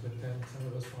 but then some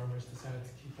of those farmers decided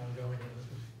to keep on going and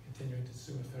continuing to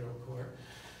sue in federal court.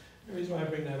 The reason why I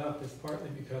bring that up is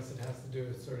partly because it has to do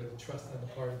with sort of the trust on the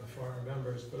part of the farmer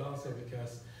members, but also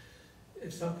because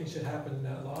if something should happen in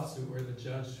that lawsuit where the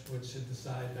judge should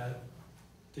decide that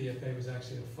DFA was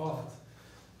actually at fault,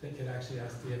 they could actually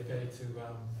ask DFA to,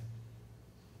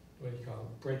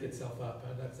 break itself up.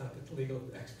 That's not the legal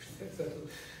that's not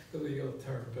the legal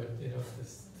term, but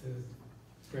to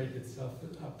break itself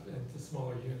up into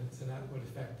smaller units, and that would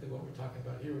affect what we're talking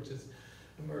about here, which is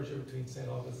a merger between St.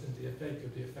 Albans and DFA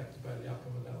could be affected by the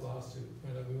outcome of that lawsuit.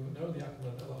 We would know the outcome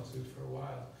of that lawsuit for a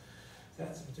while.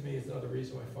 That's, to me, is another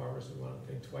reason why farmers would want to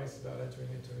think twice about entering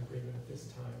into an agreement at this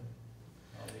time.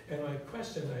 And my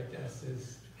question, I guess,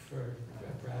 is for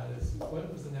Brad, is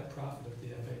what was the net profit of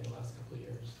DFA in the last couple of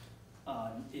years?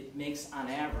 It makes, on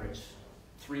average,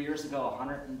 3 years ago,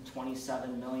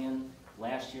 127 million.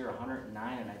 Last year,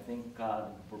 109, and I think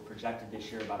we're projected this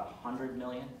year about 100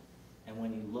 million. And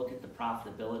when you look at the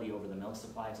profitability over the milk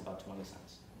supply, it's about 20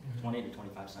 cents, 20 to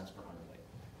 25 cents per hundredweight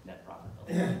net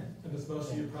profitability. And does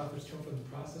most of your profits come from the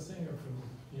processing, or from,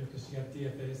 because you got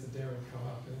DFA as the dairy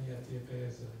co-op, and then you got DFA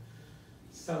as a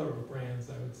seller of brands,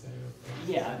 I would say.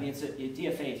 Yeah, I mean,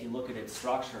 DFA, if you look at its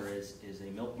structure, is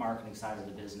a milk marketing side of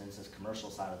the business, is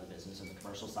commercial side of the business, and the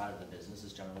commercial side of the business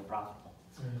is generally profitable.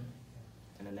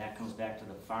 And then that comes back to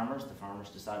the farmers. The farmers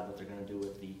decide what they're going to do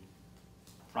with the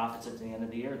profits at the end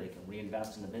of the year. They can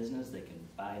reinvest in the business, they can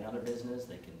buy another business,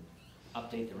 they can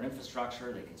update their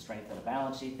infrastructure, they can strengthen a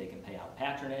balance sheet, they can pay out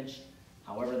patronage.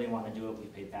 However they want to do it,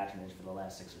 we've paid patronage for the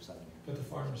last 6 or 7 years. But the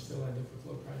farmers still end up with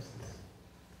low prices.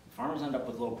 Farmers end up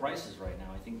with low prices right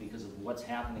now, I think, because of what's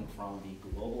happening from the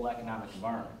global economic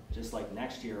environment. Just like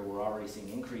next year, we're already seeing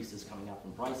increases coming up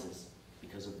in prices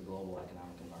because of the global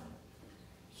economic environment.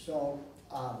 So,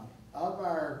 of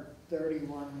our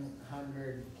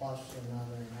 3,100 plus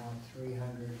another now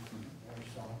 300 or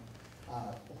so,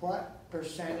 what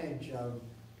percentage of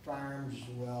farms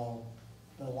will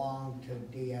belong to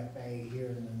DFA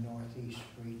here in the Northeast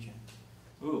region?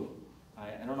 Ooh, I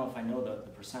don't know if I know the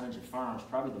percentage of farms.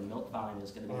 Probably the milk volume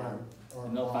is going to be Or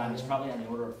the milk volume is probably on the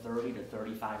order of 30 to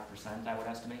 35%, I would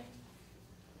estimate.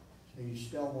 So you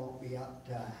still won't be up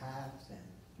to half then?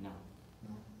 No.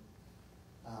 No.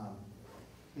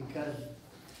 Because,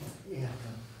 yeah,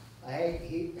 I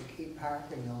keep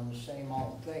harping on the same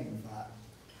old thing, but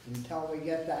until we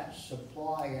get that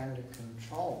supply under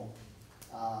control,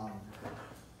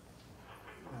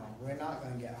 we're not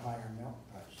going to get higher milk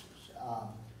prices.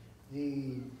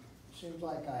 Seems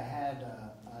like I had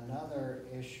another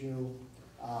issue.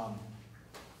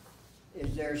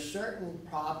 Is there certain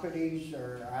properties,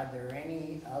 or are there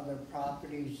any other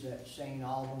properties that St.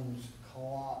 Albans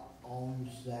Co-op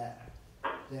owns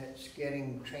that's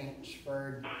getting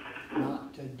transferred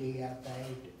not to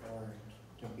DFA or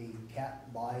to be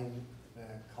kept by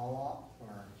the co-op,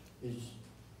 or is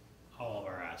All of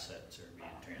our assets are being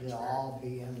transferred. they'll all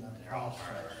be in the They're all process?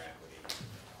 part of our equity.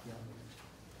 Yeah.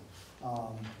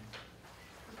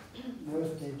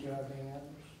 Ruth, did you have any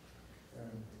others?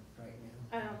 right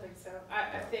now? I don't think so.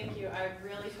 I thank you. I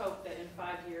really hope that in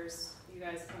 5 years, you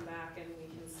guys come back and we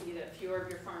can see that fewer of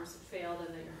your farms have failed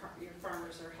and that your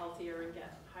farmers are healthier and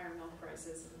get higher milk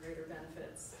prices and greater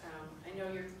benefits. I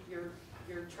know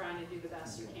you're trying to do the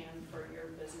best you can for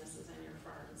your businesses and your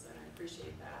farms, and I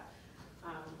appreciate that.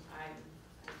 I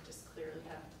just clearly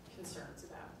have concerns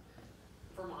about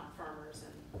Vermont farmers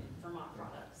and Vermont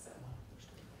products, so.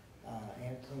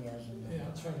 Anthony has a... Yeah,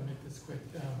 I'll try to make this quick.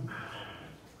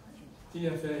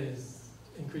 DFA is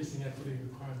increasing equity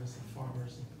requirements in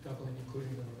farmers and doubling,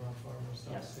 including the Vermont farmers,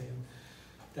 obviously. And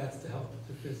that's to help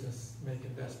the business make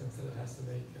investments that it has to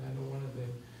make. And I know one of the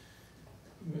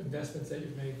investments that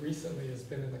you've made recently has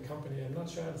been in the company, I'm not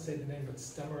sure how to say the name, but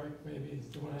Stemeric, maybe, is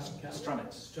the one out in California.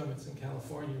 Strumix in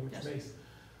California, which Yes. makes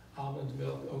almond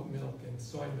milk, oat milk, and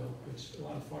soy milk, which a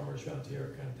lot of farmers around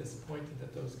here are kind of disappointed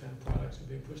that those kind of products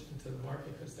are being pushed into the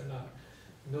market because they're not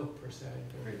milk per se,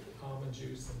 they're almond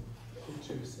juice and oat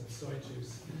juice and soy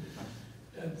juice.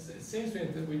 And it seems to me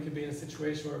that we could be in a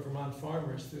situation where Vermont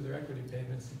farmers, through their equity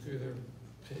payments and through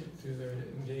their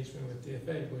engagement with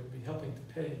DFA, would be helping to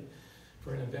pay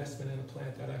for an investment in a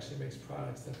plant that actually makes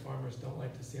products that farmers don't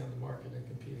like to see on the market and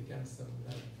compete against them.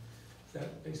 Is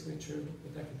that basically true,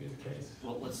 that could be the case?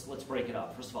 Well, let's break it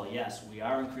up. First of all, yes, we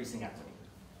are increasing equity.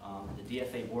 The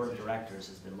DFA Board of Directors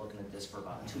has been looking at this for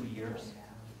about 2 years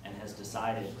and has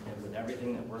decided that with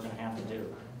everything that we're going to have to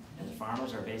do, and the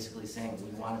farmers are basically saying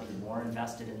we want to be more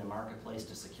invested in the marketplace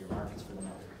to secure markets for the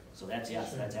milk. So that's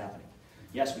yes, that's happening.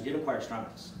 Yes, we did acquire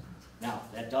Strumix. Now,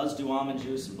 that does do almond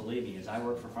juice, and believe me, as I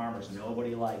work for farmers,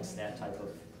 nobody likes that type of,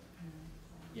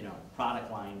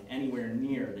 product line anywhere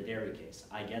near the dairy case.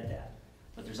 I get that.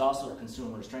 But there's also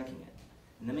consumers drinking it.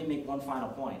 And let me make one final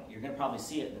point. You're going to probably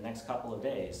see it in the next couple of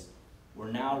days.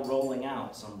 We're now rolling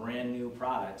out some brand new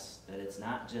products that it's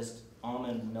not just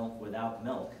almond milk without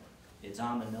milk. It's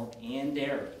almond milk and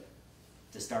dairy,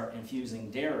 to start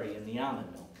infusing dairy in the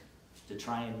almond milk, to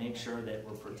try and make sure that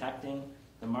we're protecting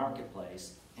the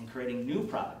marketplace and creating new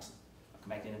products. I'll come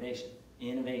back to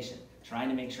innovation, trying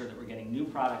to make sure that we're getting new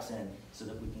products in so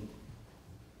that we can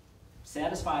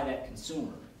satisfy that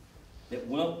consumer that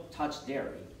won't touch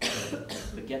dairy,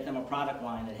 but get them a product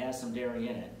line that has some dairy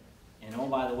in it. And oh,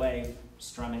 by the way,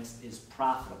 Strumix is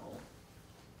profitable,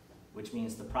 which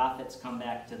means the profits come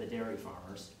back to the dairy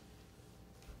farmers.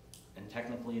 And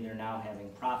technically, they're now having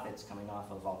profits coming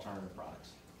off of alternative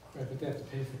products. Right, but they have to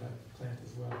pay for that plant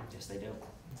as well. Yes, they do.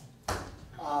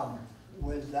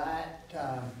 With that,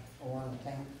 I want to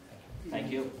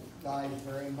thank you guys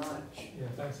very much. Yeah,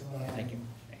 thanks a lot. And Thank you.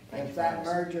 if that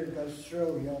merger goes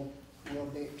through, we'll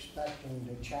be expecting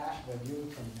to chat with you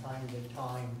from time to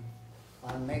time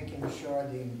on making sure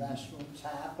the investments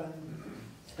happen,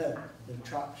 the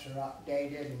trucks are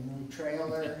updated and new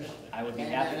trailers, I would be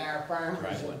and happy. then our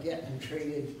farmers are getting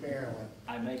treated fairly.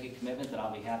 I make a commitment that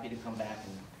I'll be happy to come back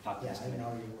and talk to Yeah, this I committee.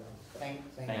 know you will.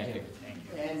 Thank Thank you. you. Thank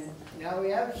you. And now we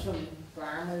have some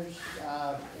farmers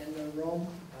in the room.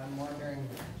 I'm wondering,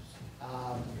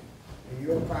 are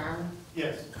you a farmer?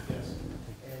 Yes, yes.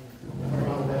 And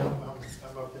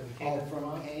I'm up in oh, Canaan, from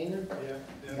Vermont. Canaan? Yeah,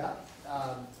 yeah.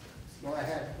 Yeah. Go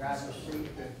ahead, grab a seat.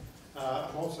 Okay.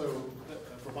 I'm also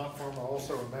a Vermont farmer,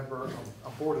 also a member of a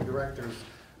board of directors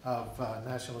of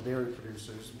National Dairy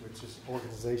Producers, which is an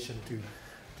organization to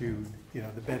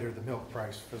the better the milk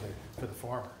price for the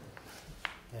farmer.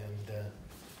 And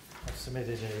I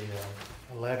submitted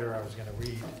a letter I was going to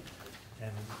read,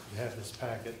 and you have this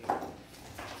packet.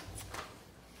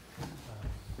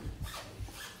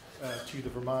 To the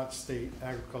Vermont State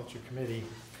Agriculture Committee.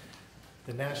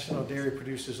 The National Dairy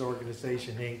Producers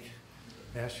Organization, Inc.,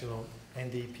 National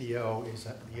NDPO, is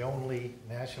the only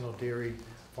national dairy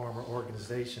farmer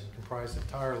organization comprised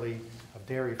entirely of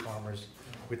dairy farmers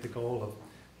with the goal of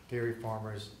dairy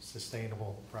farmers'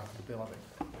 sustainable profitability.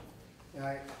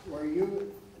 Now,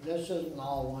 this isn't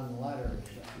all one letter, is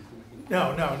it?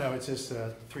 No, it's just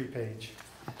a 3-page.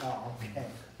 Oh, okay.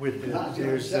 With I was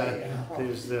gonna say,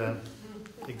 there's the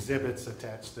exhibits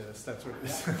attached to this. That's what it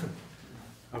is.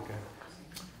 Okay.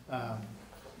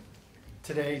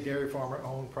 Today, dairy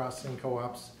farmer-owned processing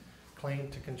co-ops claim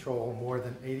to control more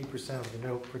than 80% of the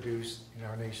milk produced in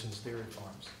our nation's dairy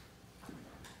farms.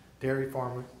 Dairy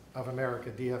Farm of America,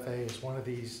 DFA, is one of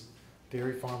these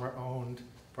dairy farmer-owned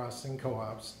processing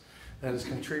co-ops that has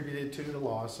contributed to the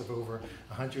loss of over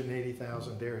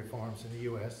 180,000 dairy farms in the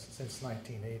U.S. since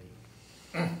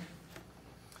 1980.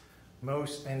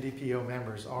 Most NDPO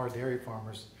members are dairy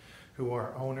farmers who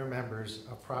are owner members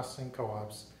of processing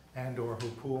co-ops and or who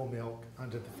pool milk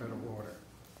under the federal order.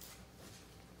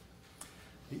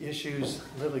 The issues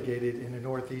litigated in the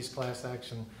Northeast class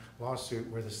action lawsuit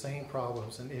were the same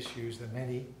problems and issues that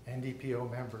many NDPO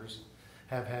members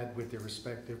have had with their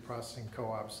respective processing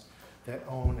co-ops that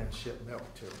own and ship milk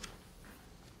to.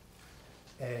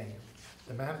 A,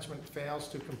 the management fails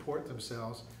to comport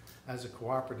themselves as a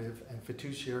cooperative and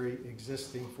fiduciary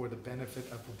existing for the benefit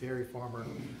of the dairy farmer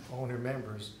owner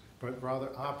members, but rather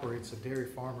operates a dairy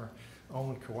farmer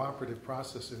owned cooperative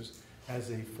processors as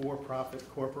a for-profit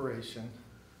corporation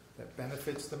that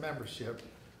benefits the membership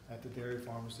at the dairy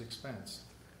farmer's expense.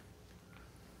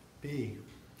 B,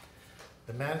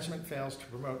 the management fails to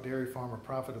promote dairy farmer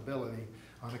profitability.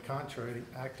 On the contrary,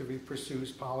 actively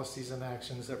pursues policies and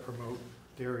actions that promote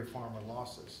dairy farmer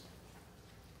losses.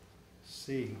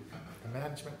 C, the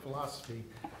management philosophy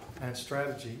and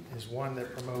strategy is one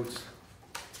that promotes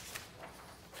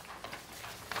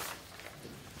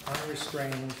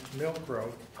unrestrained milk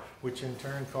growth, which in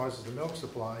turn causes the milk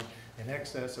supply in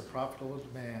excess of profitable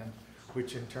demand,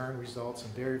 which in turn results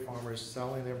in dairy farmers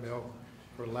selling their milk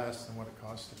for less than what it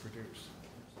costs to produce.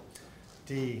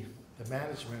 D, the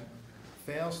management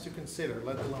fails to consider,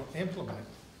 let alone implement,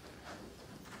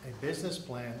 a business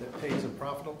plan that pays a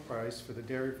profitable price for the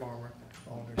dairy farmer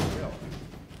owner's milk.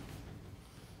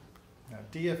 Now,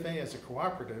 DFA as a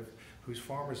cooperative whose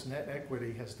farmers' net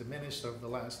equity has diminished over the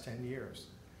last 10 years,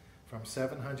 from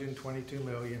 $722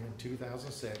 million in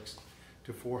 2006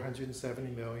 to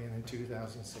 $470 million in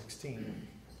 2016.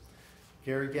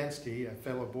 Gary Genske, a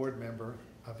fellow board member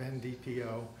of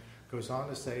NDPO, goes on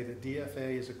to say that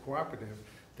DFA is a cooperative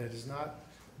that has not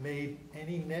made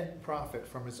any net profit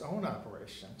from its own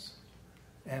operations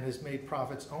and has made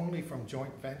profits only from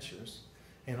joint ventures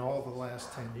in all the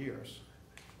last 10 years,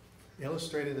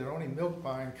 illustrating that only milk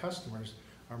buying customers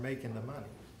are making the money.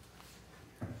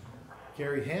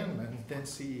 Gary Hanman, then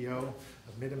CEO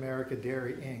of Mid-America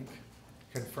Dairy Inc.,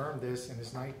 confirmed this in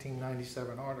his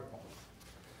 1997 article.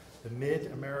 The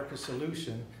Mid-America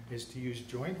solution is to use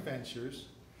joint ventures.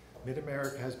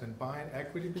 Mid-America has been buying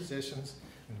equity positions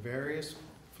in various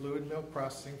fluid milk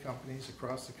processing companies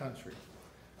across the country.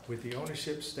 With the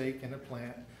ownership stake in a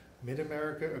plant,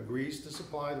 Mid-America agrees to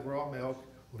supply the raw milk,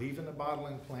 leaving the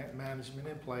bottling plant management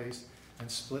in place, and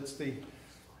splits the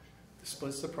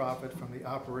profit from the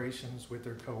operations with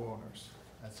their co-owners.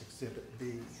 That's Exhibit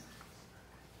B.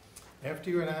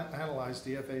 After you analyze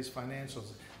DFA's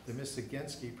financials that Mr.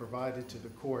 Genske provided to the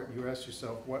court, you ask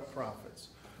yourself, what profits?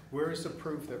 Where is the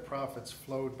proof that profits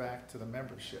flowed back to the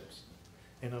memberships?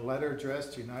 In a letter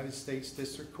addressed to United States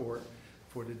District Court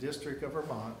for the District of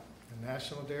Vermont, the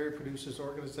National Dairy Producers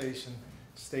Organization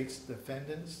states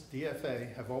defendants,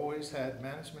 DFA, have always had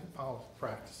management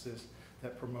practices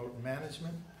that promote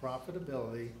management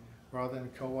profitability rather than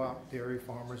co-op dairy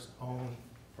farmers' own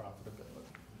profitability.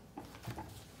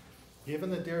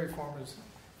 Giving the dairy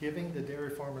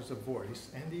farmers a voice,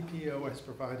 NDPO has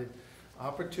provided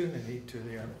opportunity to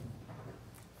their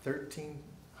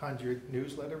 1,300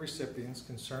 newsletter recipients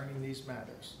concerning these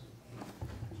matters.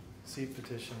 See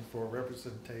petition for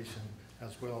representation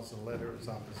as well as the letter of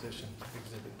opposition,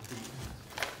 Exhibit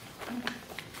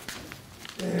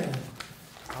B.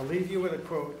 I'll leave you with a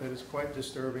quote that is quite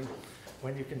disturbing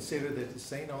when you consider that the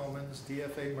St. Albans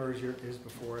DFA merger is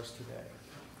before us today.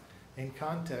 In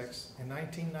context, in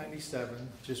 1997,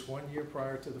 just 1 year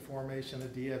prior to the formation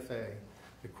of DFA,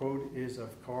 the quote is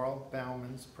of Carl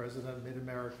Bauman's, president of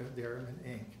Mid-America Dairymen,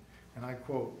 Inc., and I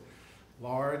quote,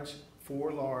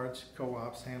 four large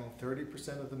co-ops handle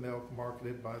 30% of the milk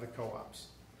marketed by the co-ops.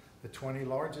 The 20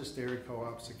 largest dairy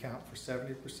co-ops account for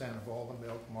 70% of all the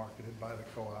milk marketed by the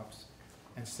co-ops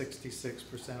and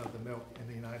 66% of the milk in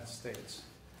the United States.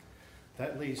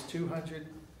 That leaves 200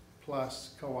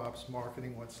 plus co-ops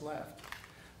marketing what's left.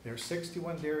 There are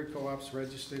 61 dairy co-ops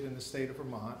registered in the state of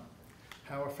Vermont.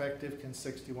 How effective can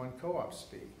 61 co-ops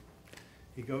be?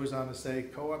 He goes on to say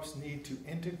co-ops need to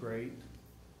integrate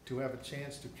to have a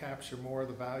chance to capture more of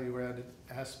the value-added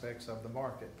aspects of the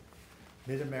market.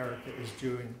 Mid-America is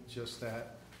doing just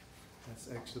that. That's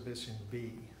Exhibition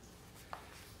B.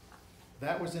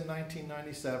 That was in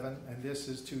 1997, and this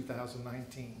is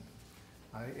 2019.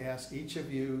 I ask each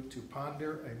of you to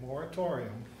ponder a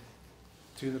moratorium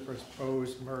to the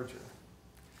proposed merger.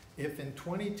 If in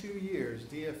 22 years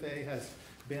DFA has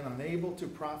been unable to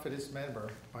profit its member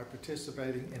by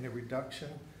participating in a reduction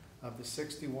of the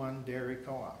 61 dairy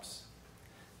co-ops,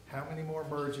 how many more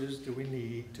mergers do we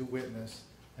need to witness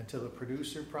until the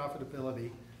producer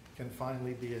profitability can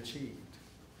finally be achieved?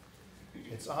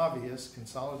 It's obvious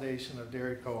consolidation of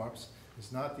dairy co-ops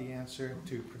is not the answer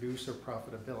to producer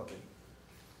profitability.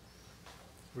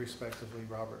 Respectively,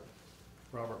 Robert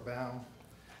Baum,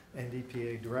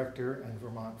 NDPA Director and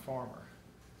Vermont farmer.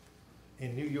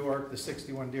 In New York, the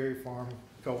 61 dairy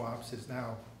co-ops is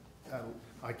now,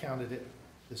 I counted it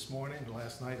this morning,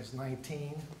 last night is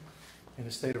 19 in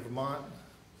the state of Vermont.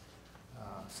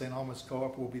 St. Albans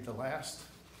Co-op will be the last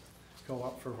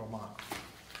co-op for Vermont.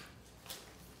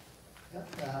 Yep,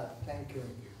 thank you,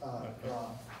 Rob.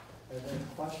 Are there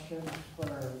questions for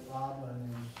Rob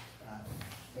on his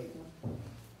statement?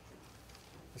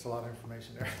 There's a lot of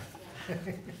information there.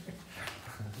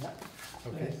 Yep.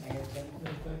 Okay, Anything?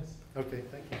 No, thanks. okay,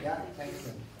 thank you. Yeah, thank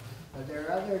you. Are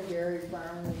there other dairy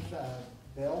farmers,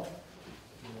 Bill?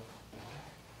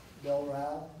 Bill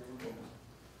Rao?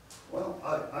 Well,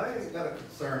 I got a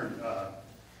concern.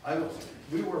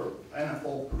 We were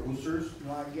NFL producers. You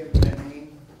want to give him a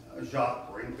name?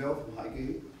 Jacques Rainville from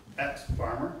Highgate,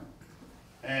 ex-farmer.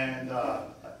 And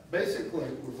basically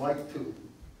would like to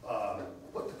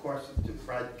put the question to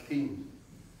Fred King.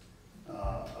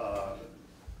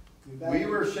 We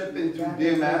were shipping to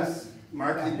DMS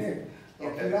marketing.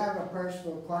 If you have a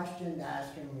personal question to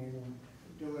ask him, you can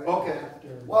do it Okay. after.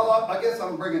 Well, I guess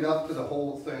I'm bringing it up to the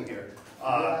whole thing here.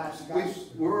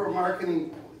 We were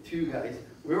marketing to you guys.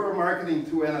 We were marketing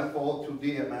to NFL, to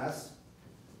DMS,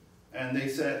 and they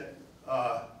said,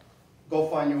 go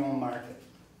find your own market.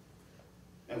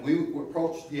 And we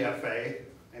approached DFA,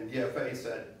 and DFA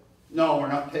said, no, we're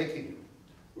not taking you.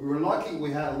 We were lucky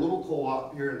we had a little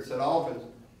co-op here in St. Albans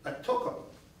that took them.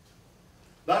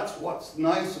 That's what's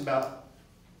nice about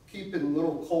keeping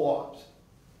little co-ops,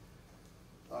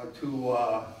 to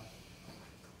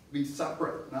be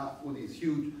separate, not with these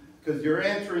huge, because you're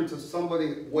answering to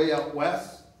somebody way out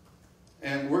west,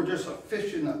 and we're just a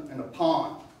fish in a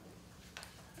pond.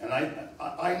 And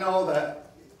I know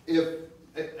that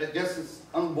I guess it's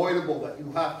unavoidable that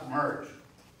you have to merge.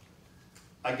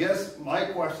 I guess my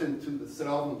question to the St.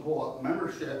 Albans Co-op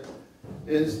membership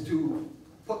is to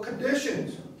put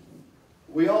conditions.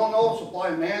 We all know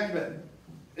supply management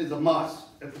is a must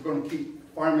if we're going to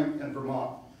keep farming in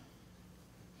Vermont.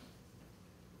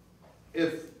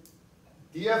 If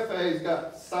DFA's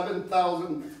got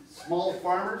 7,000 small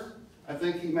farmers, I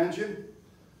think he mentioned,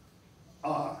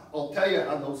 I'll tell you,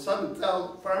 of those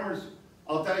 7,000 farmers,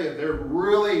 I'll tell you, they're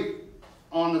really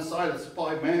on the side of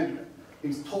supply management.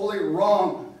 He's totally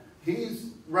wrong.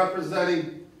 He's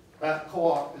representing, that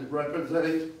co-op is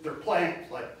representing their plants,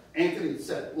 like Anthony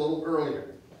said a little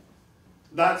earlier.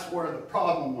 That's where the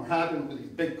problem we're having with these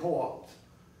big co-ops.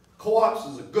 Co-ops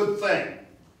is a good thing.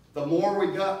 The more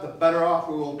we got, the better off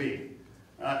we will be.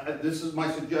 This is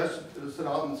my suggestion to the St.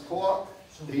 Albans Co-op.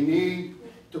 They need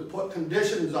to put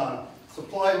conditions on them.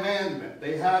 Supply management.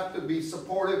 They have to be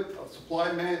supportive of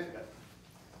supply management.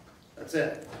 That's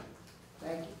it.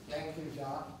 Thank you,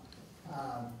 John.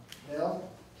 Bill?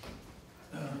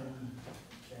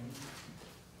 James?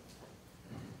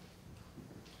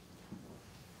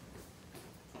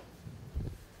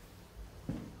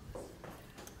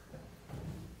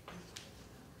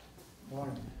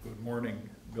 Morning. Good morning.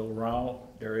 Bill Rao,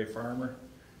 dairy farmer,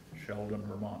 Sheldon,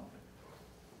 Vermont.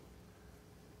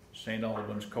 St.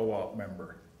 Albans Co-op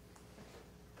member.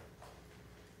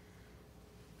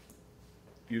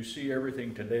 You see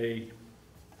everything today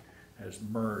has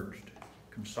merged.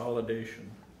 Consolidation,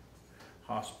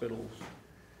 hospitals,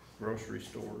 grocery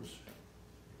stores,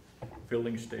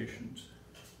 filling stations,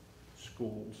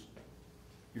 schools.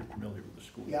 You're familiar with the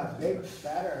schools. Yeah, big,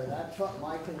 better. That's what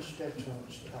my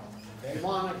constituents tell me. They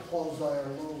want to close their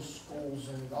little schools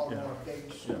and go to a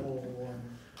big school.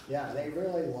 And yeah, they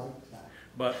really like that.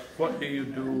 But what do you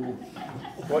do?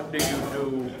 What do you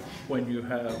do when you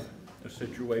have a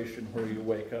situation where you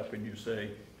wake up and you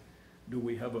say, do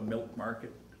we have a milk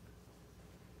market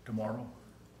tomorrow?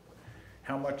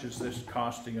 How much is this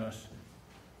costing us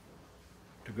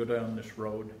to go down this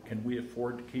road? Can we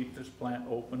afford to keep this plant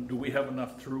open? Do we have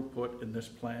enough throughput in this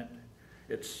plant?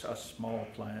 It's a small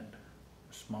plant,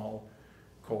 a small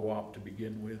co-op to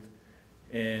begin with.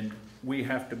 And we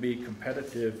have to be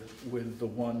competitive with the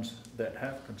ones that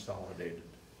have consolidated.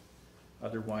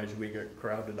 Otherwise, we get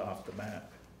crowded off the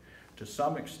map. To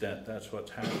some extent, that's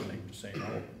what's happening to St.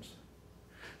 Albans.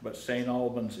 But St.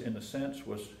 Albans, in a sense,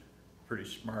 was pretty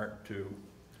smart to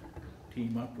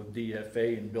team up with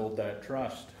DFA and build that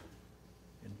trust.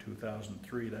 In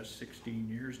 2003, that's 16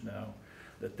 years now,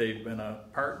 that they've been a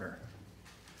partner.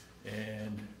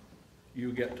 And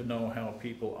you get to know how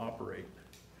people operate.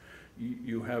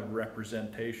 You have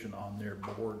representation on their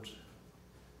boards.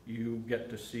 You get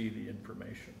to see the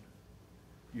information.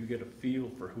 You get a feel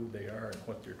for who they are and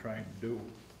what they're trying to do.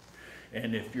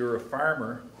 And if you're a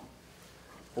farmer,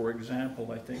 for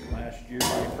example, I think last year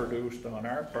we produced on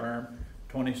our farm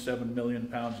 27 million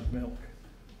pounds of milk.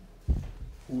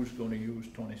 Who's going to use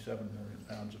 27 million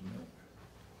pounds of milk?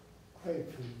 Quite a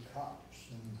few cups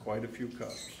and. quite a few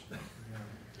cups.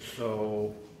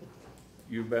 So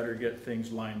you better get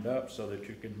things lined up so that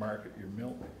you can market your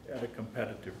milk at a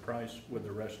competitive price with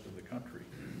the rest of the country.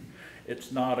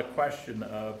 It's not a question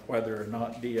of whether or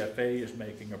not DFA is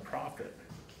making a profit.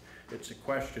 It's a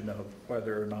question of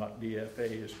whether or not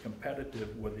DFA is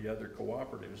competitive with the other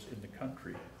cooperatives in the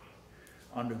country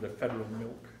under the federal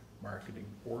milk marketing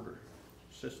order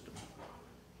system.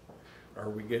 Are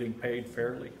we getting paid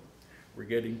fairly? We're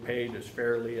getting paid as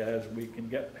fairly as we can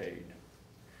get paid.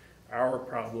 Our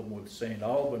problem with St.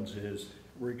 Albans is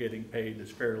we're getting paid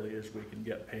as fairly as we can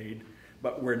get paid,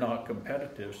 but we're not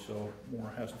competitive, so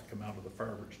more has to come out of the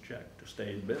farmer's check to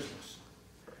stay in business.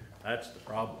 That's the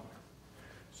problem.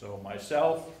 So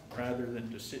myself, rather than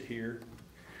to sit here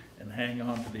and hang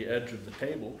on to the edge of the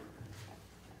table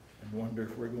and wonder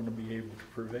if we're going to be able to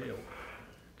prevail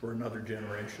for another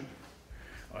generation,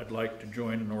 I'd like to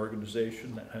join an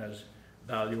organization that has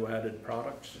value-added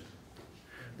products,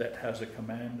 that has a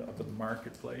command of the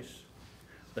marketplace,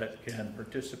 that can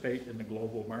participate in the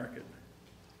global market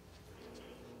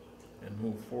and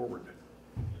move forward.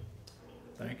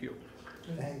 Thank you.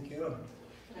 Thank you.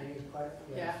 Any questions?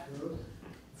 Yeah. Ruth?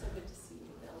 So good to see you,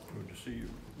 Bill. Good to see you.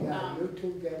 Yeah, you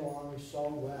two get along so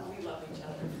well. We love each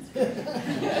other.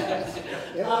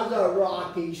 It was a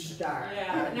rocky start.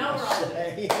 Yeah, now we're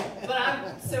all.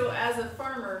 But so as a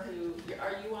farmer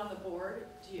are you on the board?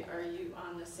 Are you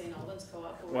on the St. Albans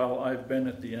Co-op board? Well, I've been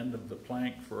at the end of the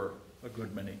plank for a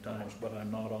good many times, but I'm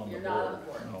not on the board. You're not on the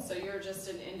board, No. so you're just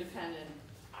an independent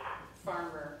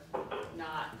farmer,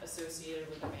 not associated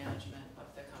with the management of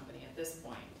the company at this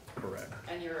point. Correct.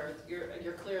 And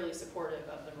you're clearly supportive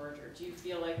of the merger. Do you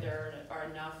feel like there are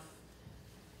enough,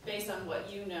 based on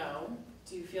what you know,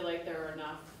 do you feel like there are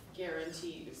enough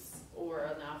guarantees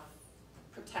or enough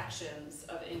protections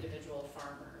of individual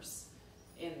farmers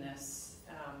in this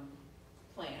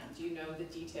plan? Do you know the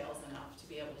details enough to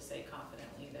be able to say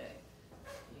confidently that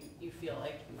you feel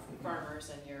like farmers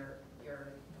and your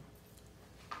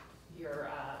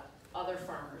other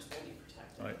farmers will be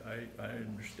protected? I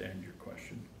understand your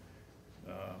question.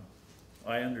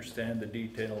 I understand the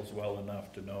details well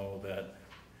enough to know that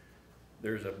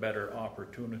there's a better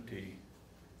opportunity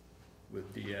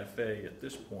with DFA at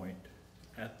this point,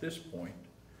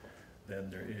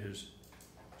 than there is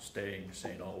staying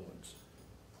St. Albans.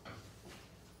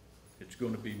 It's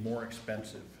going to be more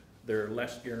expensive. There are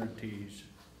less guarantees.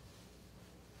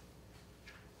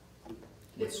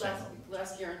 It's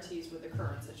less guarantees with the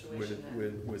current situation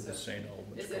With the St.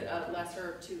 Albans. Is it a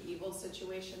lesser of two evils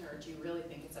situation, or do you really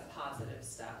think it's a positive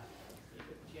step?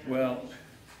 Well,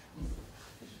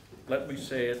 let me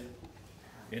say it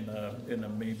in a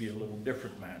maybe a little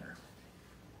different manner.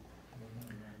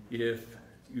 If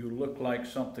you look like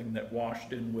something that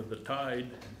washed in with the tide,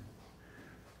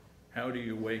 how do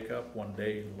you wake up one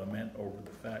day and lament over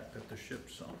the fact that the ship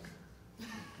sunk?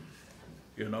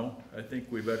 You know, I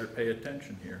think we better pay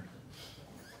attention here.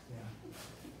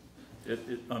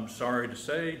 I'm sorry to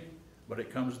say, but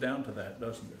it comes down to that,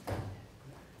 doesn't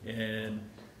it? And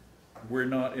we're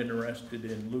not interested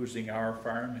in losing our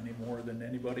farm any more than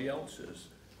anybody else is.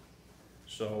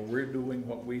 So we're doing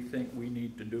what we think we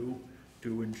need to do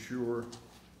to ensure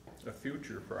a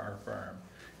future for our farm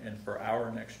and for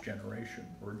our next generation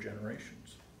or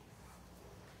generations.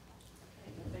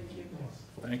 Thank you.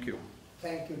 Thank you.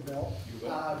 Thank you, Bill. You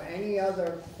bet. Any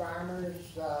other farmers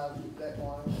that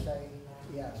want to say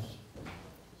yes?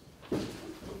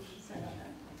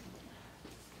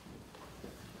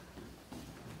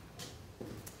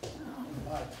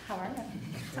 How are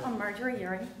you? I'm Marjorie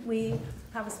Urey. We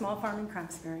have a small farm in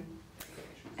Craftsbury.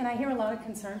 And I hear a lot of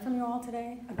concern from you all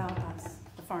today about us,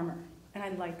 the farmer. And I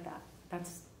like that.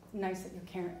 That's nice that you're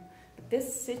caring. But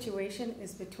this situation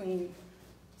is between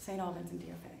St. Albans and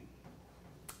DFA.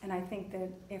 And I think that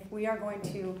if we are going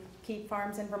to keep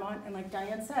farms in Vermont, and like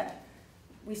Diane said,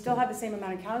 we still have the same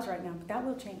amount of cows right now, but that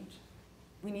will change.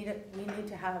 We need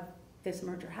to have this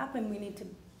merger happen. We need to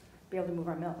be able to move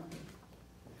our milk.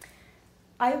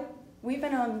 We've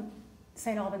been on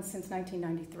St. Albans since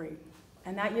 1993,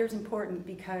 and that year is important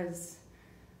because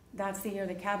that's the year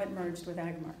that Cabot merged with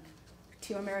Agmark,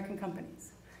 two American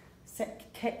companies.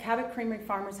 Cabot Creamery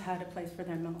farmers had a place for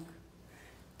their milk.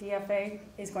 DFA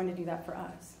is going to do that for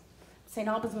us. St.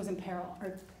 Albans was in peril,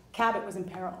 or Cabot was in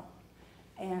peril,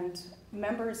 and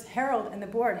members, Harold and the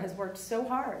board has worked so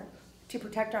hard to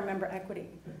protect our member equity,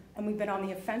 and we've been on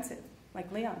the offensive,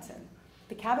 like Leon said.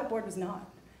 The Cabot board was not.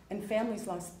 And families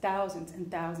lost thousands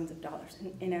and thousands of dollars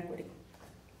in equity.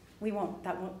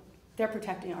 They're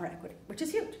protecting our equity, which is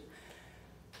huge.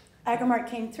 Agrimark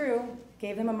came through,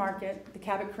 gave them a market. The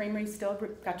Cabot Creamery still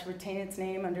got to retain its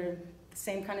name under the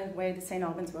same kind of way that St.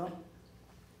 Albans will.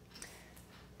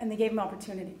 And they gave them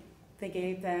opportunity. They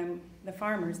gave them, the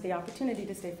farmers, the opportunity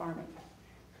to stay farming.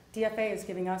 DFA is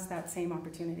giving us that same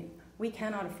opportunity. We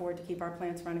cannot afford to keep our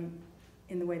plants running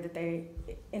in the way that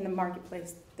in the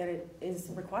marketplace that it is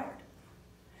required.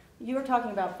 You were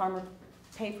talking about farmer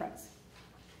pay price.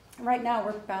 Right now,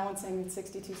 we're balancing at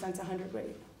 62 cents a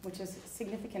hundredweight, which is a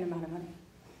significant amount of money.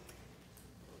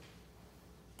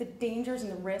 The dangers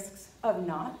and the risks of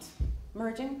not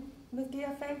merging with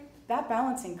DFA, that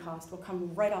balancing cost will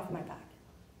come right off my back.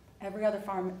 Every other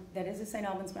farm that is a St.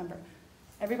 Albans member,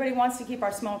 everybody wants to keep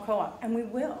our small co-op, and we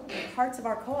will. Parts of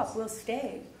our co-op will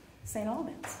stay St.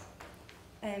 Albans,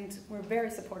 and we're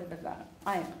very supportive of that.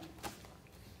 I am.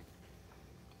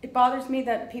 It bothers me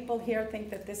that people here think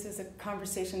that this is a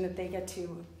conversation that they get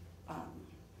to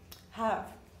have.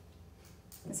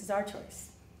 This is our choice.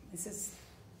 This is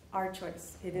our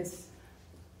choice. It is,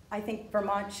 I think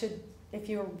Vermont should, if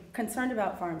you're concerned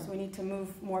about farms, we need to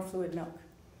move more fluid milk.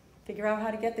 Figure out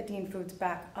how to get the Dean Foods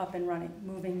back up and running,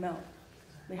 moving milk.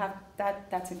 We have,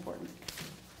 that's important.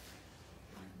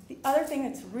 The other thing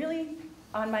that's really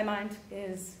on my mind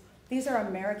is these are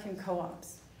American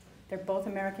co-ops. They're both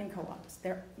American co-ops.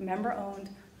 They're member-owned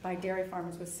by dairy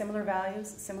farmers with similar values,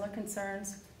 similar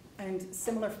concerns, and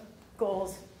similar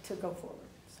goals to go forward.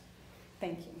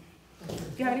 Thank you. Do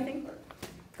you have anything?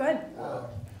 Go ahead.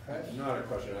 Not a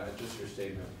question, just your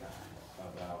statement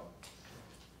about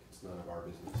it's none of our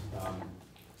business.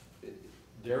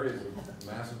 Dairy is a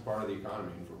massive part of the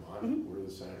economy in Vermont. Mm-hmm. We're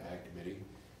the Senate Ag Committee.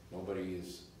 Nobody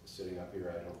is sitting up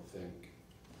here, I don't think,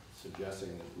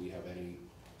 suggesting that we have any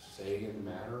say in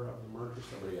the matter of the merger.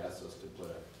 Somebody asked us to put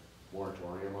a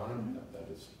moratorium on it. That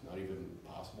is not even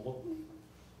possible.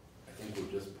 I think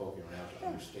we're just poking around to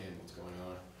understand what's going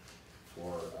on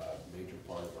for a major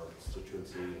part of our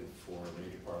constituency and for a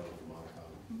major part of the Vermont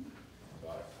economy. So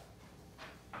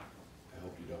I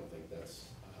hope you don't think that's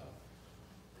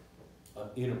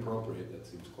inappropriate. That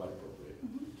seems quite appropriate.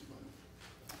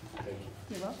 Thank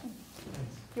you. You're welcome.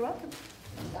 You're welcome.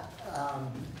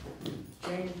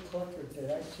 Jane Clifford,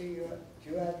 did I see you? Do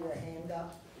you have your hand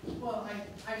up? Well,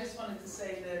 I just wanted to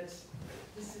say that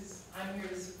I'm here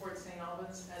to support St.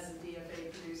 Albans as a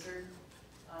DFA producer,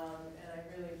 and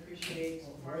I really appreciate.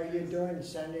 What are you doing,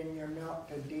 sending your milk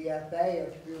to DFA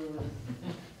if you?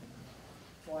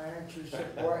 Why aren't you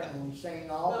supporting St.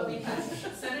 Albans? Well,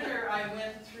 because Senator, I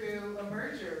went through a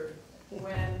merger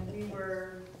when we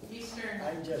were Eastern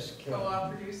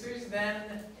co-op producers,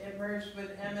 then it merged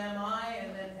with MMI,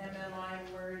 and then MMI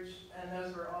merged, and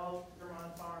those were all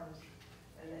Vermont farms,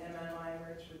 and MMI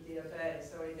merged with DFA.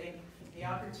 So I think the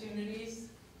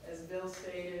opportunities, as Bill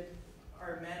stated,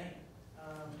 are many.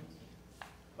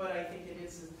 But I think it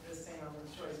is the St.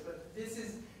 Albans choice. But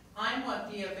I'm what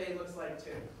DFA looks like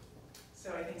too.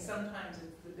 So I think sometimes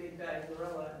it's the big bad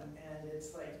gorilla, and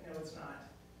it's like, no, it's not.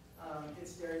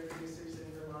 It's dairy producers in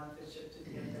Vermont that ship to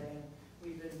DFA, and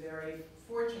we've been very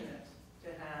fortunate to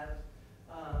have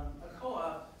a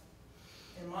co-op,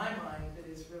 in my mind, that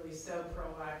is really so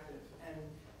proactive. And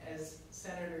as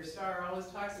Senator Starr always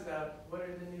talks about, what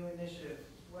are the new initiatives?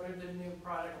 What are the new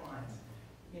product lines?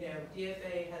 You know,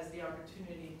 DFA has the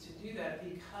opportunity to do that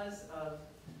because of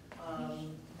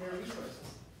their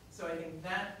resources. So I think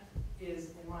that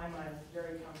is, in my mind,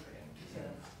 very comforting. So.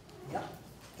 Yep,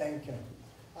 thank you.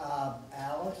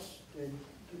 Alice, would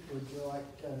you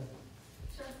like to?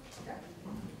 Sure. Yeah.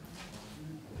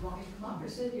 You want me to come up or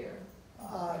sit here?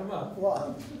 Come on.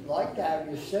 Well, I'd like to have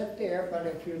you sit there, but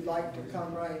if you'd like to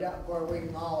come right up where we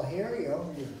can all hear you.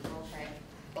 Okay.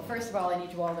 Well, first of all, I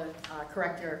need you all to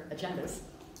correct your agendas.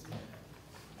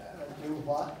 Do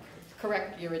what?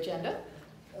 Correct your agenda.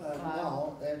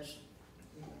 No, that's,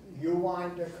 you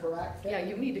wanted to correct it? Yeah,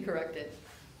 you need to correct it.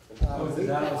 I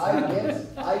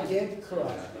did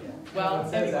correct it. Well, it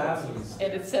says anyway, Albans.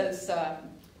 and it says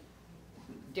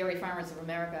Dairy Farmers of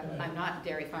America. Right. I'm not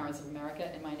Dairy Farmers of America,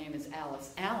 and my name is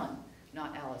Alice Allen,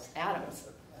 not Alice Adams.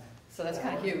 So that's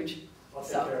kind of huge. I'll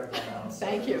take care of that now.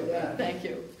 Thank you, thank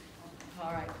you.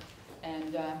 All right,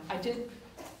 and I did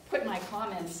put my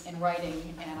comments in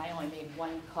writing, and I only made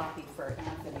one copy for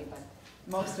Anthony, but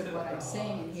most of what I'm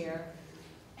saying in here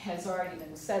has already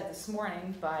been said this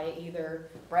morning by either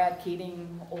Brad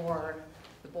Keating or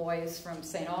the boys from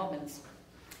St. Albans.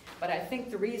 But I think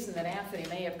the reason that Anthony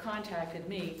may have contacted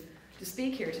me to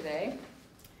speak here today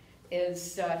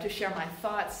is to share my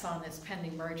thoughts on this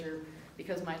pending merger,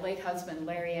 because my late husband,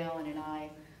 Larry Allen, and I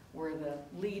were the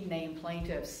lead named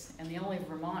plaintiffs and the only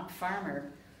Vermont farmer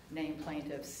named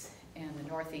plaintiffs in the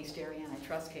Northeast Area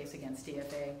Antitrust case against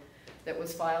DFA that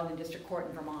was filed in District Court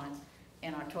in Vermont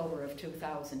in October of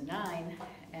 2009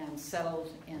 and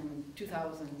settled in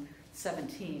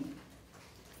 2017.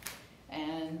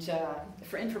 And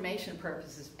for information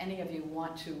purposes, if any of you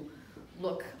want to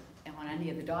look on any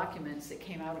of the documents that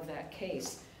came out of that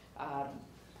case,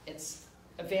 it's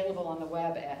available on the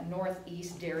web at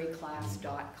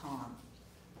northeastdairyclass.com.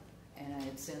 And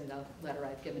it's in the letter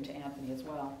I've given to Anthony as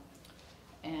well.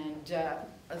 And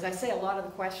as I say, a lot of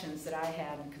the questions that I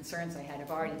had and concerns I had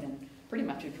have already been pretty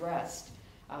much addressed.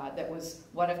 That was,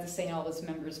 what if the St. Albans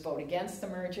members vote against the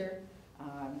merger?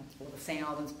 Will the St.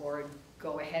 Albans board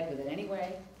go ahead with it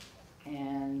anyway?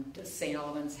 And does St.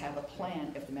 Albans have a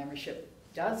plan if the membership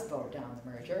does vote down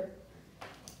the merger?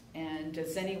 And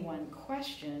does anyone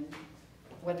question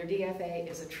whether DFA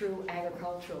is a true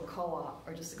agricultural co-op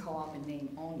or just a co-op in name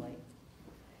only?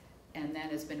 And then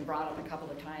it's been brought up a couple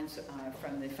of times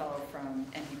from the fellow from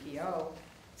NPPO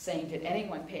saying, did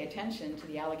anyone pay attention to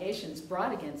the allegations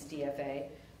brought against DFA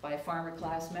by farmer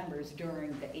class members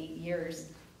during the 8 years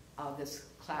of this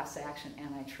class action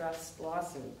antitrust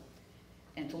lawsuit?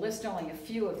 And to list only a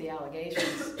few of the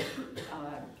allegations,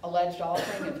 alleged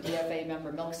altering of DFA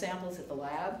member milk samples at the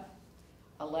lab,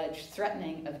 alleged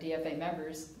threatening of DFA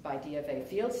members by DFA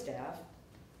field staff,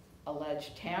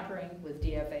 alleged tampering with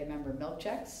DFA member milk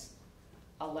checks,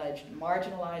 alleged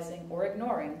marginalizing or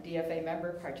ignoring DFA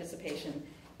member participation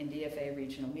in DFA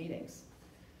regional meetings.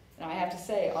 Now I have to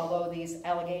say, although these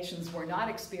allegations were not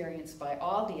experienced by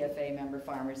all DFA member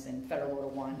farmers in Federal Order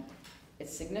 1,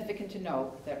 it's significant to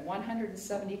note that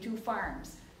 172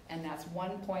 farms, and that's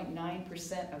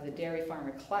 1.9% of the dairy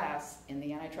farmer class in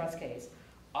the antitrust case,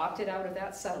 opted out of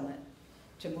that settlement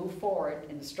to move forward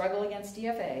in the struggle against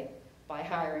DFA by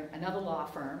hiring another law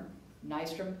firm,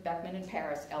 Nystrom, Beckman &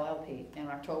 Paris, LLP, in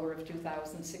October of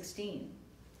 2016.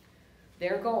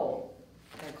 Their goal,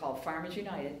 they're called Farmers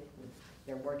United,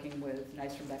 they're working with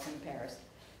Nystrom, Beckman & Paris.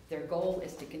 Their goal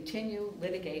is to continue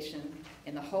litigation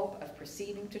in the hope of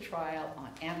proceeding to trial on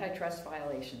antitrust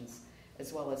violations,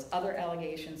 as well as other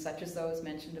allegations such as those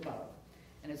mentioned above.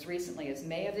 And as recently as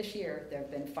May of this year, there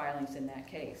have been filings in that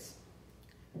case.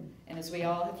 And as we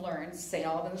all have learned, St.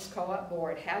 Albans Co-op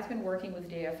Board has been working with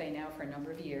DFA now for a number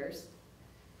of years.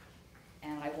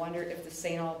 And I wonder if the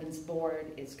St. Albans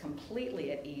Board is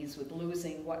completely at ease with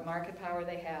losing what market power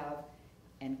they have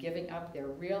and giving up their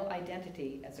real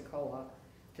identity as a co-op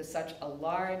to such a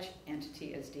large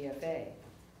entity as DFA.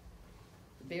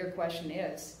 The bigger question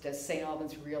is, does St.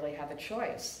 Albans really have a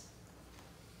choice?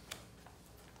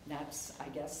 That's, I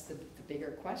guess, the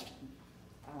bigger question.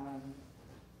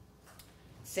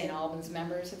 St. Albans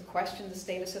members have questioned the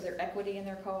status of their equity in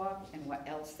their co-op and what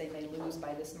else they may lose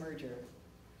by this merger.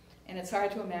 And it's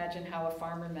hard to imagine how a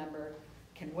farmer member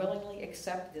can willingly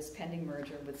accept this pending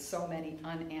merger with so many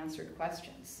unanswered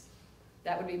questions.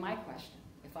 That would be my question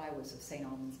if I was a St.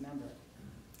 Albans member.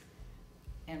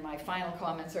 And my final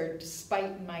comments are,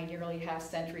 despite my nearly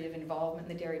half-century of involvement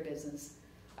in the dairy business,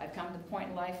 I've come to the point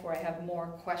in life where I have more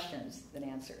questions than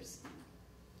answers.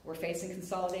 We're facing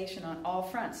consolidation on all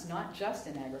fronts, not just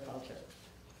in agriculture.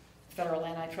 Federal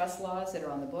antitrust laws that are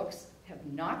on the books have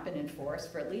not been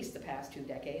enforced for at least the past 2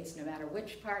 decades, no matter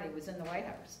which party was in the White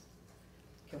House.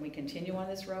 Can we continue on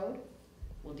this road?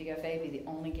 Will DFA be the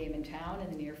only game in town in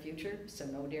the near future, so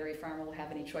no dairy farmer will have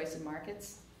any choice in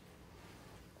markets?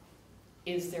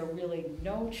 Is there really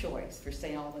no choice for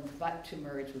St. Albans but to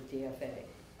merge with DFA?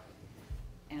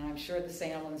 And I'm sure the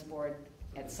St. Albans Board,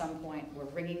 at some point, were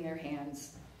wringing their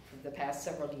hands for the past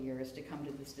several years to come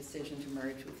to this decision to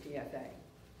merge with DFA.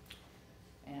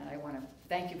 And I want to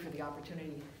thank you for the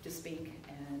opportunity to speak,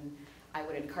 and I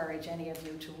would encourage any of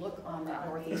you to look on that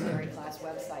Northeast Dairy Class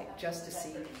website just to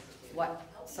see what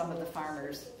some of the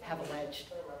farmers have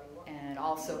alleged, and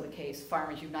also the case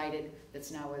Farmers United that's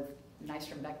now with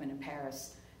Nystrom, Beckman &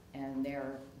 Paris, and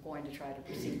they're going to try to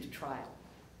proceed to trial.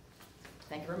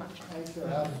 Thank you very much. Thanks for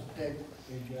having us. Did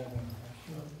you have any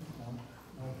questions?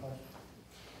 No questions?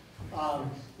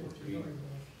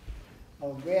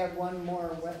 We have one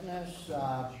more witness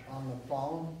on the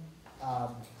phone.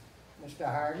 Mr.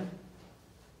 Harden?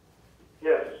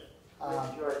 Yes.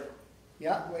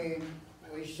 Yeah, we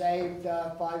saved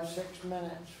 5-6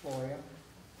 minutes for you.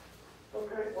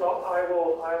 Okay. Well, I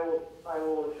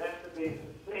will attempt to be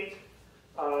succinct.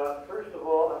 First of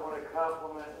all, I want to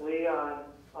compliment Leon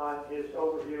on his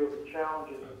overview of the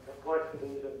challenges and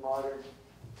complexities of modern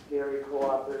dairy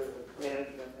cooperative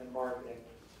management and marketing.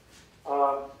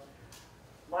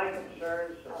 My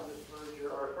concerns on this merger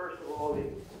are, first of all, the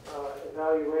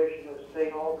evaluation of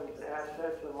St. Albans'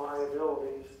 assets and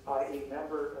liabilities, i.e.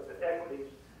 member of the equities,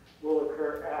 will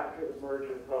occur after the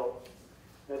merger vote.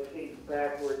 That seems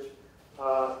backwards.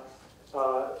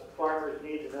 Farmers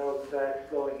need to know the facts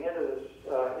going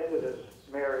into this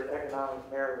marriage, economic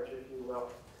marriage, if you will.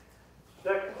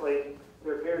 Secondly,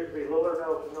 there appears to be little or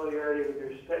no familiarity with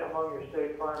among your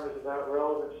state farmers about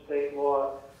relevant state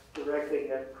law directing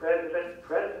that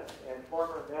president, and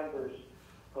former members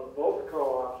of both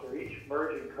co-ops or each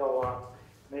merging co-op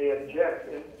may object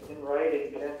in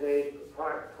writing 10 days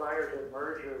prior to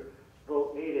merger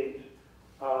vote meetings,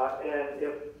 and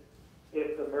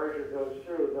if the merger goes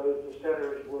through, those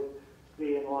dissenters would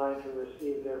be in line to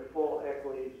receive their full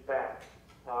equities back.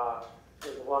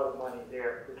 There's a lot of money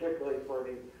there, particularly for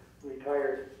the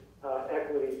retired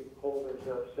equity holders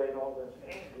of St. Albans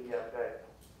and DFA.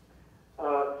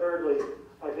 Thirdly,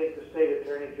 I think the State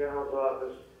Attorney General's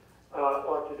office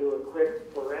ought to do a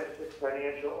quick forensic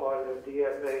financial audit of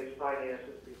DFA's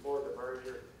finances before the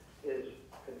merger is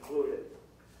concluded.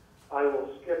 I will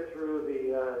skip through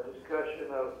the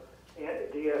discussion of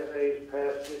DFA's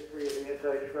past history of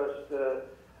antitrust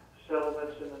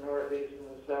settlements in the Northeast and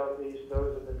the Southeast.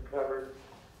 Those have been covered.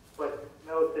 But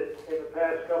note that in the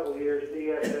past couple of years,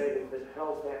 DFA has been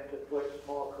hell-bent to put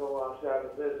small co-ops out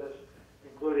of business,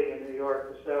 including in New York,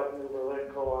 the South New Berlin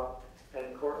Co-op and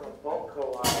Cortland Bulk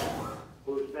Co-op,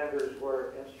 whose members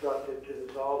were instructed to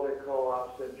dissolve their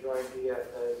co-ops and join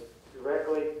DFA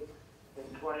directly. In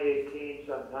 2018,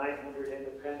 some 900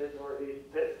 independent Northeast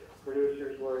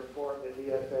producers were informed that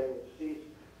DFA would cease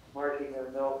marketing their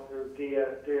milk through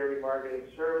Dairy Marketing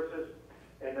Services,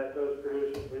 and that those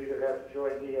producers would either have to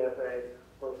join DFA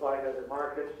or find other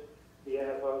markets. The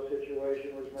NFO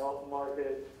situation was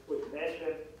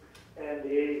mentioned, and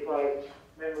the 85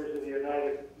 members of the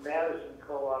United Madison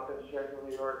Co-op in Central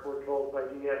New York were told by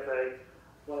DFA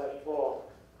last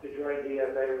fall to join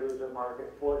DFA or lose their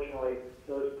market. Fortunately,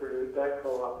 that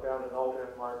co-op found an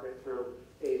alternate market through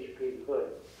HP Hood.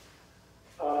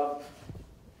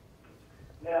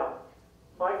 Now,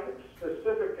 my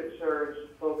specific concerns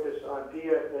focus on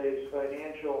DFA's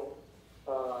financial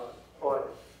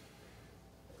audit.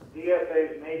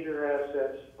 DFA's major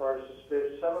assets are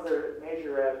suspicious. Some of their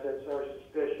major assets are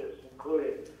suspicious,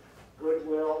 including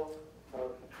goodwill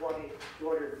of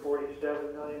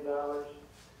 $247 million,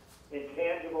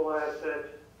 intangible assets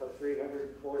of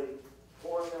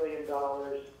 $344 million,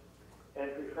 and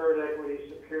preferred equity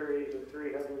securities of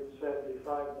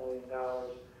 $375 million.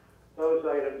 Those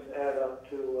items add up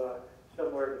to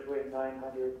somewhere between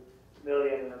 $900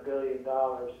 million and $1 billion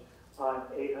on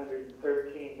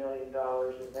 $813 million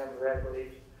in member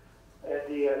equities at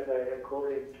DFA,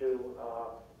 according to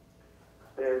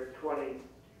their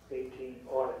 2018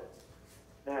 audit.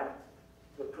 Now,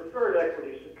 the preferred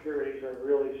equity securities are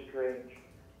really strange.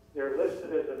 They're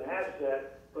listed as an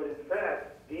asset, but in fact,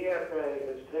 DFA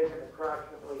has taken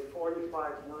approximately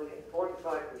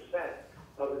 45%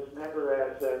 of its member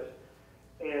assets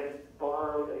and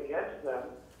borrowed against them,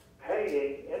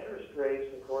 paying interest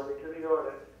rates, according to the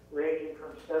audit, ranging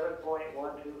from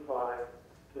 7.125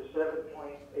 to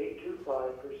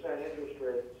 7.825% interest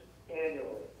rates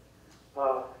annually.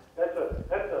 That's a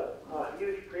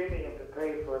huge premium to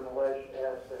pay for an alleged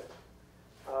asset.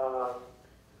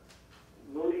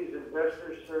 Moody's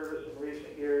Investors Service in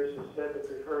recent years has said that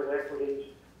preferred equities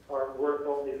are worth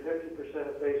only 50%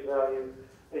 of face value.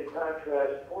 In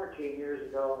contrast, 14 years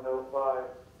ago in 2005,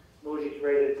 Moody's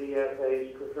rated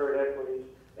DFA's preferred equities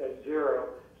at 0,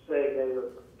 saying they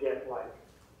were debt-like.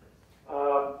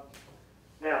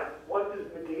 Now, what does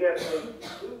the DFA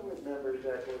do with members'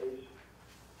 equities?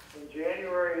 In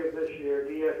January of this year,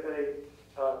 DFA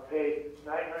paid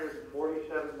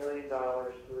 $947 million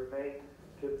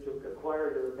to acquire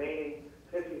the remaining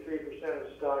 53% of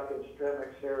stock in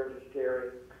Stremex Heritage Dairy,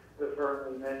 the firm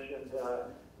we mentioned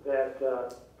that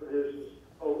produces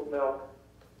oat milk,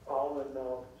 almond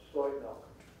milk, soy milk,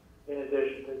 in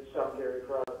addition to some dairy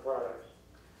products.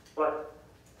 But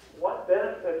what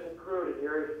benefits accrue to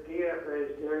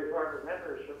DFA's dairy farmer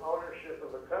members from ownership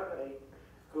of a company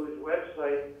whose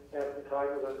website at the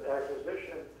time of the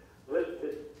acquisition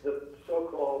listed the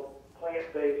so-called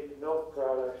plant-based milk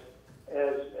products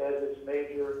as its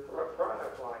major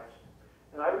product lines?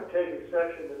 And I would take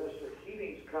exception to Mr.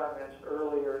 Keating's comments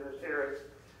earlier in this hearing.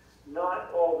 Not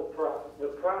all the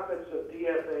profits of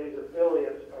DFA's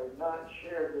affiliates are not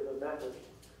shared with the members.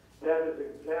 That is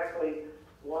exactly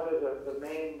one of the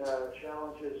main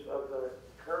challenges of the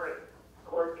current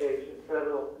court case in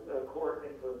federal court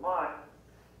in Vermont.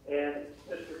 And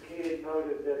Mr. Keating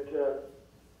noted that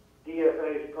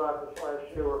DFA's profits last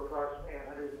year were approximately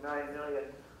 $109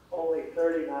 million. Only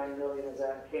 $39 million of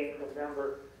that came from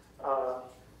member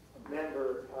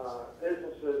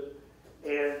businesses,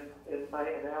 And in my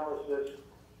analysis,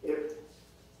 if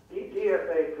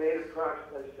DFA paid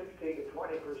approximately 16 to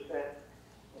 20%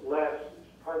 less,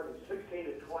 16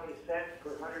 to 20 cents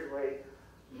per hundredweight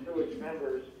to its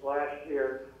members last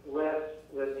year, less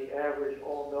than the average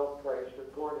all milk price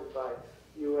reported by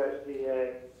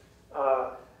USDA.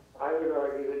 I would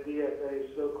argue that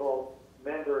DFA's so-called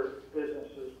member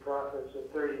businesses' profits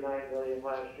of $39 million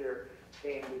last year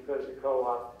came because the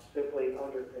co-op simply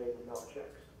underpaid the milk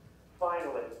checks.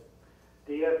 Finally,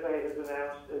 DFA has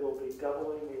announced it will be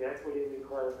doubling the equity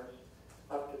requirements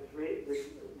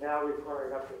now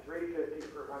requiring up to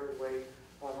 $3.50 per hundredweight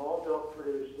on all milk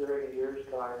produced during a year's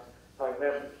time by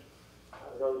members.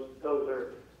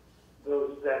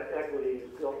 That equity is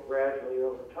built gradually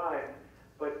over time,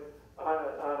 but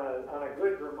on a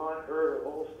good Vermont herd of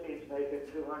Holsteins making a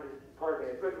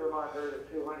good Vermont herd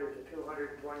of 200 to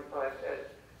 225 head,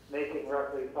 making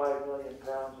roughly 5 million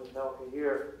pounds of milk a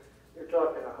year, you're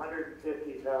talking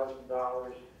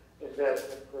 $150,000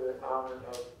 investment for the honor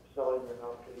of selling the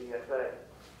milk to DFA.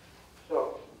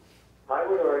 So, I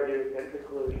would argue, in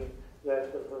conclusion,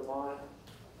 that the Vermont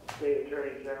State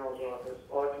Attorney General's office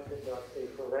ought to conduct a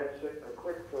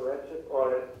quick forensic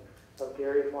audit of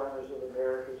Dairy Farmers of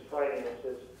America's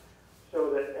finances, so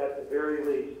that at the very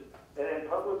least, and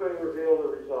publicly reveal the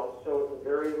results, so at the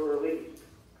very least,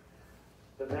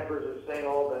 the members of St.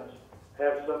 Albans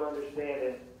have some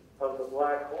understanding of the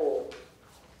black hole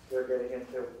they're getting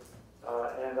into.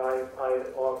 And I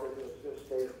offer to assist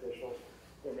state officials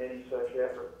in any such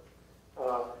effort.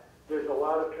 There's a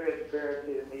lot of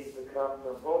transparency that needs to come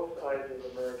from both sides of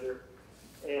the merger,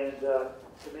 and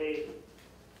to me,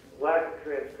 lack of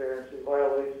transparency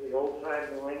violates the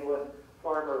old-time New England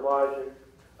farmer logic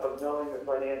of knowing the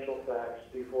financial facts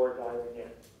before diving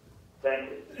in. Thank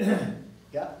you.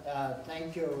 Yeah,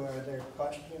 thank you. Are there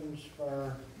questions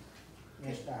for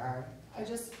Mr. Hart? I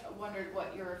just wondered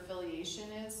what your affiliation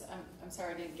is. I'm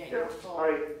sorry I didn't get your full.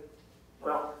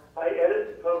 I edit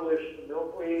and publish the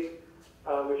Milkweed,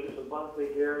 which is a monthly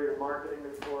dairy marketing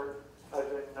report. I've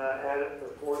been at it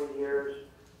for 40 years.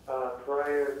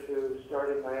 Prior to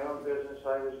starting my own business,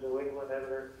 I was New England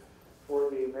editor for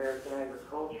the American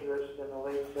Agriculturist in the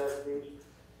late 70s.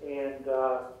 And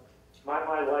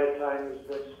my lifetime has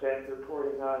been spent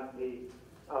reporting on the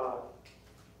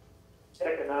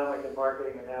economic and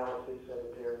marketing analyses of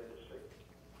the dairy industry.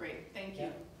 Great, thank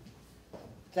you.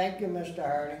 Thank you, Mr.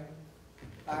 Harding.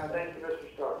 Thank you,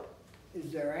 Mr. Starr.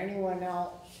 Is there anyone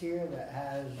else here that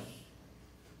has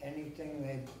anything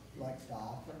they'd like to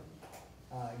offer?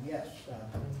 Yes.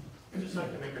 I'd just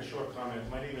like to make a short comment.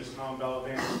 My name is Tom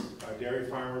Bellavance, a dairy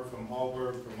farmer from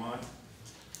Hallburg, Vermont.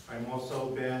 I've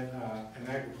also been an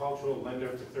agricultural lender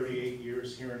for 38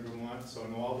 years here in Vermont, so I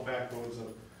know all the back roads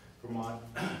of Vermont.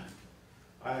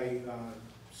 I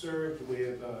served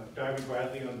with Darby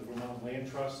Bradley on the Vermont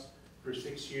Land Trust for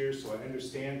 6 years, so I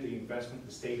understand the investment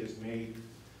the state has made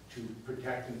to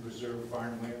protect and preserve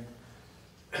farmland.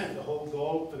 The whole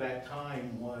goal for that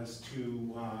time was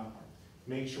to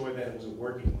make sure that it was a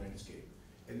working landscape.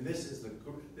 And this is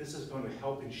going to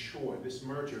help ensure, this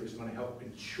merger is going to help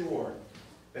ensure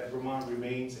that Vermont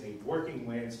remains a working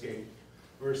landscape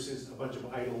versus a bunch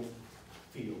of idle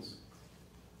fields.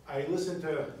 I listened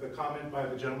to the comment by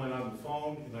the gentleman on the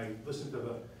phone, and I listened to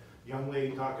the young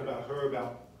lady talk about her,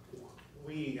 about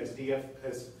we as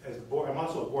board, I'm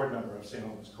also a board member of St.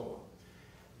 Albans Co-op.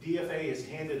 DFA has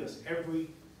handed us every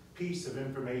piece of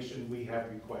information we have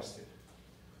requested.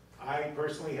 I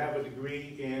personally have a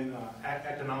degree in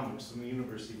economics from the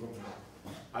University of Vermont.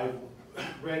 I've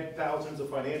read thousands of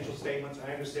financial statements.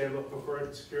 I understand what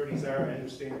preferred securities are. I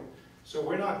understand. So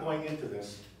we're not going into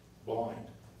this blind.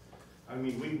 I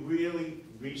mean, we really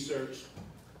researched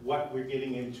what we're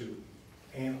getting into.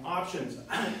 And options,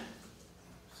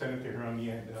 Senator here on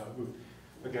the end,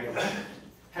 okay,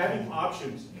 having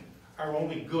options are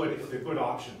only good if they're good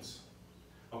options.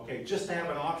 Okay, just to have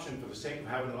an option for the sake of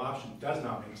having an option does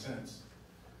not make sense.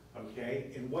 Okay,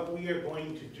 and what we are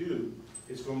going to do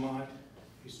is Vermont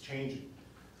is changing.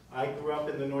 I grew up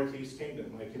in the Northeast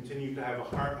Kingdom. I continue to have a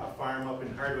farm up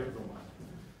in Hardwick, Vermont.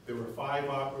 There were 5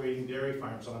 operating dairy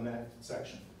farms on that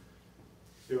section.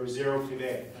 There are 0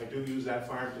 today. I do use that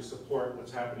farm to support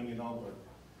what's happening in Albans.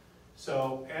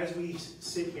 So as we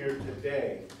sit here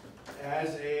today,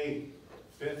 as a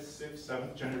 5th, 6th,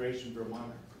 7th generation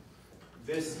Vermonter,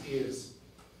 this is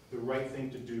the right thing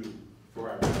to do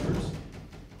for our members.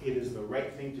 It is the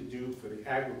right thing to do for the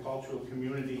agricultural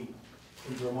community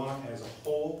in Vermont as a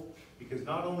whole, because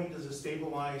not only does it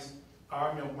stabilize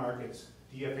our milk markets,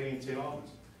 DFA and St. Albans,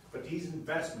 but these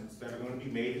investments that are going to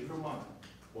be made in Vermont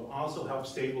will also help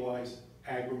stabilize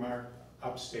Agrimark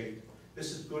upstate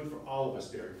This is good for all of us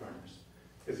dairy farmers.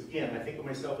 Because again, I think of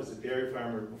myself as a dairy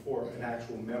farmer before an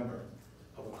actual member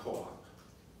of a co-op.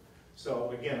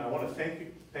 So again, I want to thank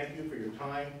you for your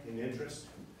time and interest.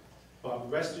 But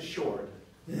rest assured,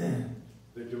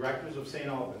 the directors of St.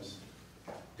 Albans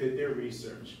did their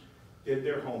research, did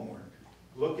their homework,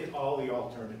 looked at all the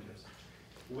alternatives.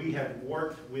 We have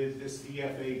worked with this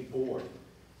DFA board,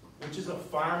 which is a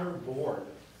farmer board.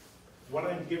 What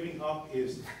I'm giving up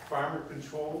is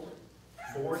farmer-controlled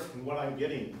board, and what I'm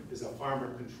getting is a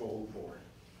farmer-controlled board.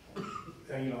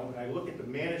 And, you know, when I look at the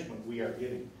management we are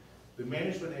getting, the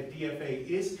management at DFA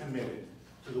is committed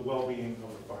to the well-being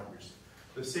of the farmers.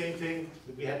 The same thing,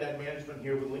 that we had that management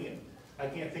here with Liam. I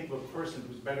can't think of a person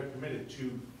who's better committed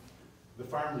to the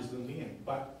farmers than Liam,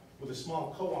 but with a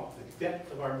small co-op, the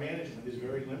depth of our management is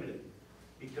very limited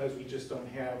because we just don't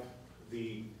have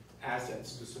the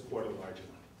assets to support a large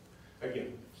amount.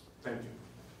 Again, thank you.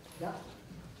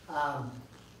 Yeah.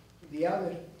 The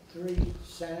other three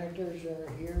senators are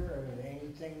here, or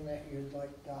anything that you'd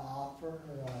like to offer?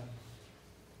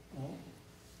 No?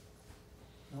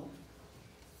 No?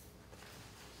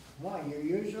 Well, you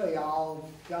usually all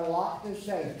got a lot to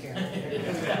say, Karen.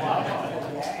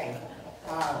 Okay.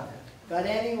 But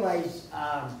anyways,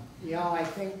 you know, I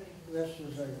think this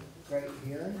was a great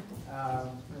hearing.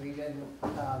 We didn't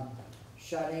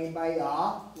shut anybody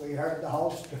off. We heard the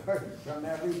whole story from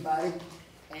everybody,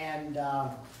 and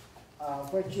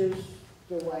which is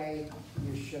the way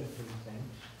you should do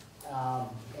things.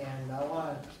 And I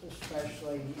want to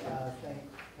especially thank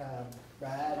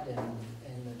Brad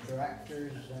and the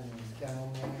directors and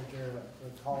general manager of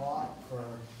the co-op for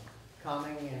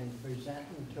coming and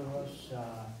presenting to us.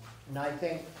 And I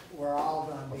think we're all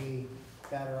going to be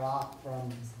better off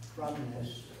from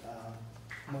this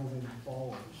moving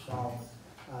forward. So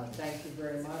thank you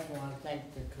very much. I want to thank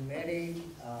the committee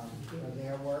for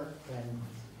their work,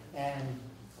 and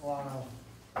I want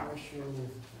to wish you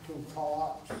two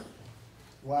co-ops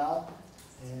well.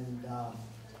 And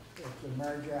if the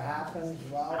merger happens,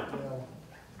 well, we'll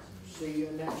see you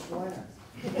next winter.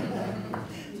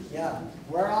 Yeah,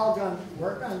 we're going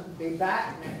to be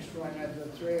back next winter, the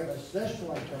three of us this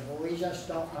winter, but we just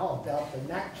don't know about the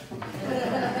next one.